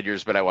already said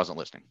yours, but I wasn't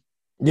listening.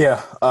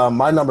 Yeah,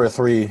 my number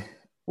 3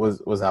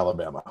 was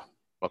Alabama.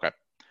 Okay.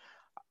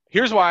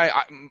 Here's why.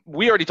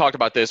 We already talked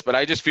about this, but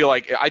I just feel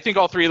like I think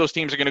all 3 of those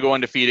teams are going to go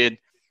undefeated,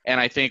 and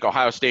I think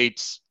Ohio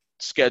State's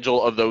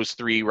schedule of those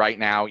 3 right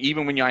now,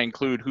 even when I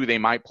include who they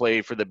might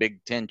play for the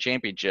Big Ten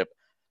championship,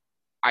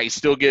 I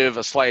still give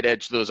a slight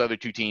edge to those other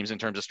 2 teams in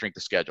terms of strength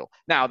of schedule.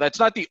 Now, that's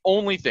not the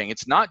only thing.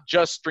 It's not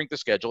just strength of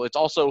schedule. It's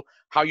also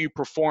how you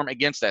perform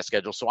against that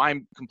schedule. So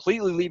I'm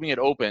completely leaving it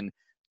open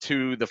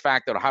to the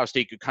fact that Ohio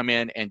State could come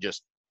in and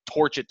just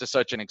torch it to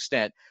such an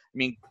extent. I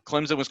mean,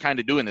 Clemson was kind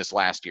of doing this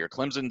last year.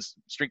 Clemson's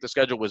strength of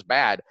schedule was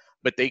bad,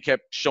 but they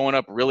kept showing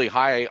up really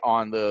high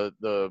on the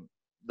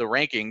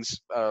rankings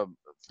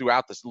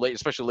throughout this,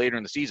 especially later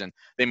in the season.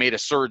 They made a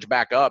surge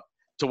back up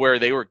to where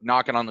they were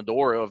knocking on the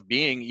door of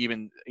being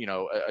even,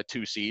 a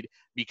 2 seed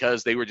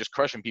because they were just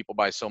crushing people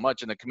by so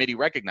much. And the committee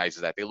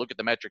recognizes that. They look at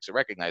the metrics and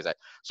recognize that.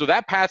 So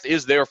that path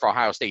is there for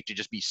Ohio State to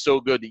just be so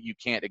good that you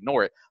can't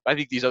ignore it. But I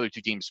think these other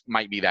 2 teams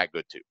might be that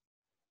good too.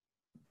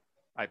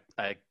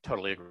 I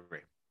totally agree.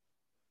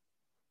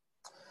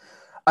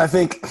 I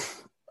think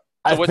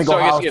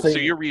Ohio State. So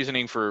your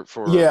reasoning for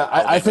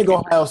I think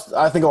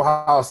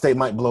Ohio State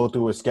might blow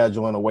through a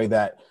schedule in a way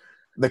that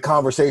the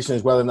conversation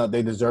is whether or not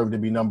they deserve to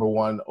be number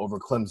 1 over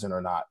Clemson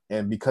or not.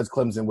 And because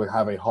Clemson would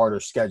have a harder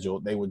schedule,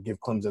 they would give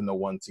Clemson the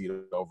 1 seed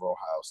over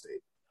Ohio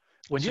State.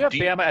 When you have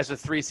Bama as a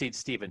 3 seed,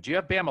 Steven, do you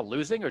have Bama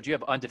losing or do you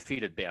have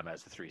undefeated Bama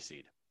as the 3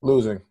 seed?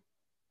 Losing.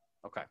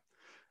 Okay.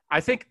 I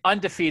think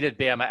undefeated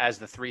Bama as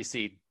the 3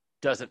 seed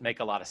doesn't make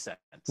a lot of sense.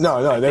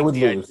 No, they would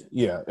lose.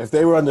 Yeah, if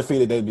they were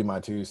undefeated, they'd be my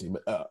 2 seed.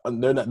 But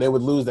they're not. They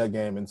would lose that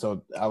game, and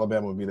so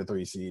Alabama would be the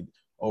 3 seed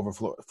over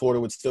Florida. Florida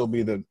would still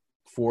be the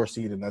 4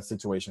 seed in that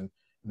situation,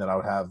 and then I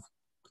would have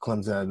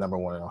Clemson at number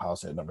 1 and Ohio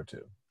State at number 2.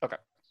 Okay.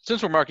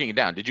 Since we're marking it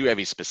down, did you have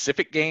a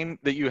specific game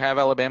that you have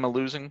Alabama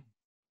losing?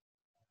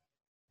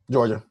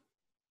 Georgia.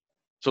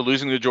 So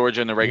losing to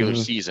Georgia in the regular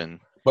season.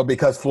 But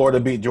because Florida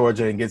beat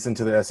Georgia and gets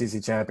into the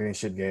SEC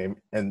championship game,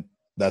 and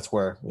that's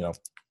where,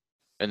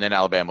 And then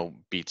Alabama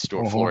beats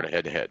Florida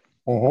head-to-head.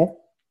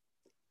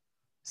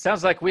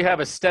 Sounds like we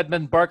have a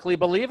Stedman Barkley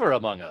believer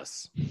among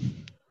us.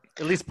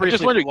 At least briefly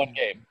for one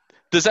game.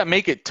 Does that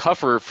make it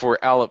tougher for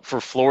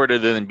Florida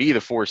to then be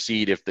the 4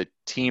 seed if the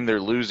team they're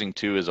losing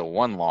to is a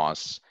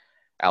 1-loss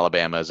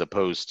Alabama as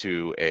opposed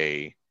to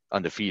a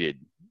undefeated?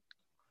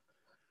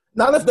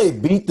 Not if they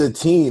beat the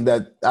team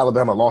that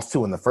Alabama lost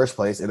to in the first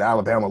place, and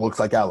Alabama looks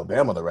like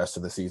Alabama the rest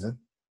of the season.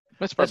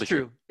 That's probably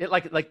true. It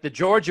like the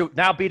Georgia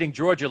now beating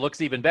Georgia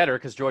looks even better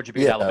because Georgia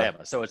beat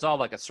Alabama. So it's all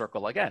like a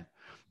circle again.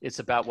 It's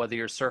about whether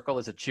your circle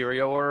is a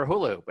Cheerio or a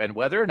hula hoop, and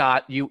whether or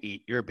not you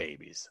eat your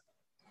babies.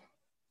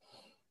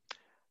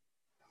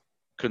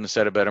 Couldn't have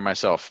said it better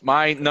myself.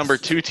 My number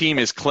 2 team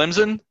is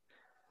Clemson.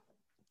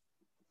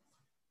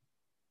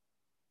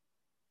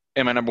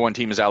 And my number 1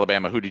 team is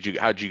Alabama. How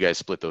did you guys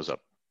split those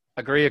up?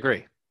 Agree.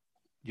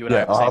 You and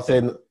I. Ohio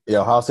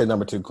State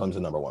number 2,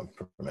 Clemson number 1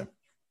 for me.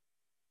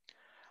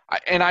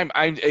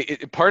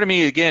 Part of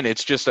me, again,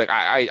 it's just like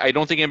I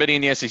don't think anybody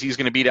in the SEC is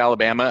going to beat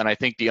Alabama, and I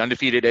think the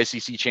undefeated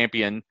SEC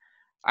champion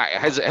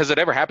has it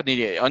ever happened?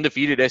 The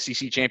undefeated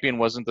SEC champion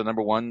wasn't the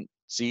number 1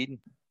 seed.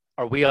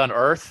 Are we on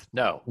Earth?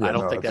 No, I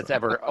don't think that's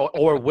ever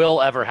or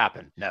will ever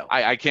happen. No,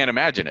 I can't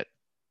imagine it.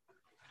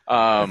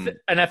 And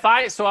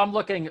I'm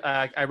looking.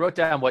 I wrote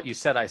down what you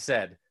said. I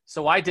said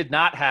so. I did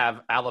not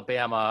have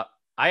Alabama.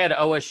 I had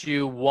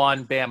OSU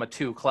 1, Bama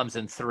 2,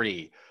 Clemson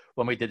 3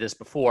 when we did this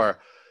before.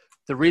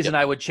 The reason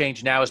I would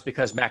change now is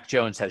because Mac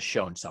Jones has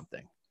shown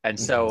something. And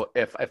so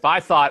if I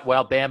thought,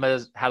 well,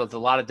 Bama had a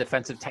lot of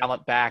defensive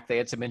talent back, they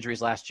had some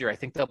injuries last year, I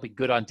think they'll be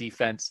good on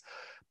defense.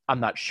 I'm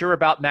not sure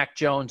about Mac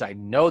Jones. I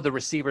know the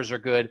receivers are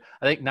good.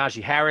 I think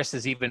Najee Harris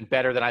is even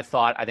better than I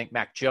thought. I think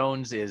Mac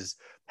Jones has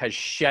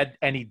shed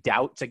any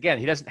doubts. Again,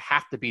 he doesn't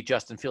have to be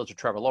Justin Fields or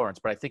Trevor Lawrence,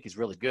 but I think he's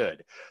really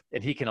good.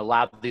 And he can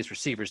allow these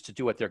receivers to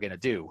do what they're going to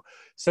do.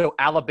 So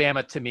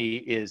Alabama to me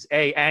is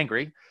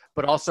angry,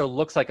 but also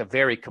looks like a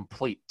very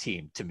complete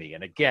team to me.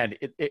 And again,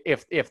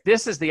 if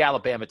this is the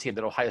Alabama team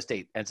that Ohio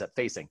State ends up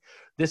facing,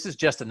 this is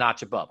just a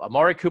notch above.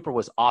 Amari Cooper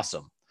was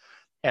awesome.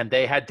 And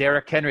they had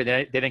Derrick Henry.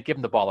 They didn't give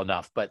him the ball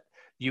enough. But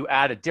you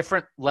add a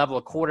different level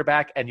of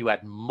quarterback and you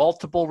add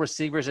multiple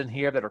receivers in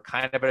here that are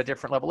kind of at a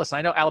different level. Listen,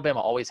 I know Alabama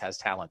always has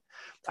talent.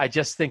 I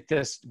just think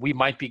we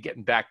might be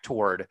getting back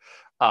toward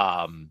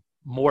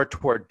more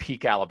toward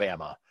peak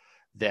Alabama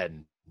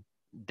than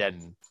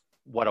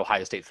what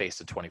Ohio State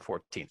faced in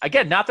 2014.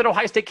 Again, not that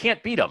Ohio State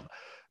can't beat them,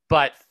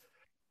 but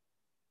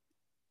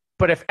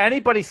if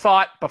anybody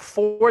thought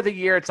before the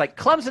year, it's like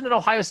Clemson and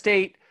Ohio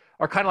State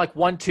are kind of like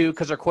 1-2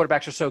 because their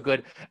quarterbacks are so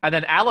good. And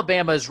then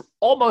Alabama's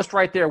almost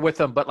right there with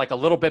them, but like a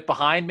little bit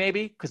behind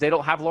maybe because they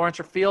don't have Lawrence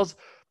or Fields.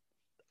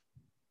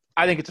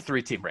 I think it's a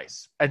 3-team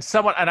race. And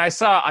I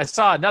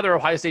saw another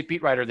Ohio State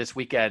beat writer this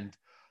weekend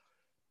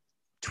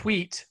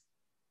tweet,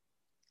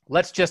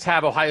 let's just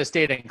have Ohio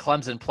State and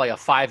Clemson play a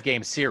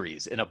 5-game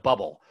series in a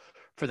bubble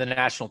for the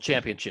national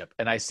championship.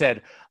 And I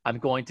said, I'm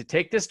going to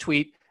take this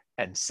tweet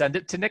and send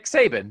it to Nick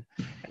Saban,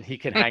 and he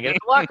can hang it in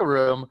the locker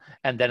room,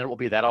 and then it will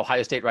be that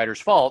Ohio State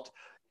writer's fault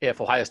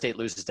if Ohio State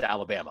loses to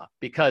Alabama.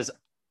 Because,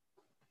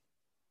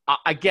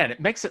 again, it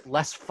makes it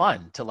less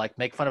fun to,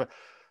 make fun of it.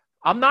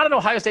 I'm not an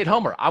Ohio State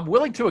homer. I'm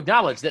willing to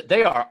acknowledge that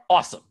they are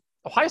awesome.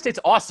 Ohio State's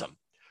awesome.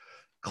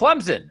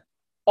 Clemson,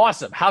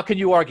 awesome. How can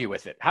you argue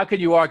with it? How can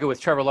you argue with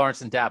Trevor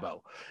Lawrence and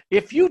Dabo?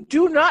 If you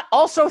do not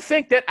also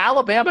think that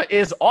Alabama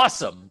is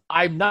awesome,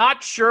 I'm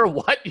not sure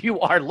what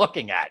you are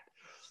looking at.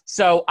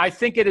 So I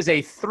think it is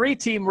a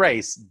 3-team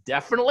race,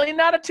 definitely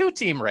not a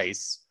 2-team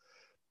race.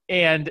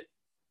 And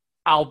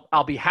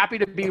I'll be happy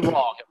to be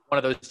wrong if one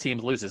of those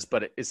teams loses,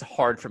 but it's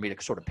hard for me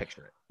to sort of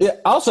picture it. Yeah,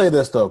 I'll say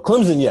this though.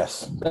 Clemson,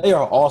 yes, they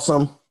are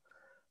awesome,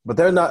 but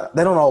they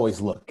don't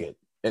always look good.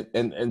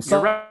 And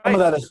some of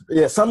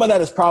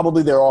that is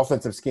probably their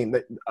offensive scheme.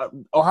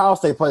 Ohio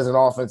State plays an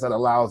offense that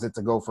allows it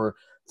to go for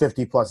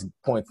 50-plus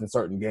points in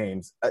certain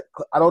games.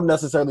 I don't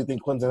necessarily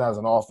think Clemson has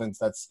an offense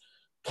that's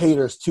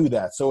caters to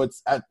that. So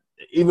it's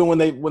even when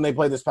they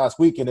played this past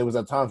weekend, it was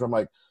at times where I'm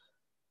like,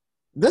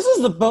 this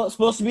is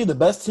supposed to be the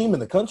best team in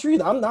the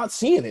country. I'm not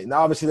seeing it. And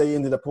obviously they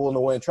ended up pulling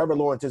away, and Trevor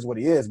Lawrence is what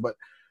he is. But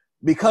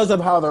because of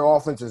how their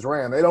offenses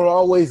ran, they don't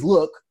always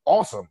look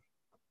awesome.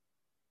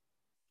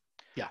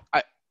 Yeah.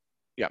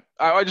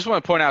 I just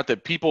want to point out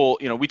that people,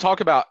 we talk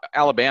about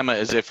Alabama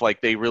as if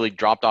they really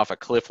dropped off a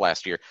cliff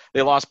last year.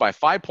 They lost by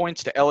 5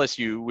 points to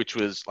LSU, which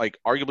was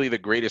arguably the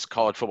greatest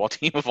college football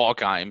team of all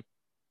time.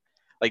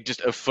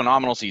 Just a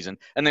phenomenal season.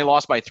 And they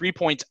lost by 3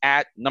 points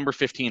at number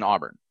 15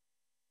 Auburn.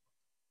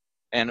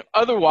 and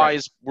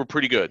otherwise we're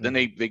pretty good. Then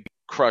they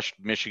crushed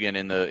Michigan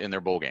in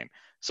their bowl game.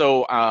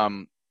 So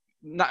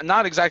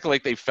not exactly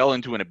like they fell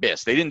into an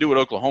abyss. They didn't do what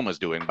Oklahoma's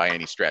doing by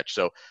any stretch.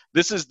 So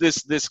this is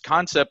this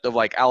concept of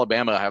like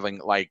Alabama having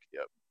like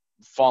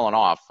fallen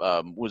off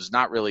was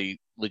not really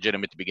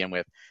legitimate to begin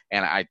with.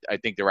 And I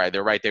think they're right.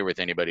 They're right there with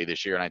anybody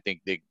this year, and I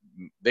think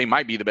they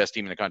might be the best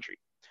team in the country.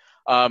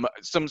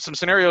 Some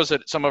scenarios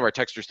that some of our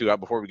texters threw out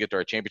before we get to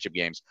our championship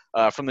games.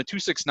 From the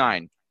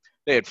 269,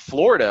 they had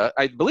Florida.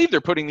 I believe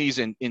they're putting these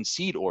in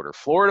seed order.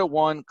 Florida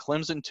 1,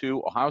 Clemson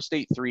 2, Ohio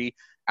State 3,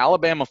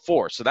 Alabama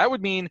 4. So that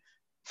would mean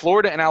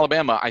Florida and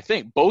Alabama, I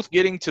think, both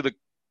getting to the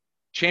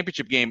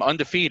championship game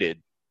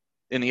undefeated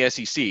in the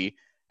SEC,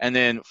 and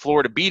then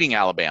Florida beating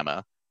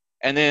Alabama.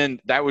 And then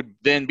that would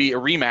then be a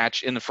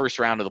rematch in the first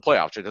round of the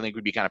playoffs, which I think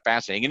would be kind of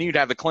fascinating. And then you'd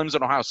have the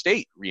Clemson-Ohio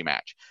State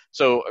rematch.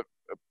 So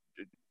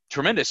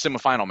tremendous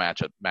semifinal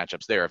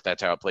matchups there if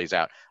that's how it plays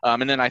out.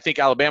 And then I think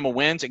Alabama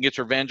wins and gets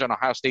revenge on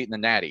Ohio State in the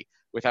Natty.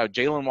 With how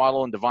Jalen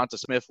Waddle and Devonta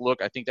Smith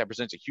look, I think that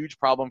presents a huge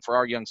problem for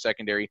our young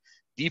secondary.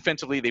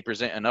 Defensively, they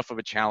present enough of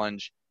a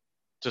challenge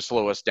to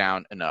slow us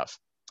down enough.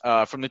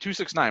 From the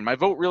 269, my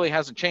vote really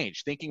hasn't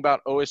changed. Thinking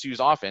about OSU's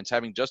offense,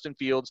 having Justin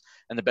Fields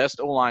and the best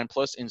O-line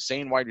plus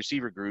insane wide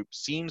receiver group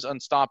seems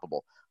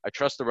unstoppable. I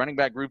trust the running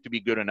back group to be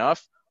good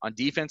enough. On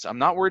defense, I'm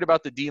not worried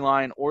about the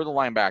D-line or the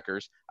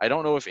linebackers. I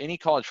don't know if any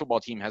college football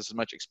team has as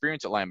much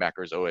experience at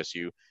linebacker as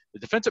OSU. The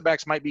defensive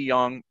backs might be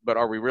young, but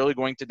are we really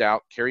going to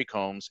doubt Kerry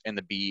Combs and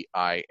the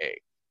BIA?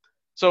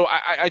 So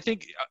I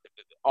think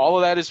all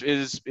of that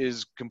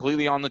is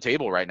completely on the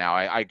table right now.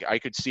 I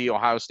could see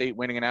Ohio State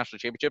winning a national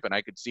championship, and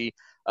I could see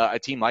a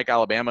team like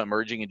Alabama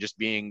emerging and just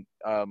being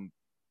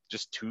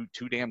just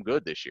too damn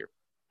good this year.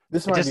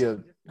 This might be a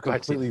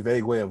completely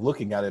vague way of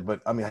looking at it, but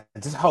I mean,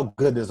 just how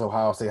good does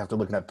Ohio State have to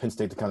look at Penn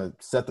State to kind of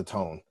set the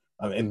tone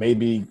and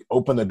maybe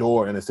open the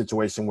door in a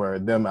situation where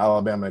them,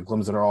 Alabama, and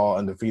Clemson are all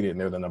undefeated and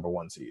they're the number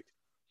 1 seed?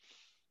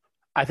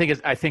 I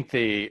think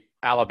the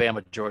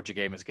Alabama-Georgia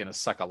game is going to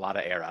suck a lot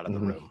of air out of the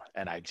room,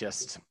 and I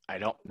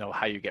don't know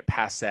how you get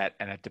past that,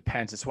 and it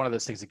depends. It's one of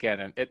those things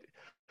again, and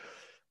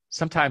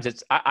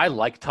sometimes I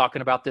like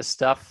talking about this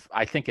stuff.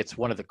 I think it's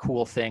one of the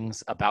cool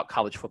things about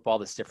college football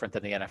that's different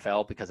than the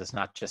NFL because it's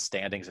not just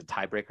standings and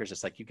tiebreakers.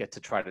 It's like you get to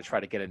try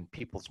to get in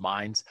people's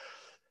minds.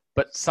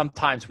 But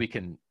sometimes we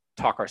can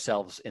talk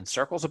ourselves in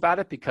circles about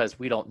it because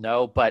we don't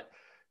know. But,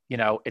 you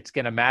know, it's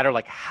going to matter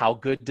like how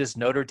good does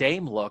Notre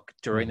Dame look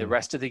during the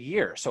rest of the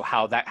year? So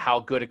how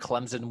good a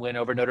Clemson win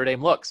over Notre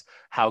Dame looks.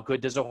 How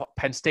good does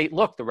Penn State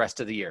look the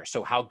rest of the year?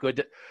 So how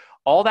good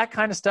all that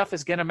kind of stuff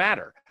is going to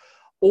matter.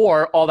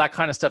 Or all that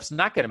kind of stuff's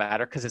not going to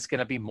matter because it's going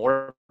to be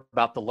more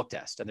about the look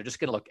test. And they're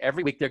just going to look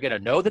every week. They're going to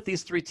know that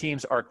these 3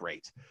 teams are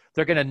great.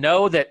 They're going to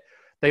know that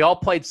they all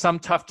played some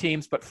tough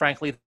teams, but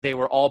frankly, they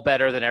were all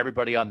better than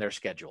everybody on their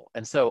schedule.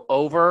 And so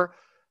over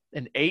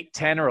an 8,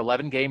 10, or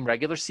 11 game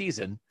regular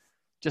season,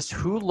 just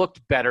who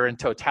looked better in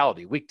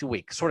totality week to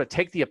week, sort of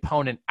take the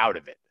opponent out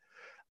of it.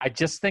 I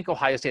just think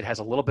Ohio State has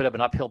a little bit of an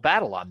uphill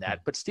battle on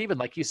that. But Stephen,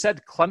 like you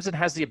said, Clemson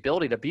has the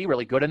ability to be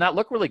really good and not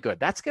look really good.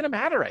 That's going to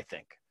matter, I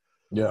think.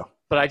 Yeah.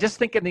 But I just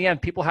think in the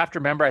end, people have to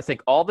remember, I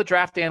think all the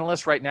draft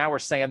analysts right now are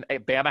saying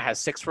Bama has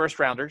 6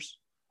 first-rounders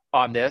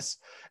on this,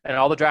 and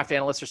all the draft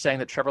analysts are saying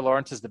that Trevor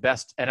Lawrence is the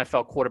best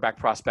NFL quarterback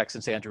prospect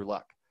since Andrew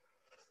Luck.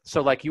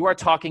 So, like, you are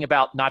talking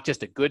about not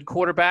just a good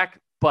quarterback,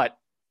 but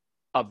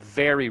a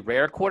very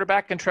rare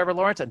quarterback in Trevor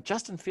Lawrence, and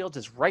Justin Fields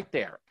is right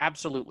there,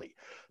 absolutely.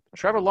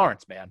 Trevor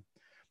Lawrence, man,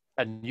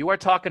 and you are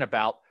talking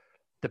about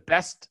the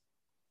best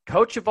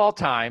coach of all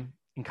time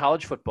in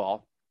college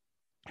football,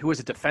 who is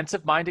a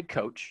defensive-minded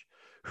coach,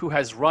 who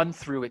has run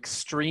through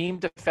extreme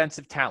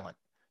defensive talent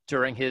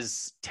during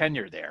his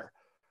tenure there.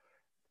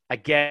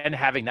 Again,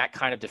 having that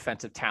kind of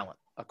defensive talent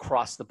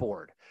across the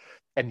board.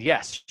 And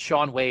yes,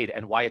 Shaun Wade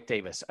and Wyatt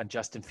Davis and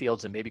Justin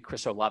Fields and maybe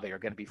Chris Olave are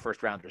going to be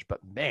first rounders,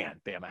 but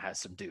man, Bama has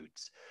some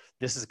dudes.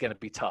 This is going to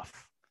be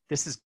tough.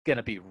 This is going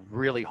to be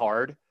really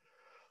hard,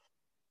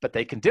 but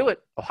they can do it.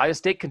 Ohio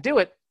State can do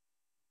it.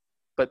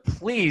 But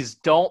please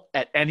don't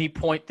at any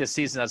point this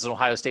season as an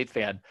Ohio State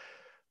fan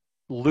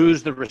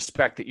lose the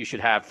respect that you should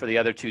have for the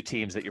other 2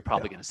 teams that you're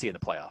probably going to see in the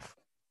playoff.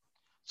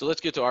 So let's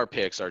get to our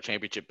picks, our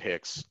championship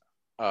picks.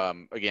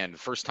 Again,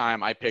 first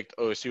time I picked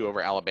OSU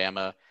over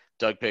Alabama.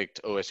 Doug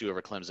picked OSU over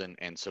Clemson,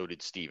 and so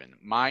did Steven.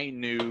 My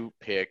new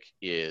pick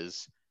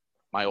is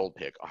my old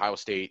pick, Ohio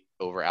State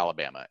over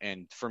Alabama.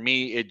 And for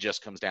me, it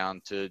just comes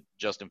down to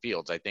Justin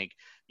Fields. I think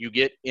you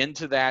get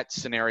into that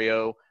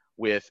scenario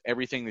with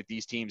everything that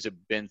these teams have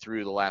been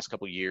through the last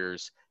couple of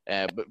years,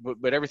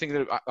 but everything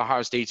that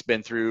Ohio State's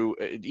been through,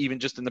 even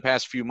just in the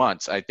past few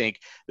months. I think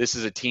this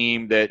is a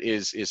team that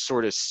is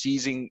sort of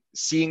seeing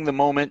the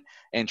moment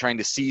and trying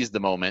to seize the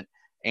moment.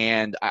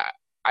 And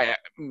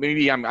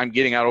I'm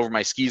getting out over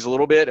my skis a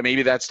little bit, and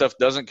maybe that stuff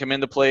doesn't come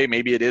into play.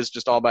 Maybe it is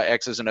just all about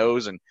X's and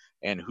O's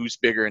and who's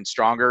bigger and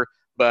stronger.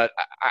 But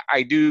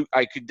I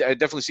could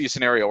definitely see a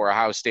scenario where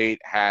Ohio State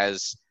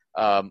has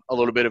a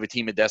little bit of a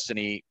team of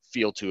destiny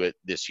feel to it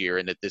this year,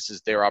 and that this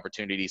is their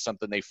opportunity,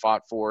 something they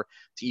fought for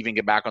to even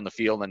get back on the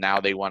field, and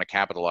now they want to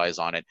capitalize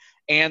on it.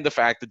 And the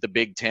fact that the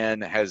Big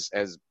Ten has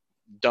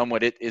done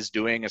what it is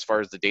doing as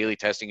far as the daily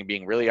testing and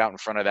being really out in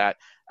front of that,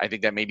 I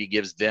think that maybe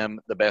gives them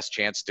the best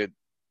chance to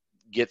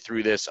get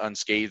through this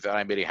unscathed.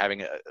 I'm maybe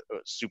having a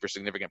super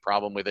significant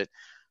problem with it.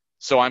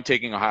 So I'm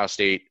taking Ohio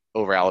State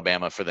over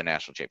Alabama for the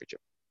national championship.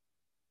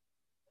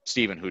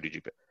 Steven, who did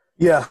you pick?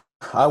 Yeah,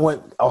 I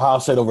went Ohio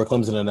State over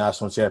Clemson in the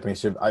national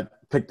championship. I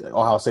picked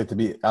Ohio State to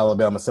beat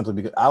Alabama simply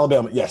because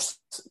Alabama, yes,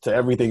 to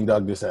everything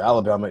Doug just said,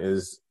 Alabama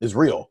is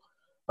real.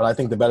 But I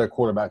think the better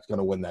quarterback is going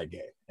to win that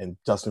game. And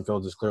Justin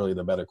Fields is clearly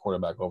the better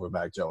quarterback over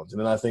Mac Jones. And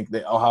then I think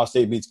that Ohio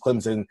State beats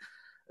Clemson.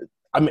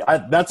 I mean,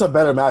 that's a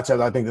better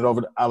matchup, I think, than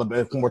over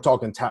Alabama. When we're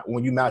talking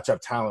when you match up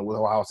talent with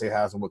Ohio State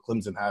has and what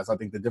Clemson has, I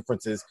think the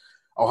difference is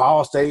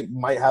Ohio State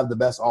might have the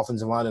best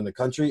offensive line in the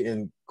country,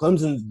 and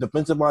Clemson's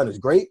defensive line is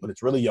great, but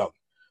it's really young.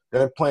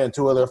 They're playing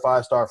two of their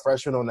five-star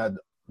freshmen on that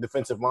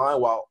defensive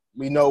line, while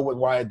we know what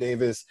Wyatt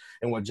Davis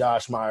and what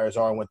Josh Myers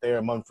are and what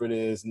Theron Munford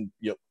is, and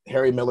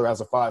Harry Miller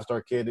as a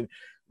five-star kid. And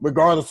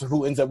regardless of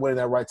who ends up winning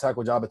that right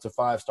tackle job, it's a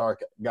five-star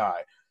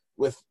guy.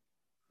 With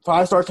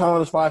five-star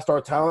talent is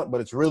five-star talent,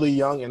 but it's really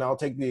young, and I'll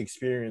take the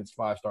experienced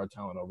five-star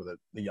talent over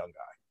the young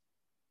guy.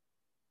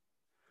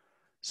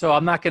 So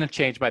I'm not going to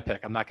change my pick.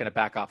 I'm not going to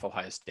back off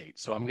Ohio State.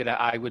 So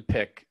I would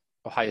pick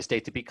Ohio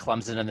State to beat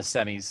Clemson in the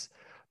semis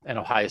and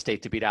Ohio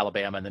State to beat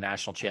Alabama in the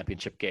national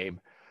championship game.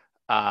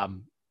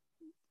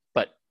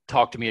 But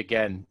talk to me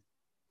again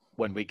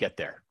when we get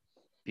there,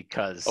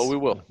 because we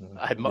will.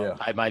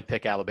 I might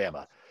pick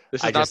Alabama.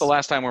 This is not the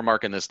last time we're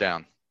marking this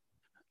down.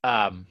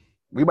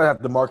 We might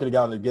have to mark it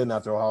down again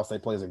after Ohio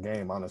State plays a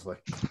game, honestly.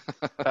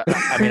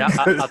 I mean,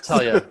 I'll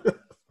tell you,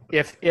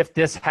 if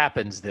this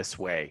happens this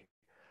way,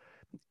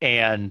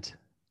 and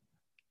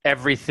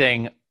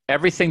everything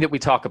that we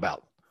talk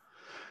about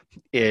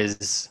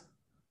is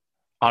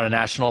on a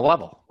national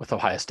level with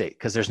Ohio State,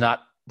 because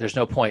there's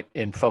no point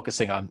in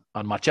focusing on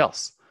much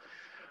else.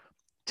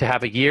 To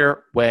have a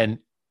year when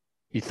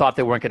you thought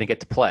they weren't going to get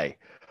to play,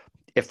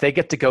 if they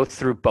get to go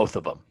through both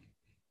of them,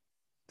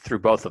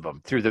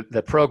 through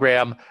the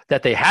program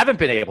that they haven't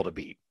been able to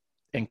beat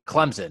in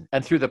Clemson,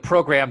 and through the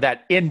program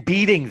that in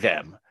beating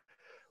them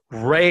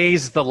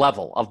raise the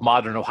level of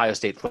modern Ohio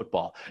State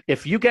football.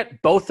 If you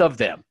get both of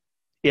them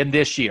in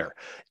this year,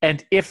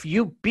 and if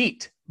you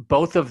beat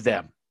both of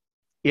them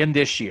in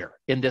this year,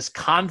 in this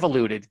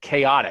convoluted,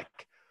 chaotic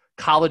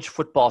college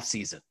football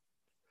season,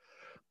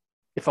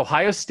 if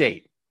Ohio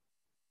State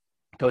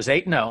goes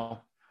 8-0,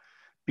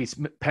 beats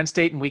Penn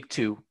State in week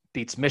 2,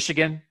 beats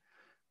Michigan,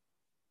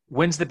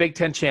 wins the Big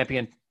Ten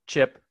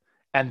championship,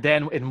 and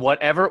then in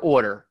whatever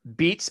order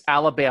beats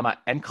Alabama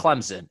and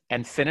Clemson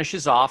and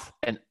finishes off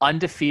an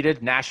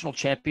undefeated national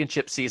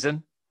championship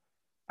season,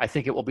 I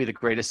think it will be the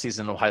greatest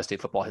season in Ohio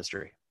State football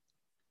history.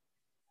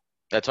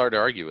 That's hard to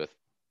argue with.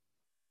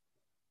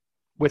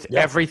 With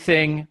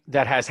everything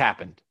that has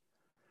happened,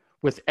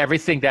 with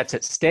everything that's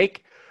at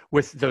stake,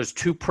 with those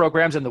two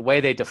programs and the way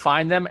they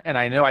define them. And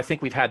I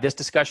think we've had this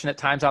discussion at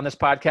times on this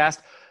podcast,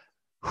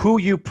 who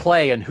you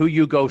play and who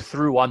you go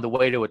through on the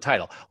way to a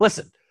title.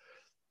 Listen,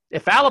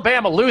 if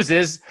Alabama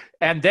loses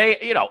and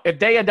if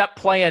they end up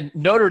playing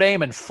Notre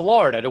Dame and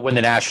Florida to win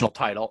the national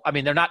title, I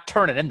mean, they're not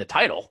turning in the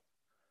title,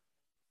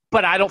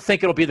 but I don't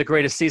think it'll be the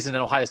greatest season in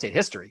Ohio State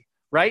history,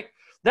 right?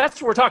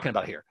 That's what we're talking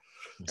about here.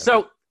 Okay.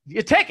 So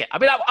you take it. I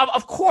mean,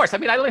 of course, I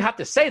don't even have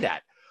to say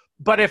that,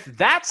 but if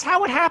that's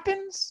how it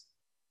happens,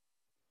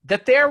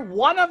 that they're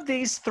one of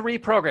these three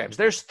programs,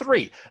 there's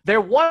three.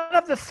 They're one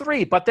of the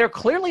three, but they're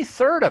clearly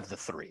third of the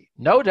three.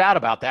 No doubt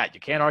about that.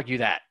 You can't argue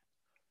that.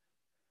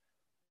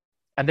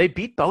 And they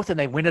beat both, and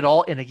they win it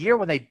all in a year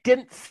when they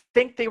didn't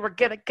think they were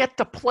going to get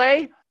to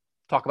play.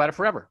 Talk about it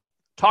forever.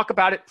 Talk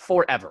about it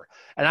forever.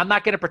 And I'm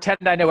not going to pretend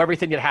I know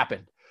everything that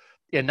happened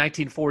in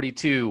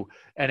 1942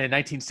 and in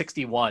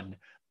 1961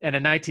 and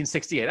in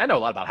 1968. I know a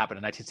lot about what happened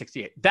in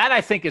 1968. That, I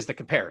think, is the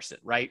comparison,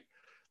 right?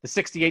 The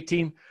 68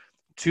 team.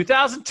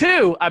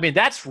 2002, I mean,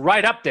 that's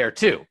right up there,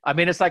 too. I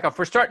mean, it's like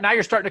now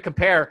you're starting to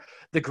compare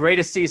the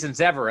greatest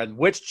seasons ever and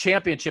which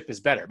championship is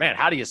better. Man,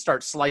 how do you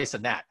start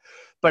slicing that?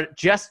 But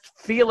just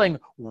feeling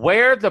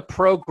where the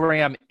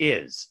program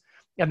is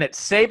and that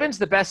Saban's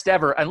the best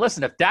ever. And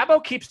listen, if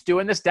Dabo keeps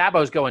doing this,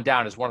 Dabo's going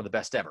down as one of the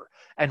best ever.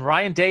 And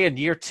Ryan Day in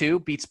year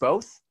 2 beats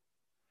both.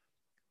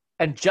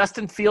 And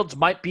Justin Fields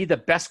might be the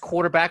best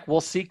quarterback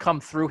we'll see come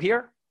through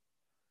here.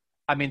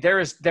 I mean, there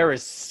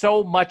is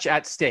so much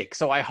at stake.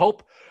 So I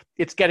hope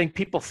it's getting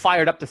people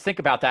fired up to think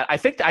about that. I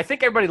think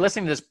everybody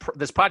listening to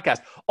this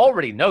podcast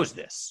already knows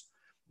this.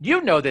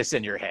 You know this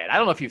in your head. I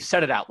don't know if you've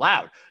said it out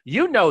loud.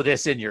 You know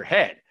this in your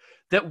head,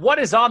 that what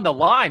is on the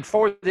line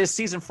for this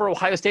season for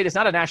Ohio State is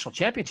not a national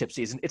championship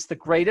season. It's the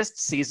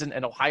greatest season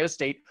in Ohio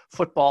State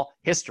football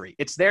history.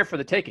 It's there for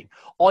the taking.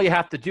 All you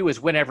have to do is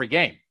win every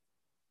game.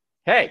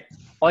 Hey,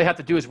 all you have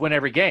to do is win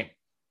every game.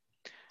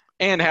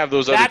 And have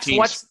those other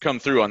teams come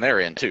through on their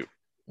end too.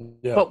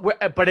 Yeah. But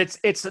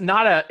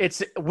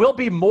we'll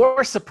be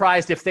more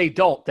surprised if they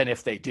don't than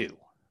if they do.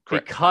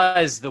 Correct.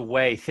 because the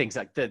way things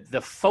like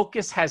the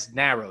focus has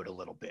narrowed a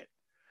little bit.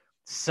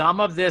 Some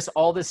of this,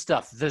 all this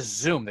stuff, the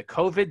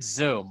COVID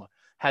Zoom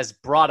has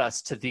brought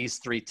us to these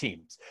three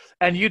teams.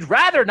 And you'd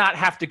rather not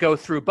have to go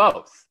through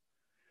both.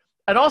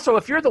 And also,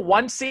 if you're the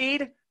 1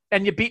 seed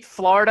and you beat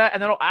Florida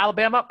and then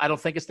Alabama, I don't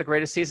think it's the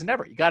greatest season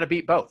ever. You got to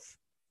beat both.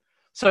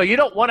 So you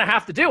don't want to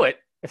have to do it.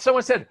 If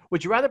someone said,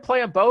 would you rather play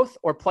them both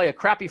or play a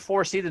crappy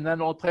 4 seed and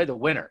then only play the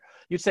winner?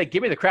 You'd say,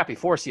 give me the crappy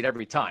 4 seed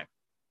every time.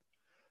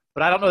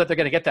 But I don't know that they're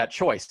going to get that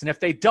choice. And if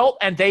they don't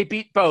and they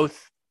beat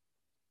both,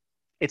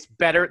 it's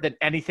better than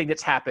anything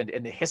that's happened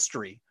in the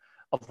history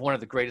of one of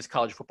the greatest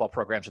college football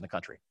programs in the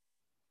country.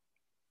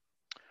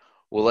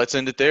 Well, let's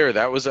end it there.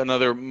 That was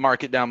another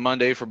Market Down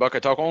Monday for Buckeye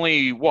Talk.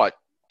 Only,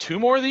 2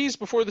 more of these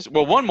before this?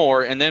 Well, 1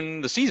 more, and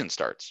then the season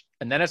starts.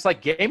 And then it's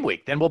like game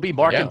week. Then we'll be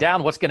marking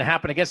down what's going to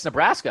happen against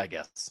Nebraska, I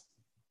guess.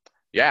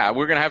 Yeah,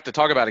 we're going to have to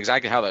talk about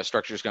exactly how that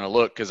structure is going to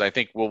look because I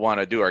think we'll want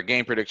to do our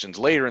game predictions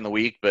later in the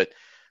week. But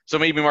so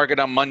maybe Market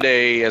Down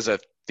Monday as a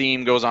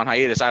theme goes on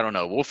hiatus. I don't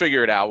know. We'll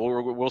figure it out.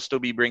 We'll still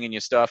be bringing you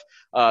stuff.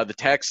 The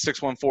text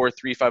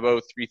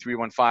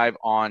 614-350-3315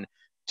 on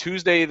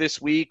Tuesday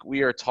this week.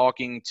 We are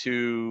talking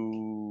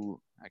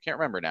to I can't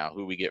remember now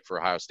who we get for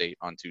Ohio State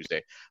on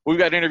Tuesday. We've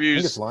got interviews.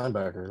 I think it's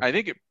linebacker. I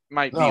think it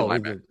might be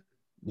linebacker.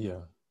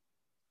 Yeah.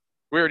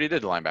 We already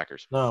did the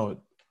linebackers. No.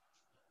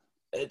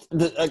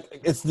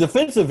 It's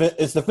defensive.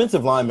 It's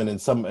defensive linemen in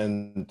some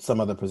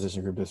other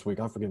position group this week.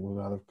 I forget what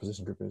the other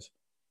position group is.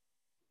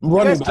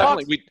 Running back.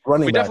 We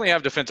definitely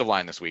have defensive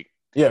line this week.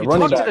 Yeah, you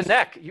talked to the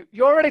neck.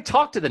 You already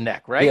talked to the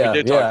neck, right? Yeah, we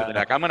did talk to the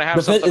neck. I'm going to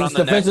have something on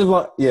the neck.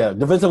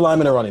 Defensive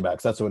linemen and running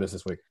backs. That's what it is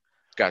this week.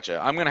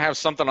 Gotcha. I'm going to have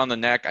something on the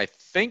neck, I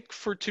think,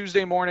 for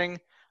Tuesday morning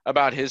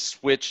about his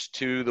switch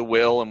to the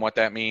will and what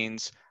that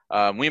means.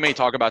 We may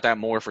talk about that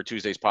more for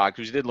Tuesday's pod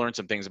because we did learn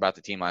some things about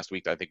the team last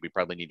week that I think we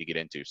probably need to get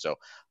into. So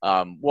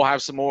we'll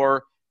have some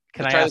more.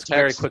 Can I ask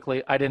very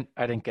quickly? I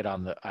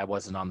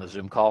wasn't on the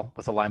Zoom call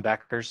with the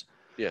linebackers.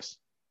 Yes.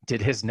 Did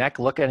his neck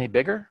look any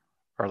bigger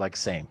or like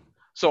same?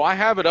 So I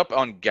have it up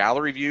on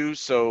gallery view.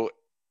 So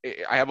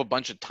I have a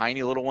bunch of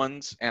tiny little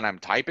ones and I'm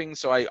typing.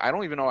 So I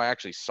don't even know I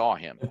actually saw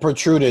him. It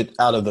protruded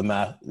out of the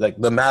mask. Like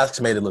the masks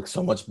made it look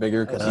so much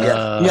bigger because he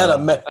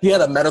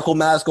had a medical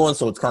mask on.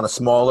 So it's kind of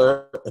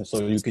smaller. And so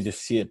you could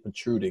just see it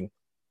protruding.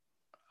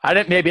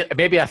 I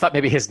thought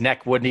maybe his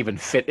neck wouldn't even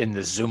fit in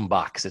the Zoom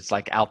box. It's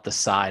like out the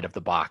side of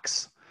the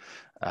box.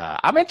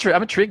 I'm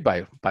intrigued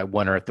by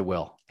Winter at the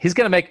will. He's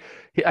going to make,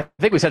 I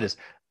think we said this.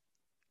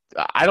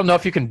 I don't know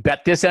if you can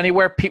bet this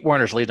anywhere. Pete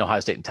Werner's leading Ohio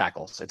State in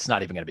tackles. It's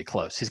not even going to be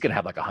close. He's going to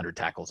have like 100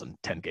 tackles in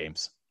 10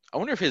 games. I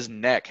wonder if his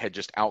neck had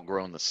just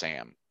outgrown the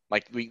Sam.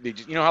 Like you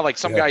know how like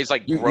some guys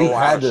like grow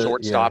out of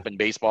shortstop in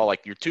baseball.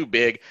 Like you're too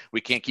big.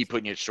 We can't keep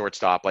putting you at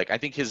shortstop. Like I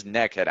think his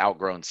neck had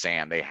outgrown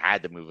Sam. They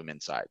had to move him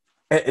inside.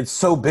 It's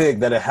so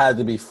big that it had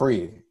to be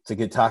free to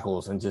get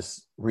tackles and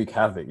just wreak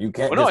havoc. You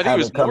can't. Well, no, I think it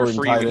was more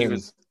free when he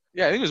was.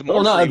 Yeah, I think it was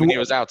more free when he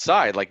was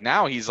outside. Like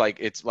now he's like,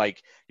 it's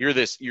like your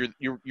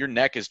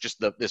neck is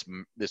just this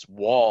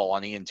wall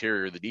on the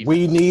interior of the defense.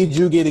 We need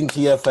you getting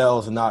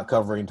TFLs and not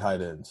covering tight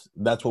ends.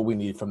 That's what we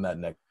need from that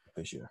neck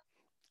this year.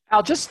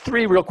 Al, just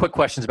 3 real quick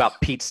questions about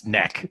Pete's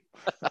neck.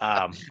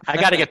 I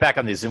got to get back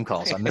on these Zoom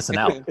calls. I'm missing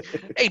out.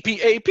 Hey,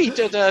 Pete, 3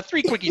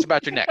 quickies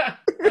about your neck.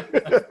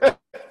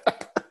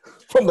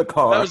 From the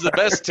car. That was the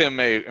best Tim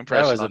May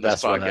impression on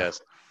this podcast.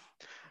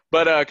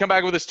 But come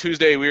back with us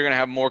Tuesday. We're going to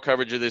have more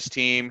coverage of this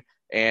team.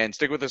 And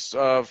stick with us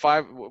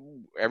 5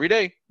 every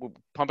day. We're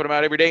pumping them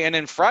out every day. And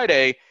then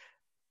Friday,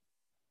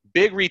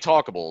 big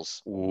retalkables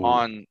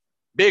on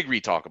big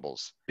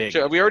retalkables.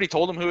 We already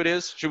told them who it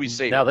is. Should we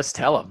say? No, let's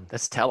tell them.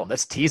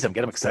 Let's tease them.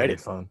 Get them excited.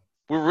 Fun.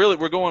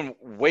 We're going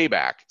way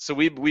back. So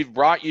we've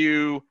brought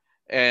you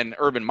an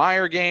Urban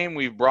Meyer game.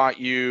 We've brought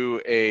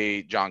you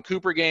a John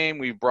Cooper game.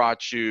 We've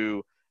brought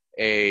you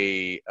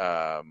a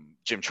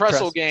Jim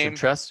Tressel game. Jim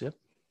Tress, yep.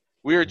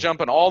 We are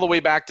jumping all the way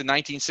back to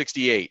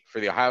 1968 for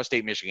the Ohio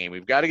State-Michigan game.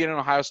 We've got to get an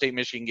Ohio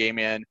State-Michigan game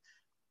in.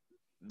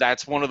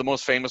 That's one of the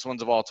most famous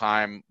ones of all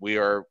time. We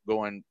are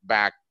going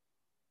back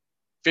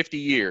 50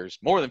 years,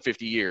 more than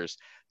 50 years,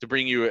 to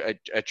bring you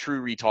a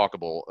true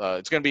retalkable.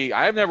 It's going to be –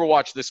 I have never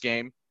watched this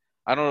game.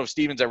 I don't know if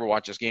Steven's ever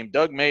watched this game.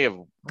 Doug may have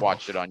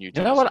watched it on YouTube.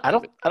 You know what?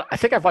 I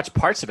think I've watched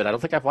parts of it. I don't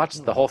think I've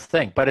watched the whole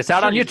thing, but it's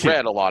out on YouTube. You've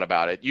read a lot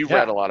about it.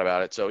 Read a lot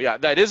about it. So, yeah,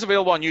 that is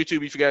available on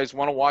YouTube if you guys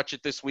want to watch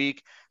it this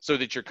week so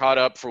that you're caught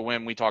up for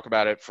when we talk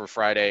about it for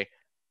Friday.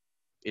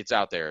 It's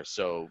out there.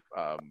 So,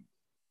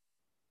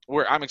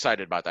 I'm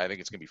excited about that. I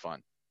think it's going to be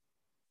fun.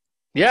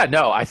 Yeah,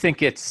 no, I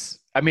think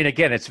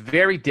again, it's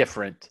very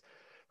different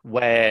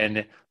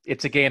when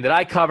it's a game that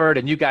I covered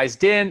and you guys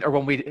didn't, or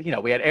when we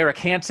had Eric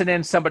Hansen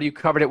in, somebody who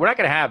covered it. We're not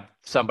going to have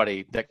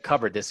somebody that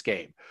covered this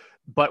game,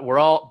 but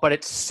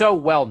it's so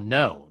well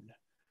known.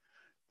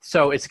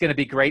 So it's going to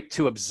be great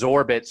to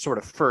absorb it sort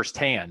of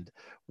firsthand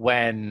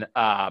when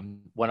all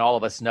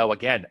of us know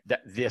again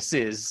that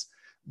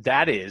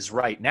that is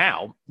right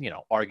now,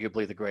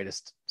 arguably the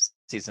greatest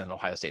season in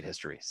Ohio State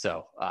history.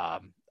 So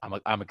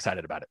I'm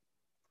excited about it.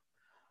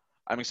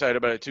 I'm excited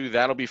about it too.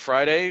 That'll be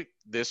Friday.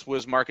 This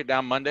was Market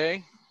Down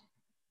Monday.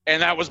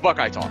 And that was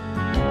Buckeye Talk.